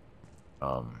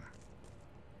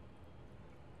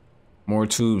 More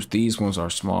tubes. These ones are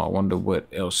small. I wonder what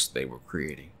else they were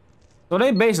creating. So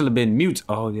they basically been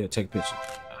Oh yeah, take a picture.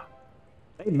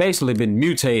 They basically been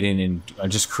mutating and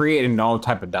just creating all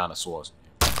type of dinosaurs.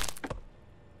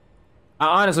 I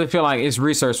honestly feel like it's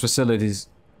research facilities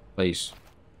place.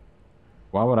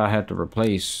 Why would I have to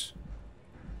replace?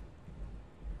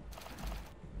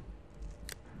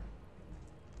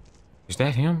 Is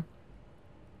that him?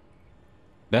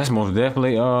 That's most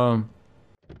definitely I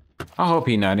hope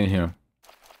he not in here.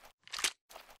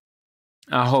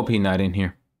 I hope he not in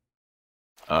here.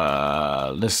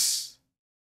 Let's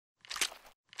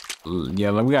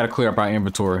yeah, we gotta clear up our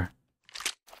inventory.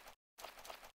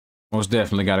 Most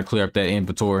definitely gotta clear up that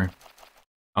inventory.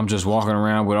 I'm just walking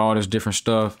around with all this different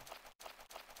stuff.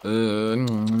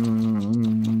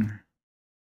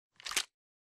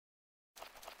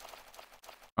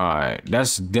 Alright,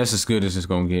 that's as good as it's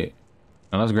gonna get.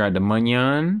 Now let's grab the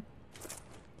munyon.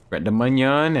 Grab the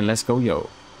munyon and let's go, yo.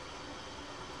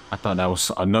 I thought that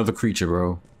was another creature,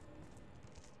 bro.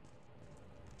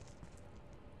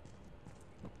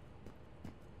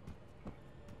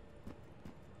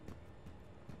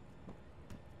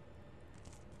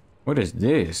 What is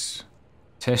this?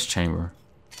 Test chamber.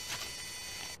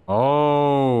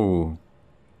 Oh.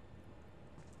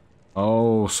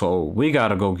 Oh, so we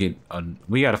gotta go get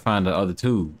we gotta find the other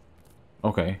tube.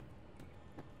 Okay.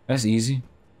 That's easy.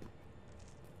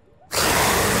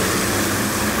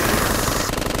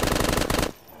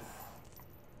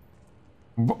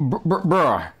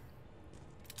 Bruh.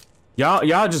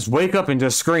 Y'all just wake up and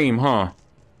just scream, huh?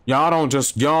 Y'all don't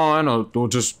just yawn or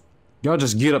just y'all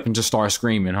just get up and just start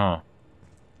screaming, huh?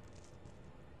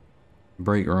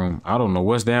 Break room. I don't know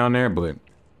what's down there, but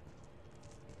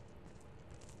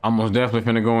I'm most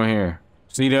definitely finna go in here.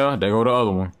 See there? There go the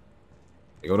other one.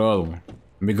 There go the other one.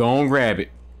 Let me go and grab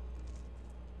it.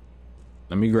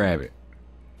 Let me grab it.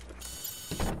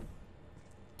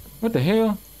 What the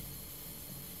hell?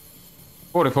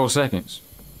 44 seconds.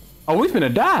 Oh, we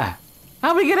finna die.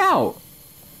 How we get out?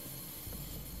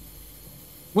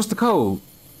 What's the code?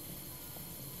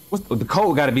 The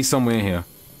code gotta be somewhere in here.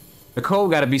 The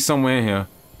code gotta be somewhere in here.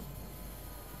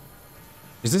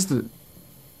 Is this the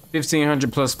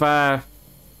 1500 plus 5?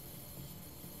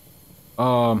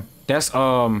 That's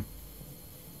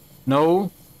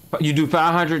No. You do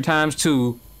 500 times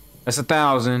 2. That's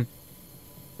 1,000.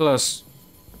 Plus.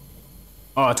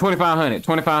 2,500.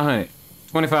 2,500.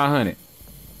 2,500.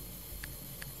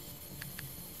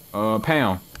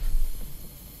 Pound.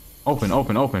 Open,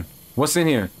 open, open. What's in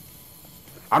here?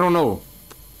 I don't know.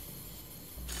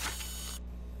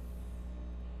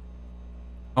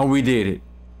 Oh, we did it.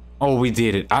 Oh, we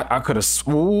did it. I could have.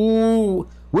 Ooh,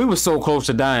 we were so close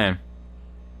to dying.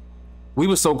 We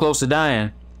were so close to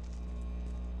dying.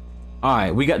 All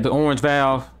right, we got the orange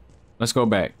valve. Let's go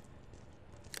back.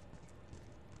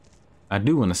 I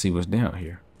do want to see what's down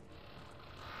here.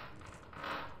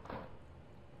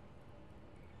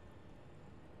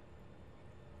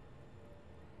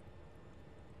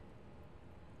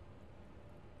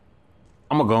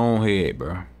 I'm gonna go on ahead,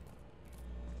 bro.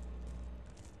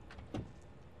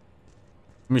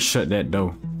 Let me shut that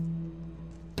door.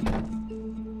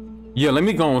 Yeah, let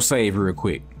me go and save real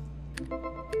quick.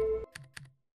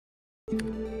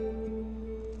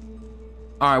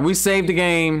 All right, we saved the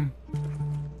game.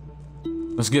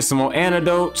 Let's get some more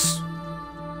antidotes.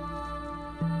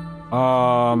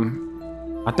 I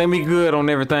think we good on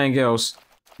everything else.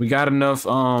 We got enough.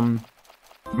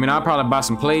 I mean, I'll probably buy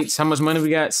some plates. How much money we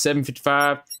got?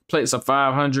 755. Plates are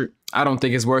 500. I don't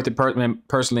think it's worth it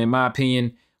personally, in my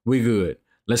opinion. We good.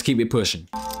 Let's keep it pushing.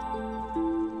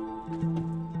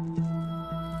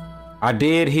 I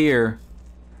did hear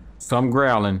some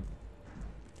growling.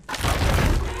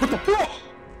 What the fuck?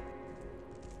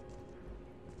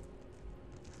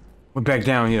 We're back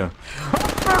down here.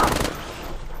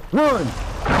 Run!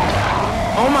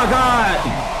 Oh my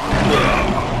God!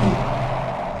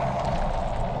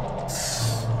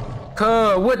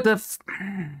 What the f—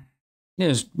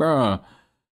 Yes, bruh.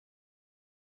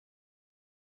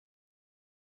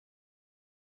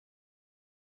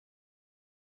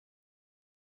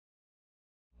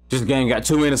 This game got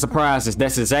too many surprises.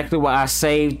 That's exactly why I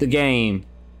saved the game.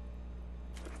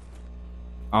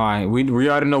 All right, we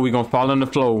already know we're gonna fall on the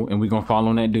floor and we're gonna fall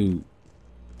on that dude.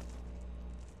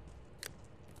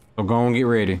 So go and get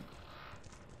ready.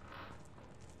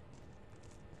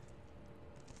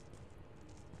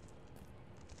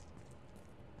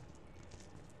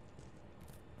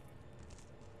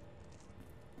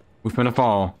 We finna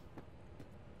fall.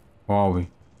 Or are we?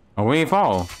 Oh, we ain't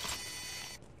fall.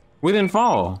 We didn't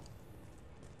fall.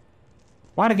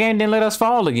 Why the game didn't let us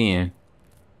fall again?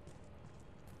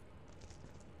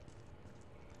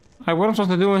 Like, what am I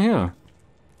supposed to do in here?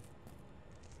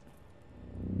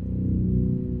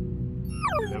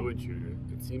 Hello, intruder.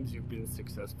 It seems you've been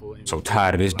successful in— So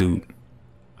tired of this dude.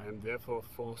 I am therefore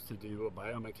forced to do a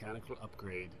biomechanical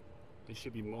upgrade. This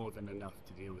should be more than enough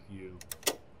to deal with you.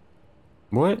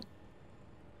 What?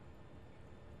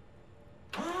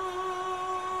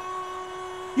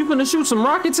 You gonna shoot some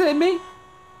rockets at me?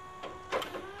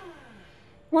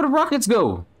 Where the rockets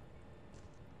go?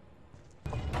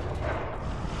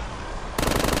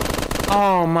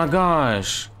 Oh my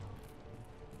gosh.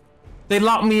 They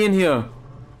locked me in here.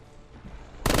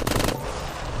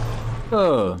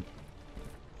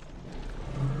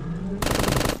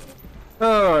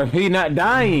 He not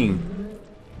dying.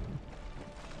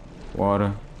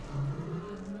 Water.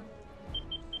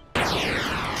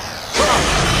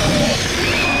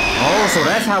 Oh, so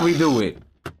that's how we do it.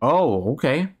 Oh,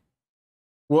 okay.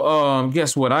 Well,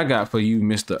 guess what I got for you,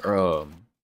 Mr.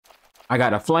 I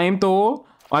got a flamethrower.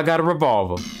 I got a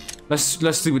revolver. Let's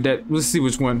see what that. Let's see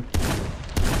which one.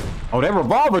 Oh, that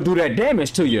revolver do that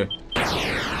damage to you.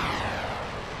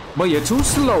 But you're too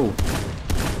slow.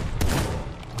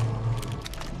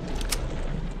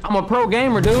 I'm a pro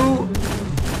gamer, dude.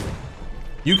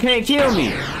 You can't kill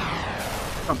me.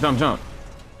 Jump, jump, jump.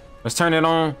 Let's turn it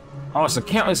on. Oh, it's a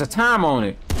count. It's a time on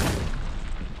it.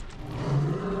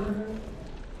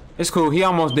 It's cool. He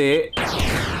almost dead.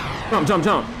 Jump, jump,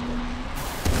 jump.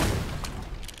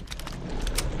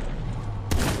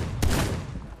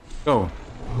 Go.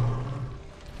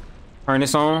 Turn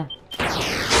this on.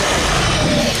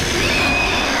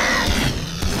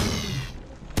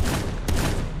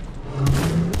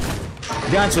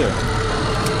 Gotcha.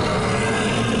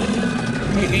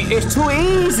 It's too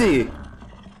easy.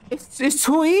 It's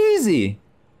too easy.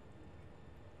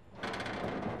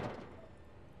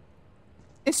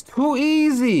 It's too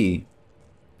easy.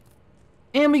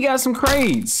 And we got some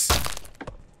crates.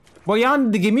 Boy, y'all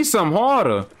need to give me something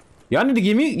harder. Y'all need to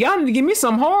give me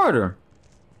something harder.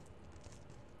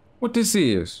 What this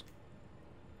is?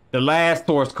 The last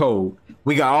source code.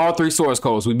 We got all 3 source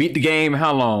codes. We beat the game.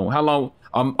 How long? How long?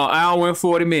 An hour and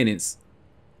 40 minutes.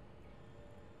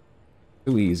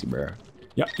 Too easy, bro.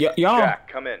 Y'all.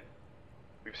 Jack, come in.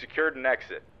 We've secured an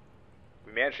exit.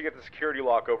 We managed to get the security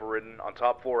lock overridden on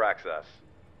top floor access.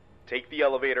 Take the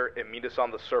elevator and meet us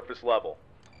on the surface level.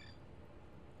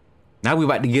 Now we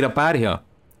about to get up out of here.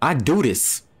 I do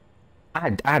this. I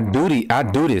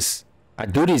do this. I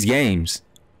do these games.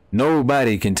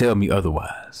 Nobody can tell me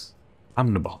otherwise.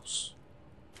 I'm the boss.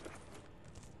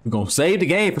 We're gonna save the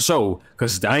game for sure,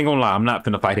 cause I ain't gonna lie, I'm not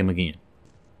gonna fight him again.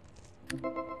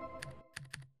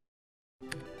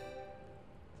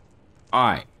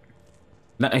 Alright.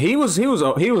 Now he was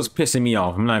pissing me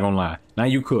off, I'm not gonna lie. Now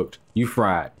you cooked, you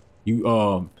fried,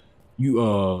 you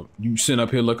sitting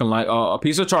up here looking like a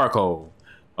piece of charcoal.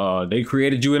 They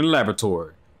created you in the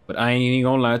laboratory. But I ain't even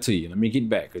gonna lie to you. Let me get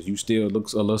back, cause you still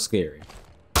looks a little scary.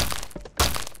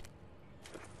 Let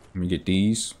me get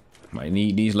these. Might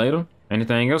need these later.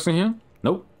 Anything else in here?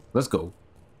 Nope. Let's go.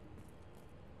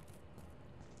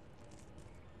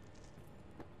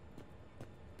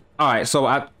 All right, so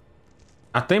I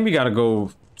think we gotta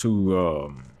go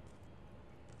to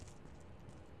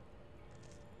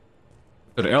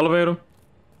the elevator.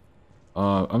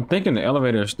 I'm thinking the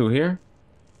elevator is still here.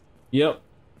 Yep.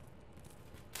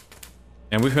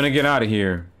 And we're finna get out of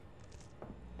here.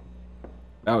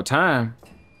 About time.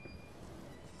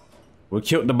 We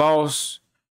killed the boss.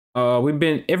 We've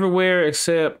been everywhere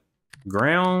except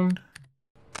ground.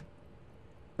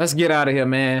 Let's get out of here,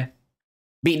 man.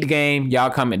 Beat the game. Y'all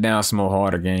comment down some more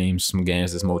harder games. Some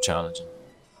games that's more challenging.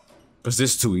 Cause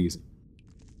this is too easy.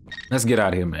 Let's get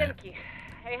out of here, man. Elke,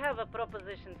 I have a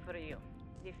proposition for you.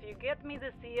 If you get me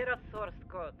the Sierra source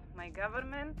code, my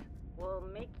government will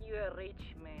make you a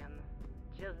rich man.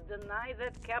 Just deny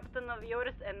that captain of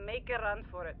yours and make a run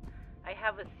for it. I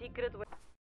have a secret way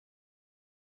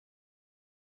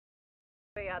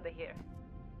out of here.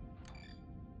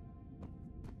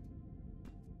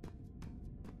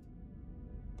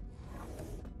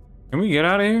 Can we get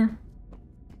out of here?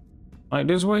 Like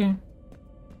this way?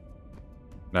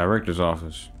 Director's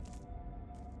office.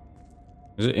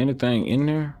 Is there anything in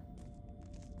there?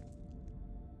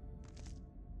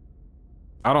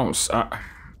 I don't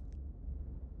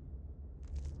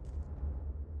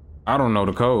know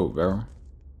the code, bro.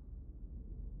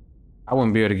 I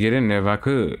wouldn't be able to get in there if I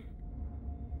could.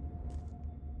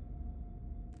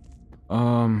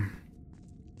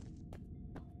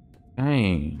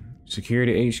 Dang.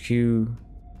 Security HQ.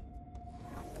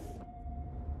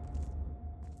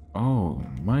 Oh,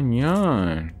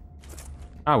 manyan.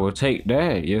 I will take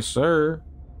that. Yes, sir.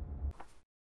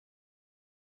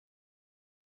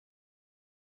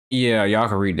 Yeah, y'all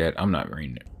can read that. I'm not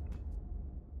reading it.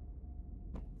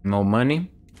 No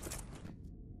money.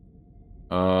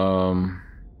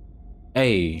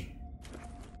 Hey.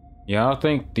 Y'all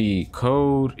think the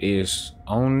code is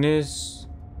on this?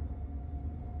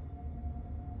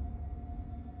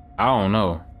 I don't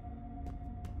know.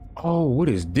 Oh, what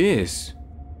is this?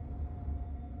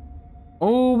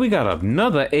 Oh, we got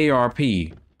another ARP.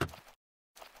 Hey,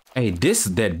 this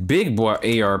is that big boy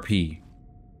ARP.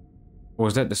 Or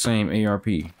is that the same ARP?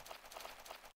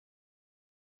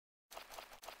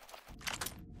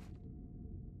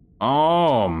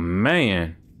 Oh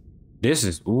man. This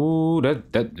is ooh,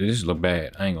 this look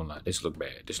bad. I ain't gonna lie. This look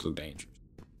bad. This look dangerous.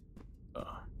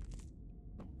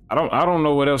 I don't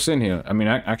know what else in here. I mean,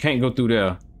 I can't go through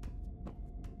there.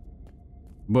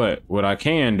 But what I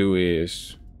can do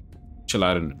is chill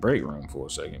out in the break room for a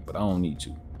second, but I don't need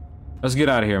to. Let's get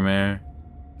out of here, man.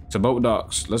 To boat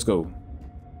docks. Let's go.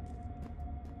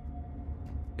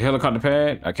 The helicopter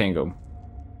pad? I can't go.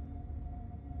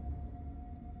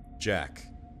 Jack,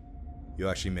 you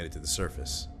actually made it to the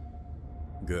surface.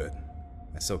 Good.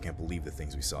 I still can't believe the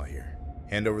things we saw here.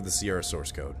 Hand over the Sierra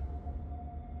source code.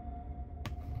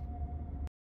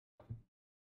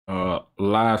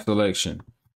 Live selection.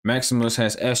 Maximus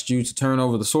has asked you to turn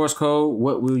over the source code.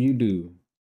 What will you do?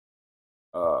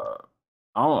 I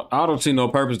don't see no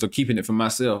purpose to keeping it for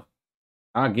myself.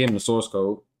 I'll give him the source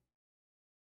code.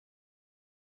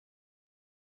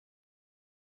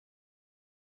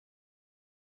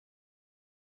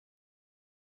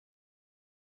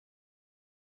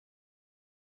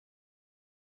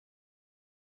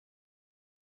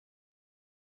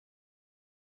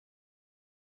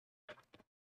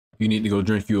 You need to go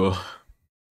drink you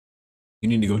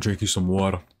some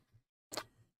water.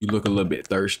 You look a little bit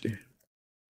thirsty.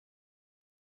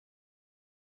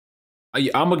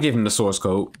 I'm gonna give him the source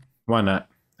code. Why not?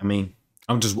 I mean,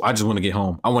 I just want to get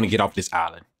home. I want to get off this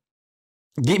island.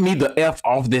 Get me the F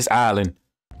off this island.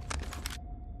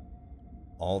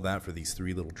 All that for these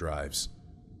 3 little drives.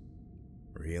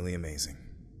 Really amazing.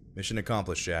 Mission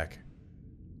accomplished, Jack.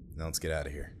 Now let's get out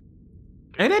of here.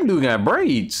 Hey, that dude got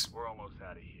braids. We're almost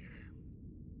out of here.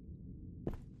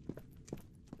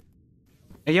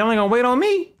 Hey, y'all ain't gonna wait on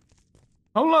me?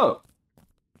 Hold up.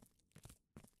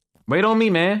 Wait on me,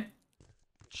 man.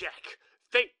 Jack,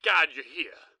 thank God you're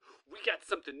here. We got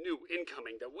something new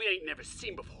incoming that we ain't never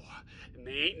seen before, and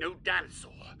they ain't no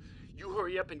dinosaur. You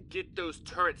hurry up and get those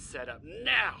turrets set up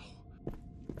now.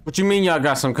 What you mean y'all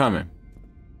got some coming?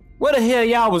 Where the hell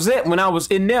y'all was at when I was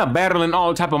in there battling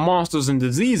all type of monsters and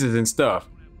diseases and stuff?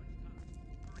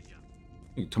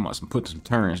 You talking about put some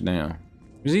turrets down.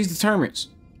 Is these deterrents?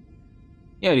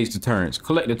 Yeah, these deterrents.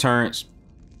 Collect the turrets.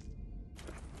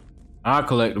 I'll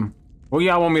collect them. Where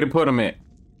y'all want me to put them at?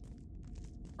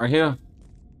 Right here?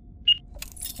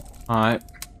 Alright.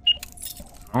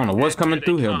 I don't know what's coming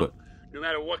through here, but... No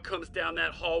matter what comes down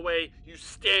that hallway, you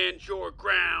stand your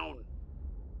ground.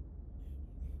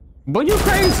 But you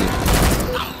crazy.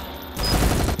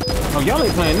 Oh, y'all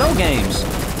ain't playing no games.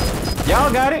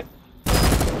 Y'all got it?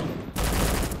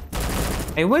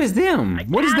 Hey, what is them?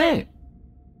 What is that?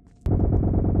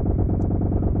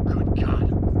 Good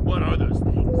God, what are those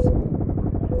things?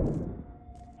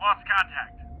 Lost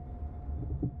contact.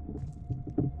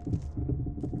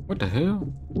 What the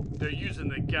hell? They're using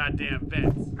the goddamn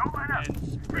vents. Don't let up.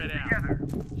 And spread out. Together.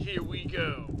 Here we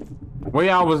go. Where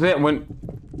y'all was at when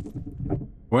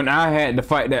I had to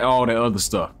fight all that other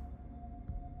stuff?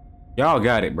 Y'all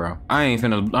got it, bro. I ain't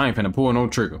finna pull no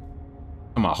trigger.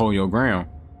 I'm gonna hold your ground.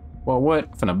 Well,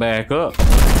 what? Finna back up.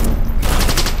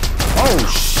 Oh,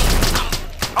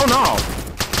 oh no!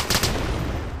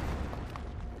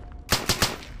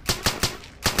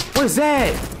 What is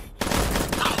that?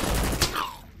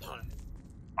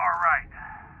 All right.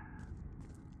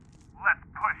 Let's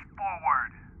push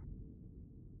forward.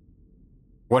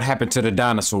 What happened to the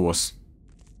dinosaurs?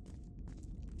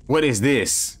 What is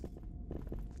this?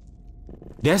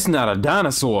 That's not a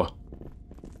dinosaur.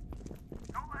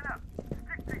 Don't let up.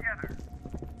 Stick together.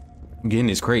 I'm getting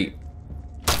this crate.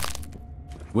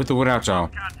 With or without y'all?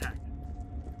 Contact.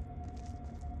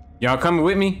 Y'all coming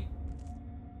with me?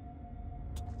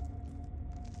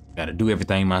 Gotta do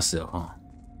everything myself, huh?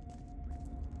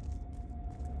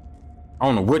 I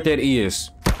don't know what that is.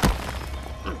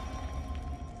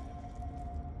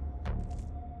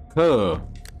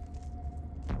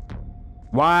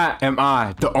 Why am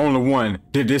I the only one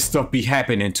that this stuff be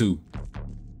happening to?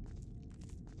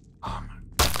 Oh my.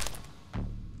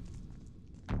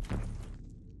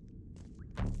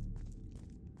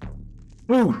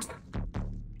 Fruit.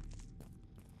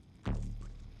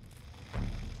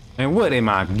 And what am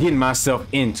I getting myself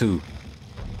into?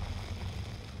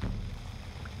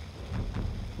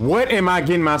 What am I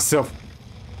getting myself?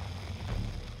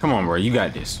 Come on, bro, you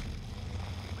got this.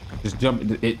 Just jump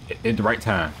at the right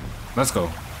time. Let's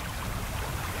go.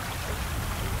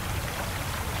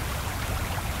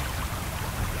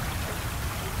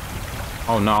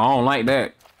 Oh no, I don't like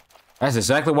that. That's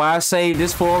exactly why I saved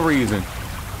this for a reason.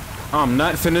 I'm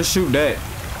not finna shoot that.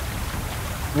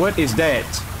 What is that?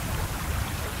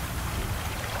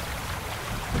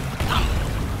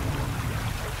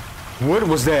 What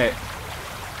was that?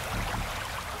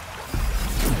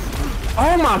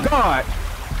 Oh my God!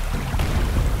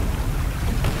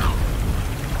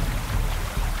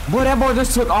 Boy, that boy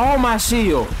just took all my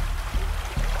shield.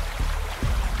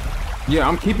 Yeah,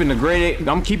 I'm keeping the grenade.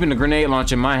 I'm keeping the grenade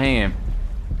launcher in my hand.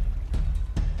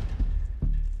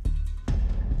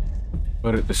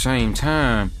 But at the same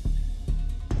time,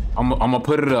 I'm gonna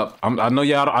put it up. I know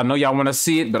y'all want to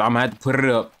see it, but I'm gonna have to put it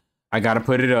up. I gotta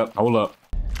put it up. Hold up.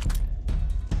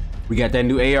 We got that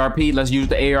new ARP. Let's use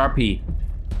the ARP.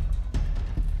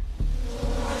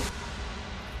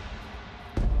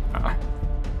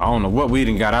 I don't know what we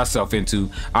done got ourselves into.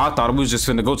 I thought we was just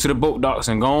finna go to the boat docks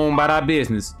and go on about our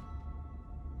business.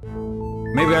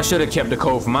 Maybe I should have kept the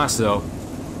code for myself.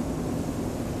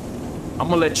 I'm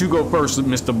gonna let you go first,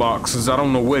 Mr. Box, cause I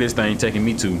don't know where this thing taking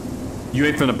me to. You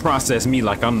ain't finna process me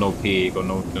like I'm no pig or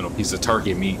no piece of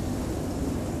turkey meat.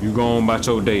 You go on about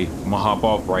your day. I'm gonna hop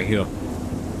off right here.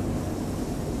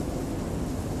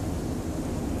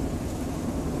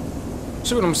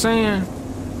 See what I'm saying?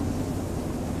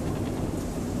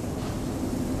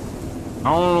 I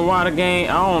don't know why I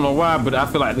don't know why, but I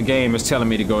feel like the game is telling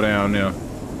me to go down there.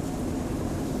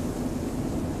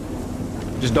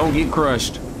 Just don't get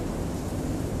crushed.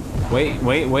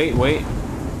 Wait.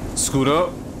 Scoot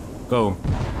up. Go.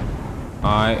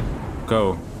 Alright,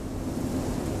 go.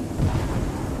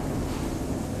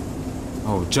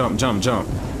 Oh, jump.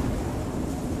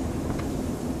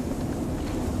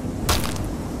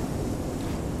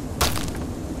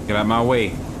 Get out my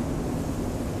way.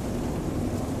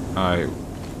 Alright,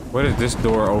 what is this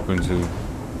door open to?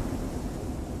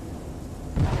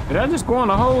 Did I just go on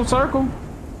a whole circle?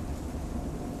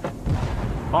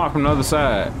 Oh, from the other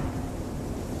side.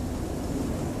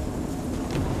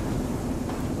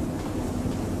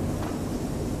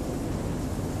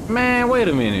 Man, wait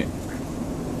a minute.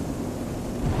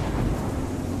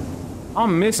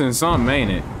 I'm missing something,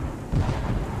 ain't it?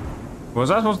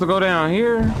 Was I supposed to go down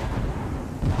here?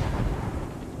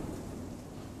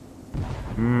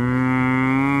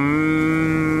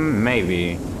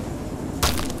 Maybe.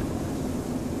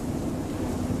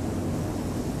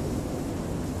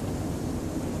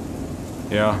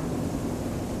 Yeah.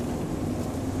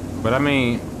 But I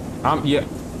mean, yeah.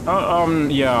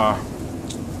 Yeah.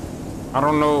 I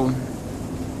don't know.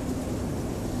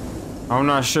 I'm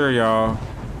not sure, y'all,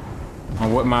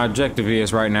 on what my objective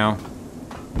is right now.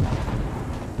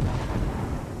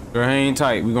 Girl, hang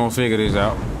tight. We gonna figure this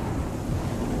out.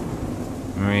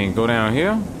 I mean, go down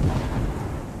here.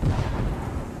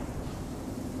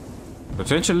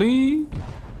 Potentially.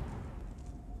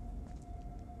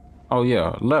 Oh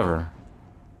yeah, lever.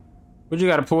 But you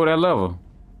gotta pull that lever.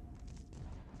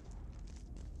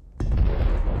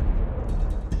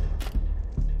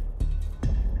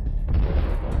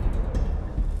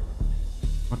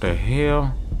 What the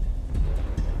hell?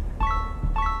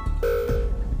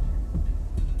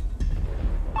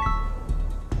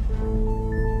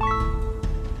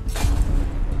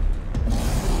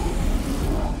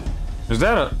 Is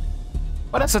that a...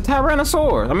 Oh, that's a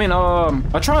Tyrannosaurus. I mean,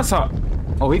 a Triceratops.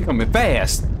 Oh, he coming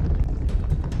fast.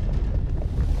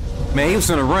 Man, he was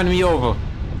gonna run me over.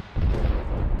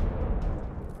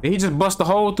 Did he just bust a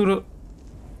hole through the...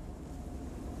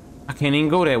 I can't even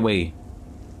go that way.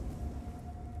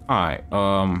 Alright,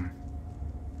 I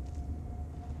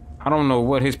don't know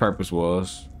what his purpose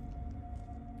was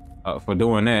for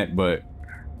doing that, but...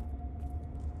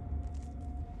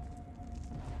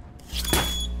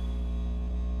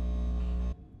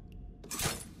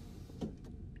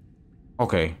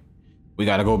 Okay, we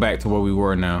gotta go back to where we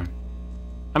were now.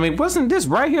 I mean, wasn't this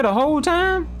right here the whole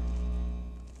time?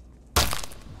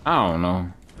 I don't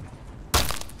know.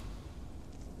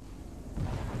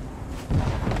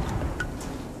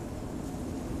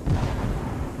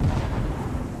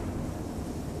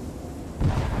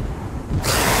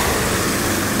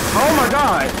 Oh my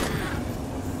God!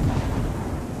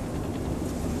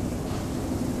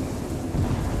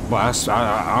 Well,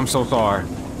 I'm so sorry.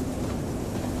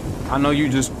 I know you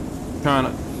just trying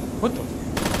to... What the...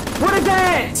 What is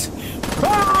that?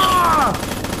 Ah!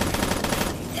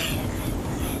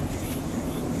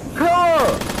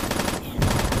 Car!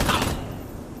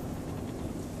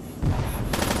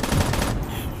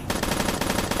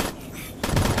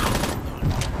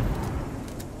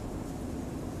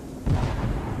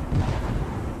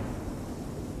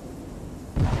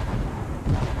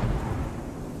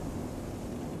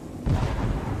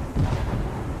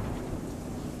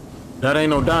 That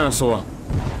ain't no dinosaur.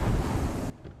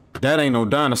 That ain't no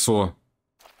dinosaur.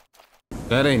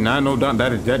 That ain't not no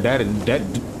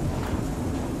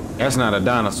that's not a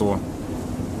dinosaur.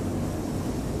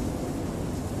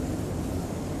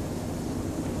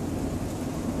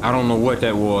 I don't know what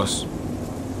that was.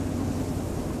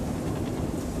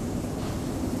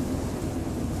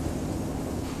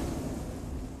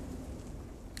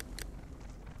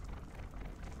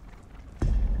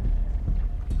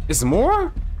 Is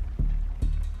more?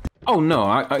 Oh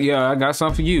no, yeah, I got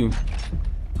something for you.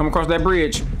 Come across that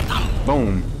bridge.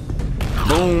 Boom.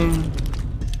 Boom.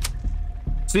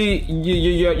 See,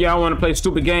 y'all wanna play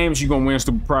stupid games, you gonna win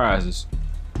stupid prizes.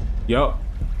 Yup.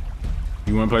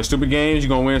 You wanna play stupid games, you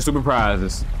gonna win stupid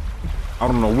prizes. I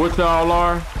don't know what y'all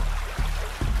are.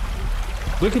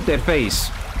 Look at that face.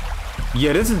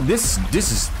 Yeah, this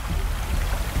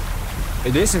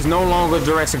is no longer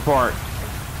Jurassic Park.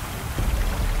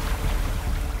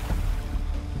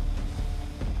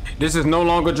 This is no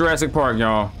longer Jurassic Park,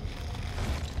 y'all.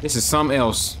 This is something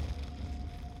else.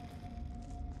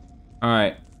 All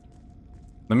right.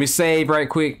 Let me save right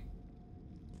quick.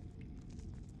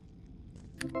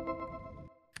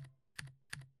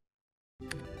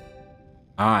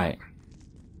 All right.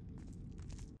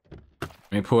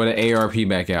 Let me pull the ARP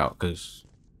back out, cause,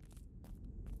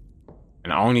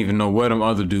 and I don't even know where them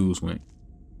other dudes went.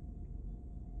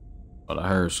 But I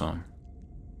heard something.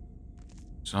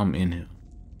 Something in here.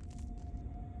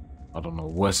 I don't know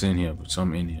what's in here, but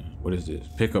something in here. What is this?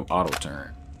 Pick up auto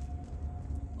turn.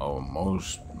 Oh,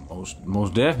 most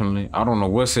definitely. I don't know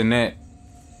what's in that.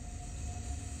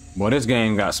 Boy, this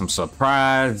game got some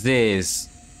surprises.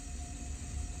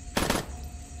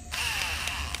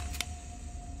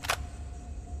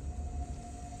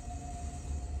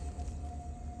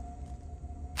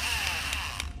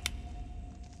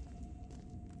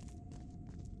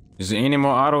 Is there any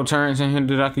more auto turns in here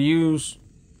that I could use?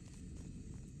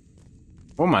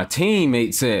 Where my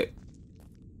teammates at?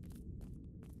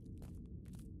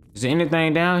 Is there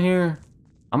anything down here?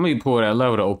 I'm gonna pull that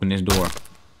lever to open this door.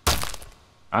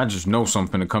 I just know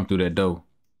something to come through that door.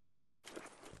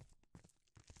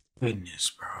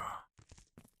 Goodness, bro.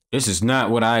 This is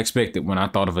not what I expected when I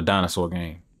thought of a dinosaur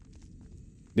game.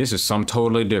 This is something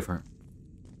totally different.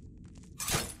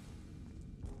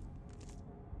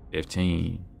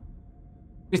 15.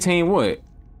 15 what?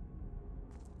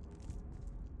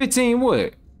 15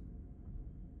 what?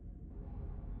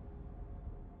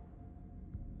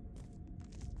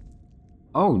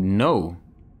 Oh no.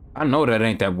 I know that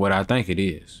ain't that what I think it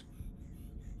is.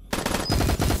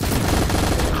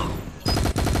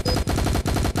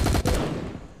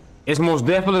 It's most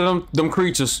definitely them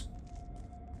creatures.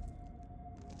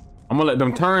 I'm gonna let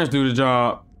them turns do the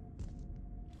job.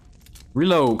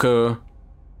 Reload, cuz.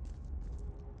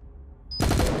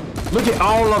 Look at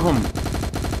all of them.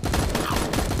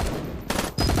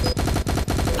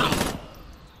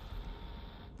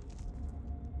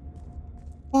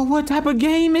 Well, what type of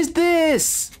game is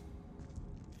this?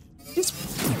 It's...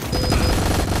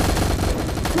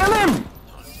 Kill him!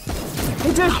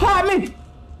 He just caught me!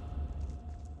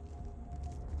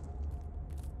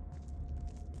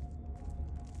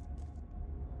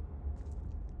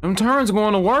 Them turns are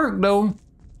going to work, though.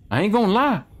 I ain't gonna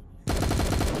lie.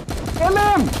 Kill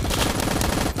him!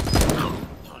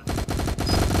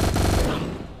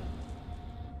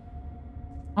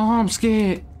 Oh, I'm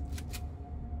scared.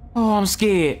 Oh, I'm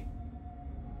scared.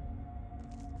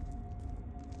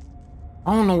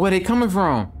 I don't know where they coming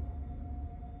from.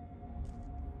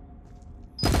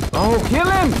 Oh, kill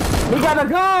him! He got a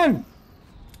gun!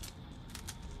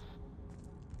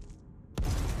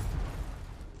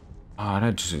 Oh,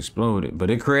 that just exploded, but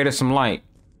it created some light.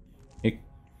 Kill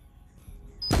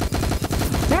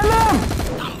him!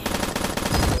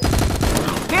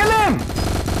 Kill him!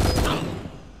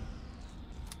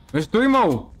 There's 3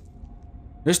 more.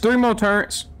 There's 3 more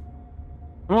turrets.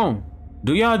 Come on,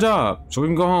 do y'all job so we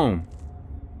can go home.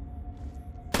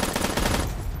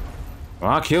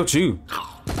 Well, I killed you.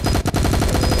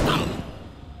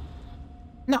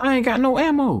 No, I ain't got no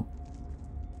ammo.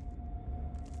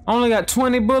 I only got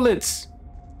 20 bullets.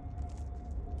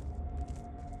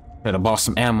 Better bought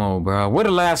some ammo, bro. Where the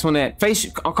last one at? Face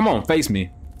you. Oh, come on, face me.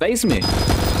 Face me.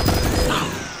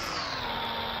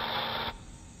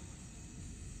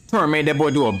 Turn made that boy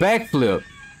do a backflip.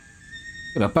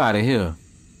 Get up out of here.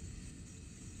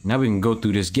 Now we can go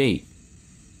through this gate.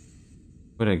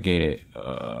 Where that gate at?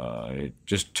 It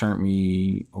just turned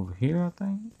me over here, I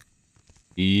think.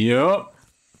 Yup.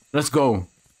 Let's go.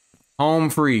 Home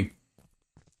free.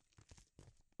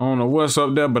 I don't know what's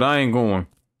up there, but I ain't going.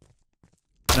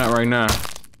 Not right now.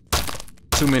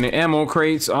 Too many ammo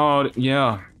crates. Oh,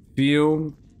 yeah.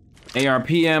 Fuel.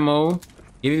 ARP ammo.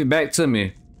 Give it back to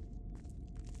me.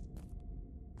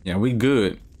 Yeah, we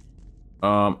good.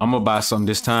 I'm gonna buy some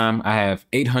this time. I have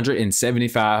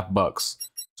 $875.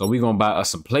 So we gonna buy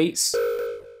us some plates.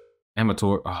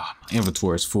 Inventory. Oh, my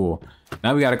inventory is full.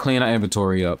 Now we gotta clean our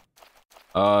inventory up.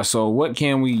 So what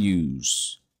can we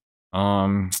use?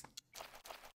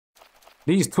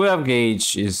 These 12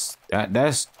 gauge is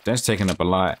that's taking up a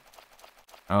lot.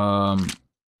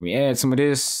 We add some of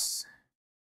this.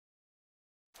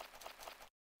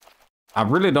 I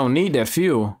really don't need that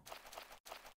fuel.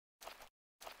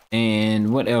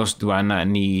 And what else do I not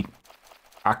need?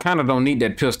 I kind of don't need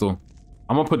that pistol.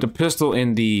 I'm gonna put the pistol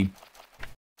in the.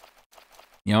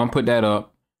 Yeah, I'm gonna put that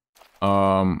up.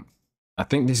 I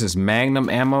think this is Magnum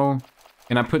ammo.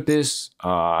 Can I put this?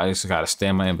 I just gotta stay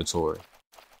in my inventory.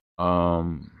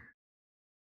 I'm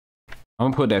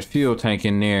gonna put that fuel tank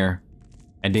in there.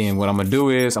 And then what I'm gonna do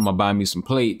is I'm gonna buy me some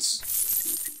plates.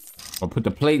 I'll put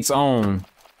the plates on.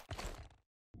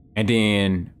 And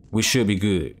then we should be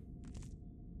good.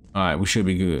 All right, we should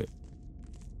be good.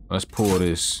 Let's pour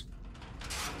this.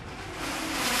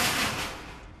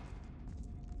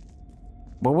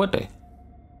 But what the?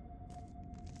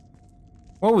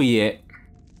 Where we at?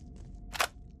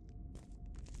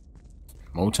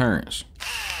 More turns.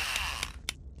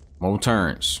 More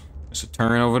turns. There's a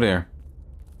turn over there.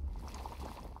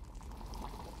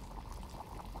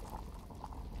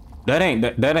 That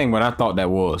ain't what I thought that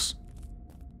was.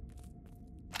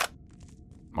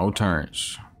 More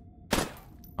turns.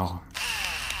 Oh,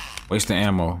 waste the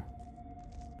ammo.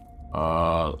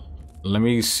 Let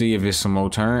me see if it's some more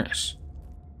turns.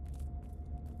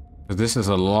 Cause this is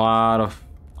a lot of.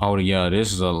 Oh yeah,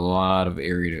 this is a lot of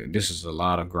area. This is a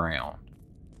lot of ground.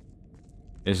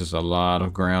 This is a lot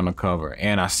of ground to cover,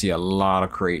 and I see a lot of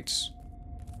crates.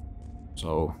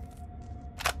 So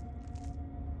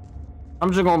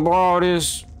I'm just gonna borrow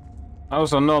this. Oh,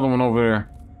 there's another one over there.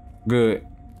 Good.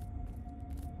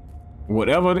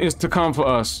 Whatever is to come for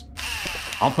us,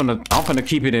 I'm finna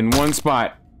keep it in one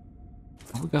spot.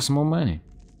 Oh, we got some more money.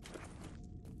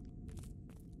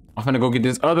 I'm finna go get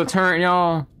this other turret,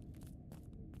 y'all.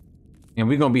 And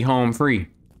we gonna be home free.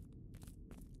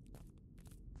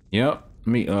 Yep. Let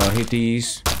me hit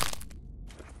these.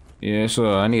 Yeah,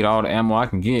 so I need all the ammo I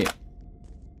can get.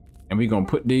 And we gonna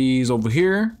put these over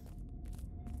here.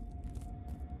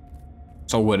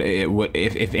 So what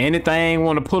if anything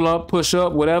want to pull up, push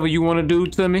up, whatever you want to do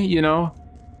to me, you know,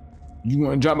 you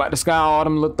want to drop out the sky, all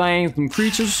them little things, them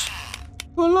creatures,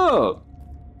 pull up,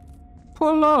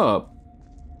 pull up.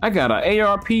 I got an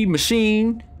ARP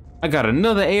machine. I got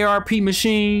another ARP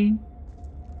machine.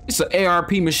 It's an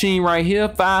ARP machine right here,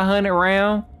 500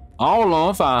 round, all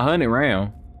on 500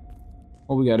 round.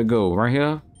 Oh, we gotta go right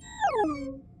here.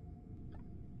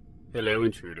 Hello,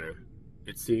 intruder.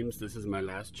 It seems this is my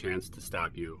last chance to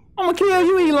stop you. I'm gonna kill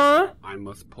you, Elon. I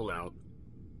must pull out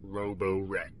Robo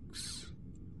Rex.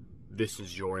 This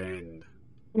is your end.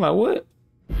 I'm like, what?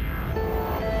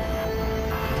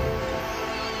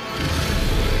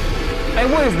 Hey,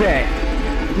 what is that?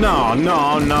 No.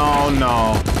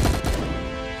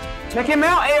 Check him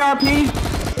out, ARP.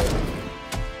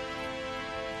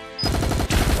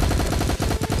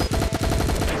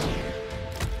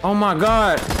 Oh my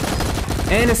God.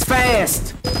 And it's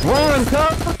fast. Run,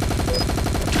 cup.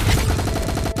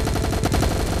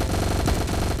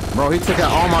 Bro, he took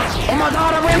out all my... Oh my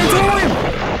God, I ran into him.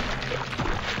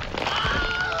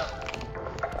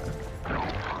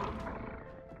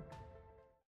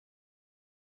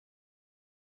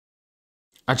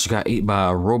 I just got ate by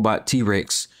a robot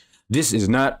T-Rex. This is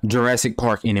not Jurassic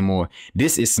Park anymore.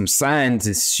 This is some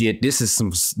scientist shit. This is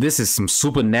some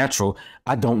supernatural.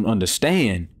 I don't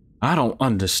understand.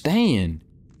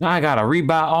 Now I gotta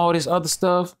rebuy all this other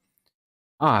stuff.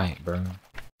 All right, bro.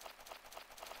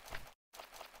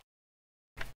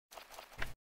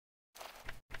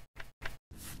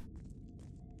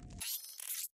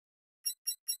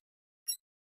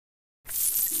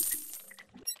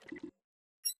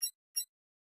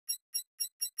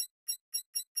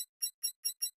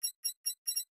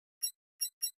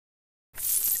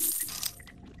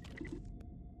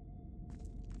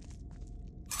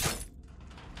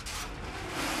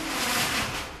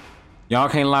 Y'all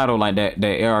can't lie though, like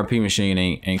that ARP machine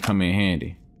ain't come in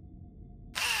handy.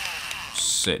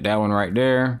 Set that one right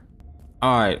there.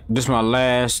 All right, this is my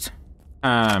last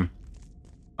time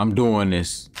I'm doing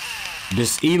this.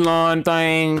 This Elon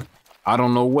thing, I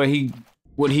don't know what he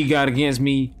got against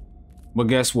me, but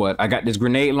guess what? I got this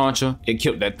grenade launcher. It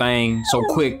killed that thing so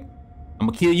quick. I'm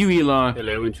gonna kill you, Elon.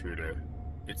 Hello, intruder.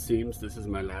 It seems this is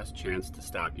my last chance to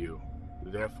stop you.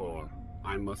 Therefore,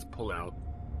 I must pull out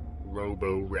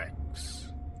Robo Rex.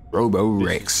 Robo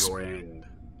Rex. This is your end.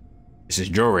 This is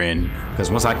your end.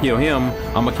 Because once I kill him,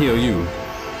 I'm gonna kill you.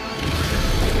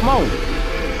 Come on.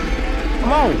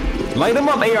 Come on. Light them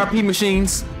up, ARP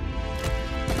machines.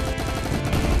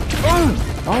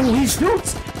 Oh, he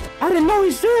shoots. I didn't know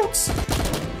he shoots.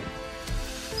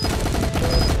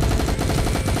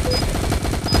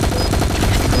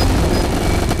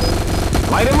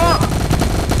 Light him up.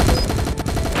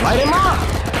 Light him up.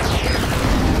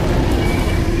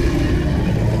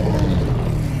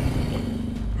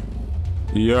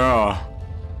 Yeah.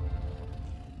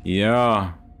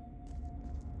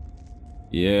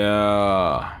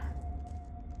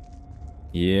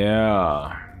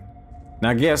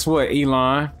 Now guess what,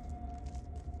 Elon?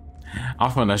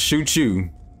 I'm finna shoot you.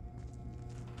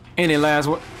 Any last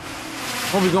what?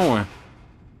 Where we going?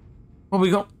 Where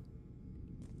we going?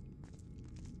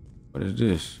 What is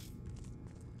this?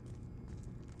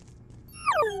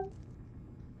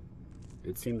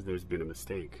 It seems there's been a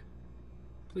mistake.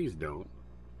 Please don't.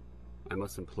 I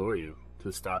must implore you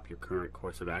to stop your current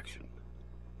course of action.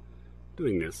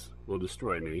 Doing this will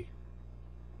destroy me.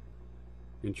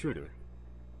 Intruder,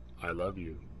 I love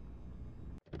you.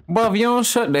 Boy, if you don't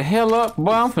shut the hell up,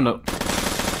 boy, I'm finna...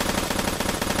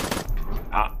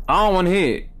 I don't wanna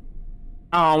hear it.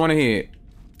 I don't wanna hear it.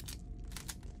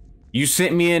 You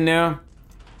sent me in there.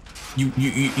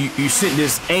 You sent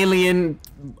this alien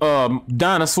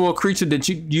dinosaur creature that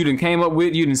you done came up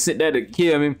with. You done sent that to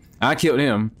kill him. I killed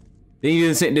him. Then you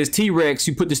done sent this T-Rex.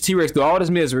 You put this T-Rex through all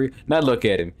this misery. Now look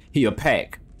at him. He a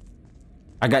pack.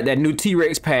 I got that new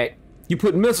T-Rex pack. You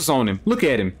put missiles on him. Look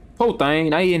at him. Poor thing.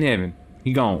 Now he in heaven.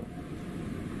 He gone.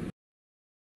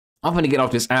 I'm finna get off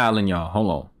this island, y'all.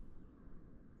 Hold on.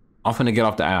 I'm finna get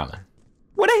off the island.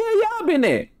 Where the hell y'all been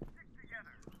at?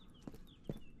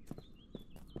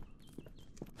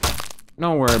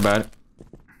 Don't worry about it.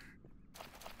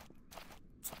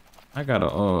 I gotta, I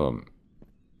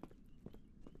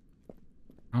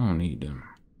don't need them.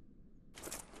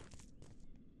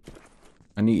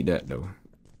 I need that though.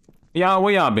 Y'all,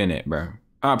 where y'all been at, bro?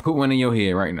 I'll put one in your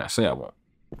head right now. Say I won't.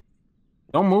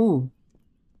 Don't move.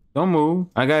 Don't move.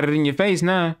 I got it in your face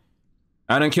now.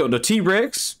 I done killed the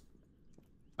T-Rex.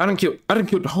 I done killed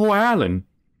the whole island.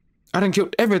 I done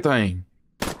killed everything.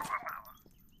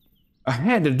 I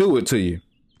had to do it to you.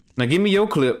 Now give me your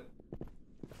clip.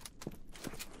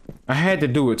 I had to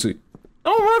do it to you.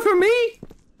 Don't run from me.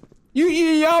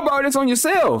 Y'all brought this on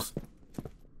yourself.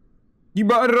 You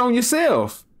brought it on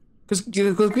yourself. Cause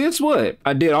guess what?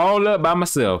 I did all that by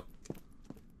myself.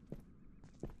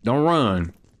 Don't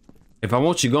run. If I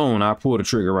want you gone, I'll pull the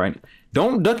trigger right.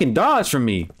 Don't duck and dodge from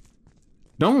me.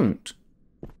 Don't.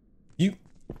 You.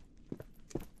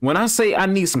 When I say I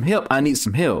need some help, I need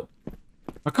some help.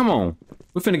 Now come on.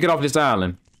 We're finna get off this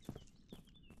island.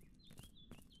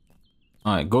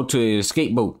 Alright, go to the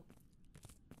escape boat.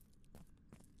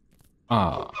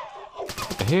 What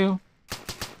the hell?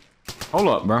 Hold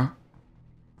up, bro.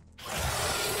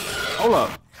 Hold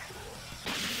up.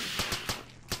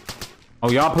 Oh,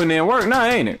 y'all putting in work now,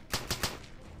 ain't it?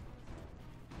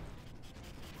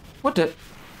 What the?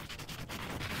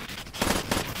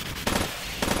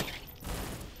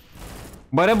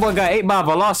 But that boy got ate by a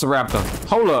velociraptor.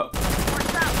 Hold up.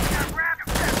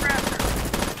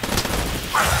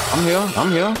 I'm here.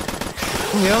 I'm here.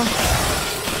 I'm here.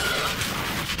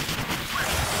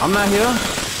 I'm not here.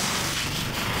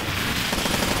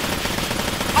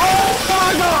 Oh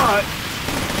my God!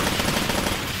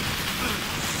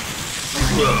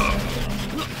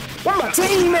 Where my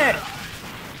team at?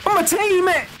 Where my team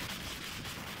at?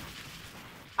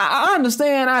 I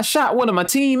understand I shot one of my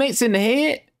teammates in the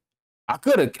head. I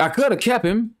could have kept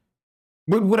him.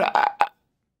 But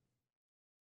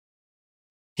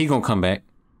he gonna come back.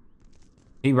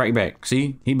 He right back.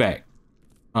 See? He back.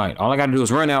 Alright, all I gotta do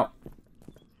is run out.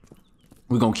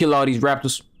 We're gonna kill all these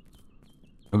raptors.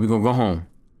 And we're gonna go home.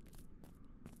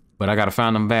 But I gotta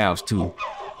find them valves too.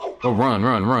 Oh, run,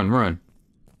 run, run, run.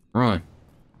 Run.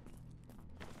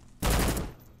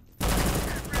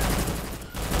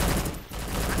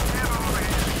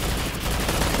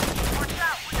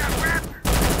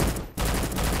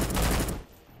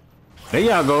 There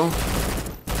y'all go.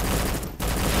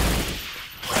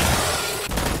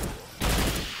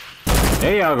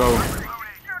 There y'all go.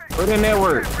 Put in that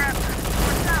work.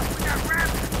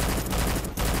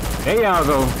 There y'all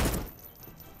go.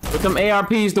 Put them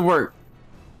ARPs to work.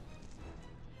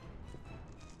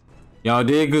 Y'all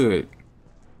did good.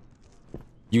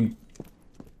 You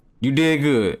did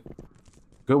good.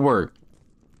 Good work.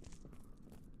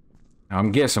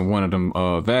 I'm guessing one of them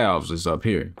valves is up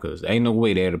here, because ain't no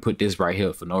way they had to put this right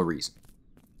here for no reason.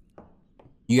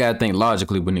 You gotta think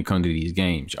logically when it comes to these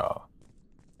games, y'all.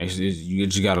 You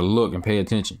just gotta look and pay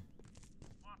attention.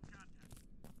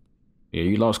 Yeah,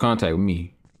 you lost contact with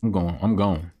me. I'm gone. I'm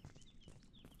gone.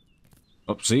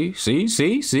 Oh, see? See?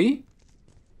 See? See?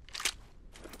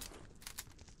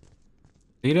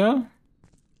 See there?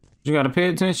 You gotta pay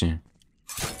attention.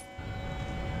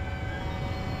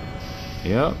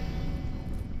 Yep.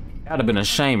 I'd have been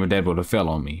ashamed if that would have fell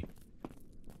on me.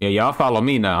 Yeah, y'all follow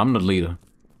me now. I'm the leader.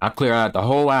 I clear out the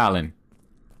whole island.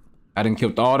 I done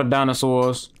killed all the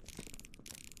dinosaurs.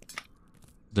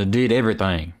 They did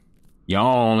everything.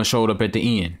 Y'all only showed up at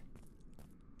the end.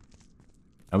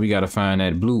 Now we gotta find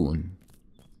that blue one.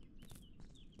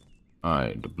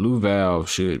 Alright, the blue valve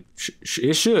should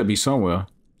be somewhere.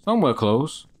 Somewhere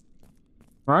close.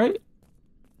 Right?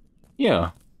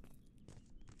 Yeah.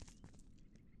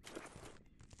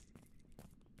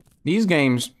 These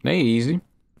games, they easy.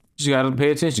 Just gotta pay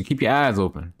attention. Keep your eyes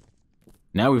open.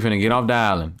 Now we finna get off the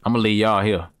island. I'm gonna leave y'all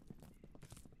here.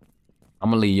 I'm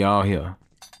gonna leave y'all here.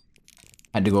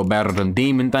 Had to go battle them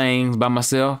demon things by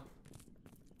myself.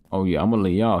 Oh yeah, I'm gonna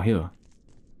leave y'all here.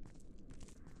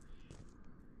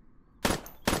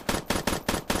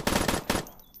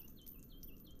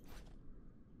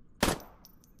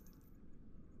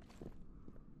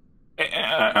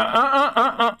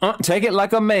 Take it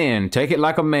like a man. Take it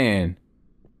like a man.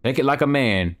 Take it like a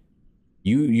man.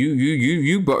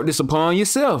 You brought this upon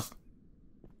yourself.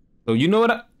 So you know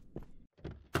what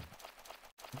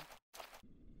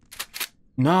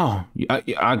No,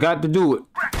 I got to do it.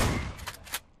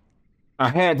 I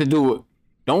had to do it.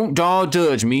 Don't y'all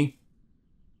judge me.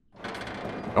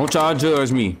 Don't y'all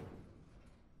judge me.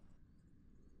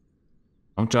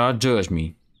 Don't y'all judge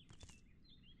me.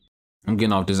 I'm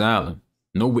getting off this island.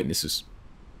 No witnesses.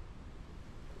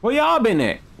 Where y'all been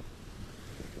at?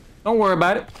 Don't worry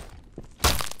about it.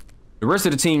 The rest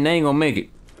of the team, they ain't gonna make it.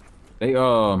 They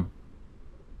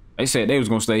They said they was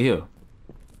gonna stay here.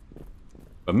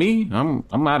 But me,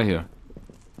 I'm out of here.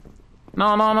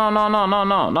 No. No.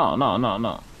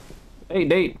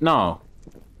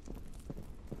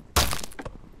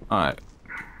 Alright.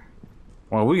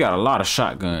 Well, we got a lot of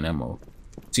shotgun ammo.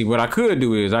 See, what I could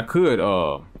do is I could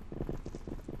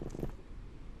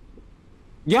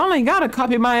y'all ain't gotta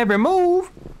copy my every move.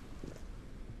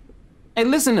 Hey,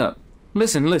 listen up.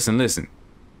 Listen.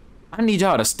 I need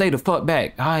y'all to stay the fuck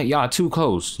back. Alright, y'all too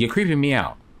close. You're creeping me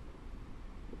out.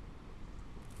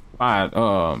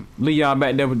 Alright, leave y'all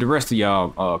back there with the rest of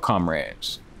y'all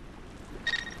comrades.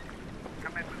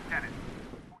 Come in, Lieutenant.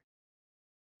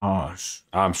 Oh,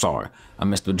 I'm sorry. I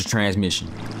messed with the transmission.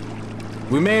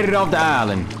 We made it off the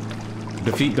island.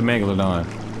 Defeat the Megalodon.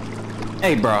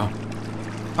 Hey, bro.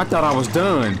 I thought I was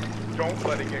done. Don't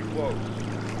let it get close.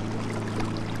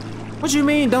 What you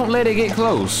mean, don't let it get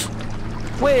close?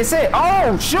 Where is it?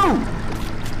 Oh, shoot! Shoot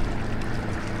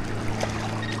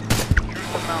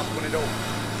the mouth when it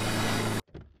opens.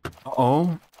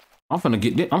 Uh-oh. I'm finna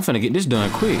get this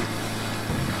done quick.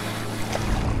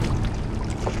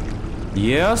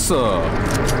 Yes, sir.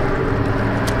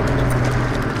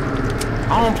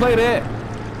 I don't play that.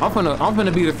 I'm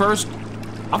finna be the first.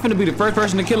 I'm finna be the first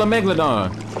person to kill a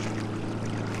Megalodon.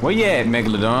 Where you at,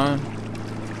 Megalodon?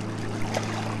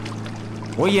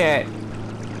 Where you at?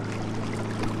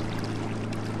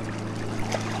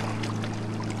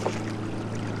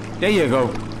 There you go.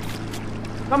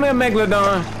 Come here,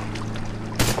 Megalodon.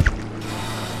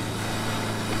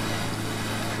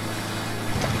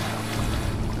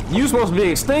 You supposed to be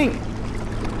extinct.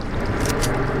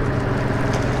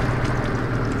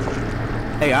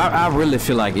 Hey, I really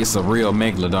feel like it's a real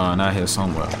Megalodon out here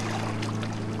somewhere.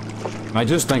 Like,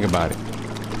 just think about it.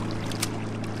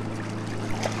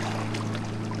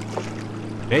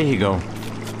 There you go.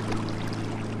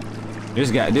 This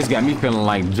got me feeling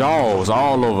like Jaws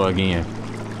all over again.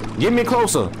 Get me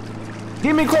closer.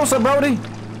 Get me closer, Brody.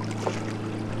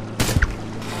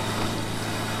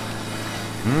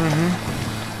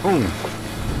 Boom.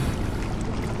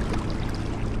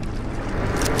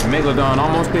 Megalodon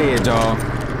almost dead, y'all.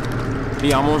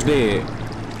 He almost dead.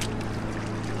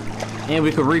 And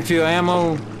we could refill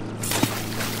ammo.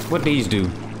 What these do?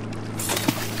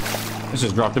 Let's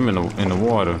just drop them in the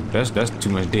water. That's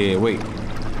too much dead weight.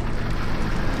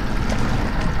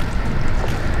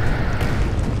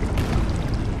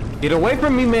 Get away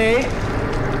from me, Meg.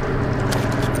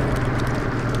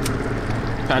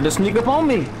 Tried to sneak up on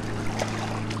me.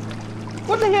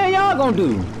 What the hell y'all gonna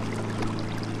do?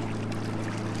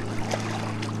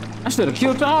 I should have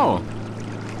killed y'all.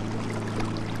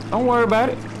 Don't worry about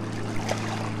it.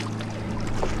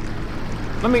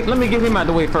 Let me get him out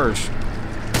the way first.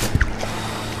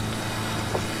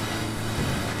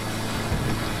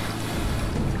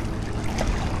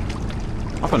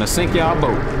 I'm gonna sink y'all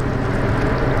boat.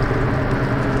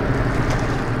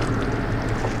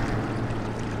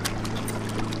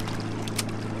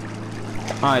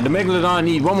 Alright, the Megalodon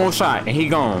need one more shot and he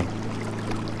gone.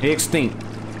 He extinct.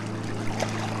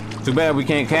 Too bad we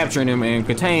can't capture him and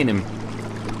contain him.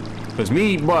 Cause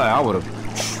me, boy,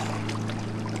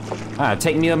 I'd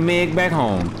take me a Meg back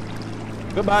home.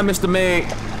 Goodbye, Mr. Meg.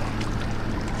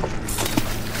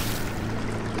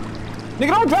 Nigga,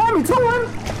 don't drive me to him.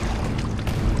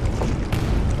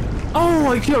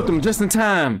 Oh, he killed him just in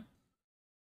time.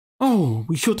 Oh,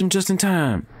 we killed him just in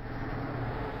time.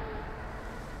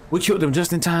 We killed him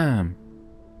just in time.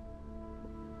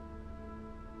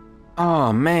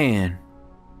 Oh, man.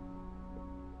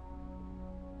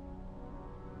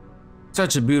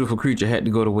 Such a beautiful creature had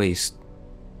to go to waste.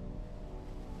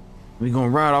 We're gonna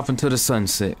ride off into the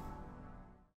sunset.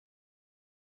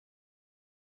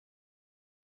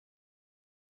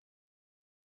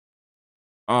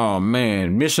 Oh,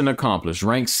 man. Mission accomplished.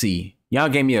 Rank C. Y'all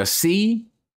gave me a C?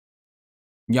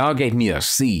 Y'all gave me a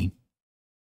C.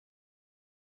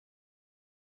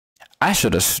 I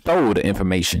should have stole the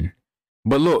information.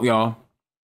 But look, y'all.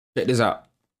 Check this out.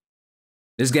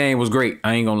 This game was great.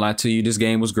 I ain't gonna lie to you. This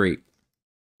game was great.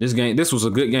 This was a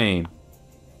good game.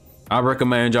 I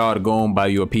recommend y'all to go and buy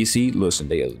you a PC. Listen,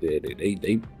 they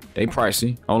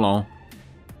pricey. Hold on.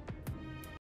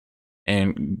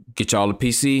 And get y'all a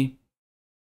PC.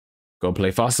 Go play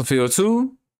Fossil Field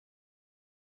 2.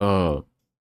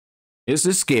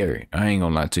 It's scary. I ain't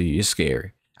gonna lie to you. It's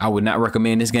scary. I would not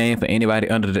recommend this game for anybody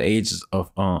under the ages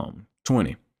of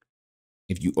 20.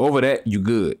 If you over that, you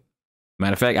good.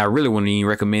 Matter of fact, I really wouldn't even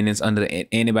recommend this under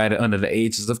anybody under the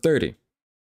ages of 30.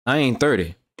 I ain't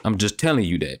 30. I'm just telling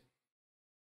you that.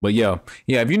 But yeah,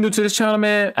 if you're new to this channel,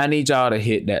 man, I need y'all to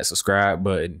hit that subscribe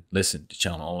button. Listen, the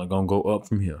channel only gonna go up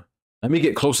from here. Let me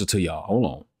get closer to y'all. Hold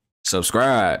on.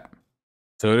 subscribe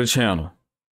to the channel.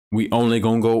 We only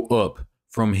gonna go up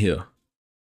from here.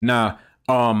 Now,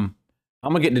 I'm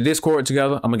gonna get the Discord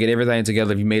together. I'm gonna get everything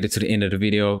together. If you made it to the end of the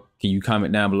video, can you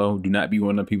comment down below? Do not be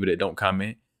one of the people that don't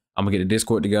comment. I'm gonna get the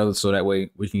Discord together so that way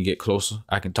we can get closer.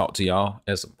 I can talk to y'all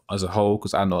as a whole,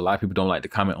 because I know a lot of people don't like to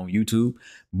comment on YouTube,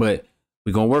 but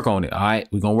we're gonna work on it. All right,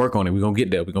 we're gonna work on it. We're gonna get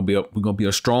there. We're gonna be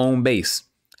a strong base.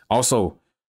 Also,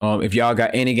 if y'all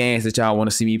got any games that y'all want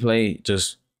to see me play,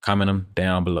 just comment them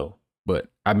down below. But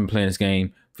I've been playing this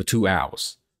game for 2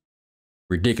 hours.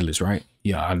 Ridiculous, right?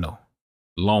 Yeah, I know.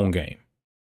 Long game.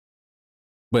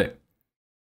 But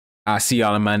I'll see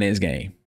y'all in my next game.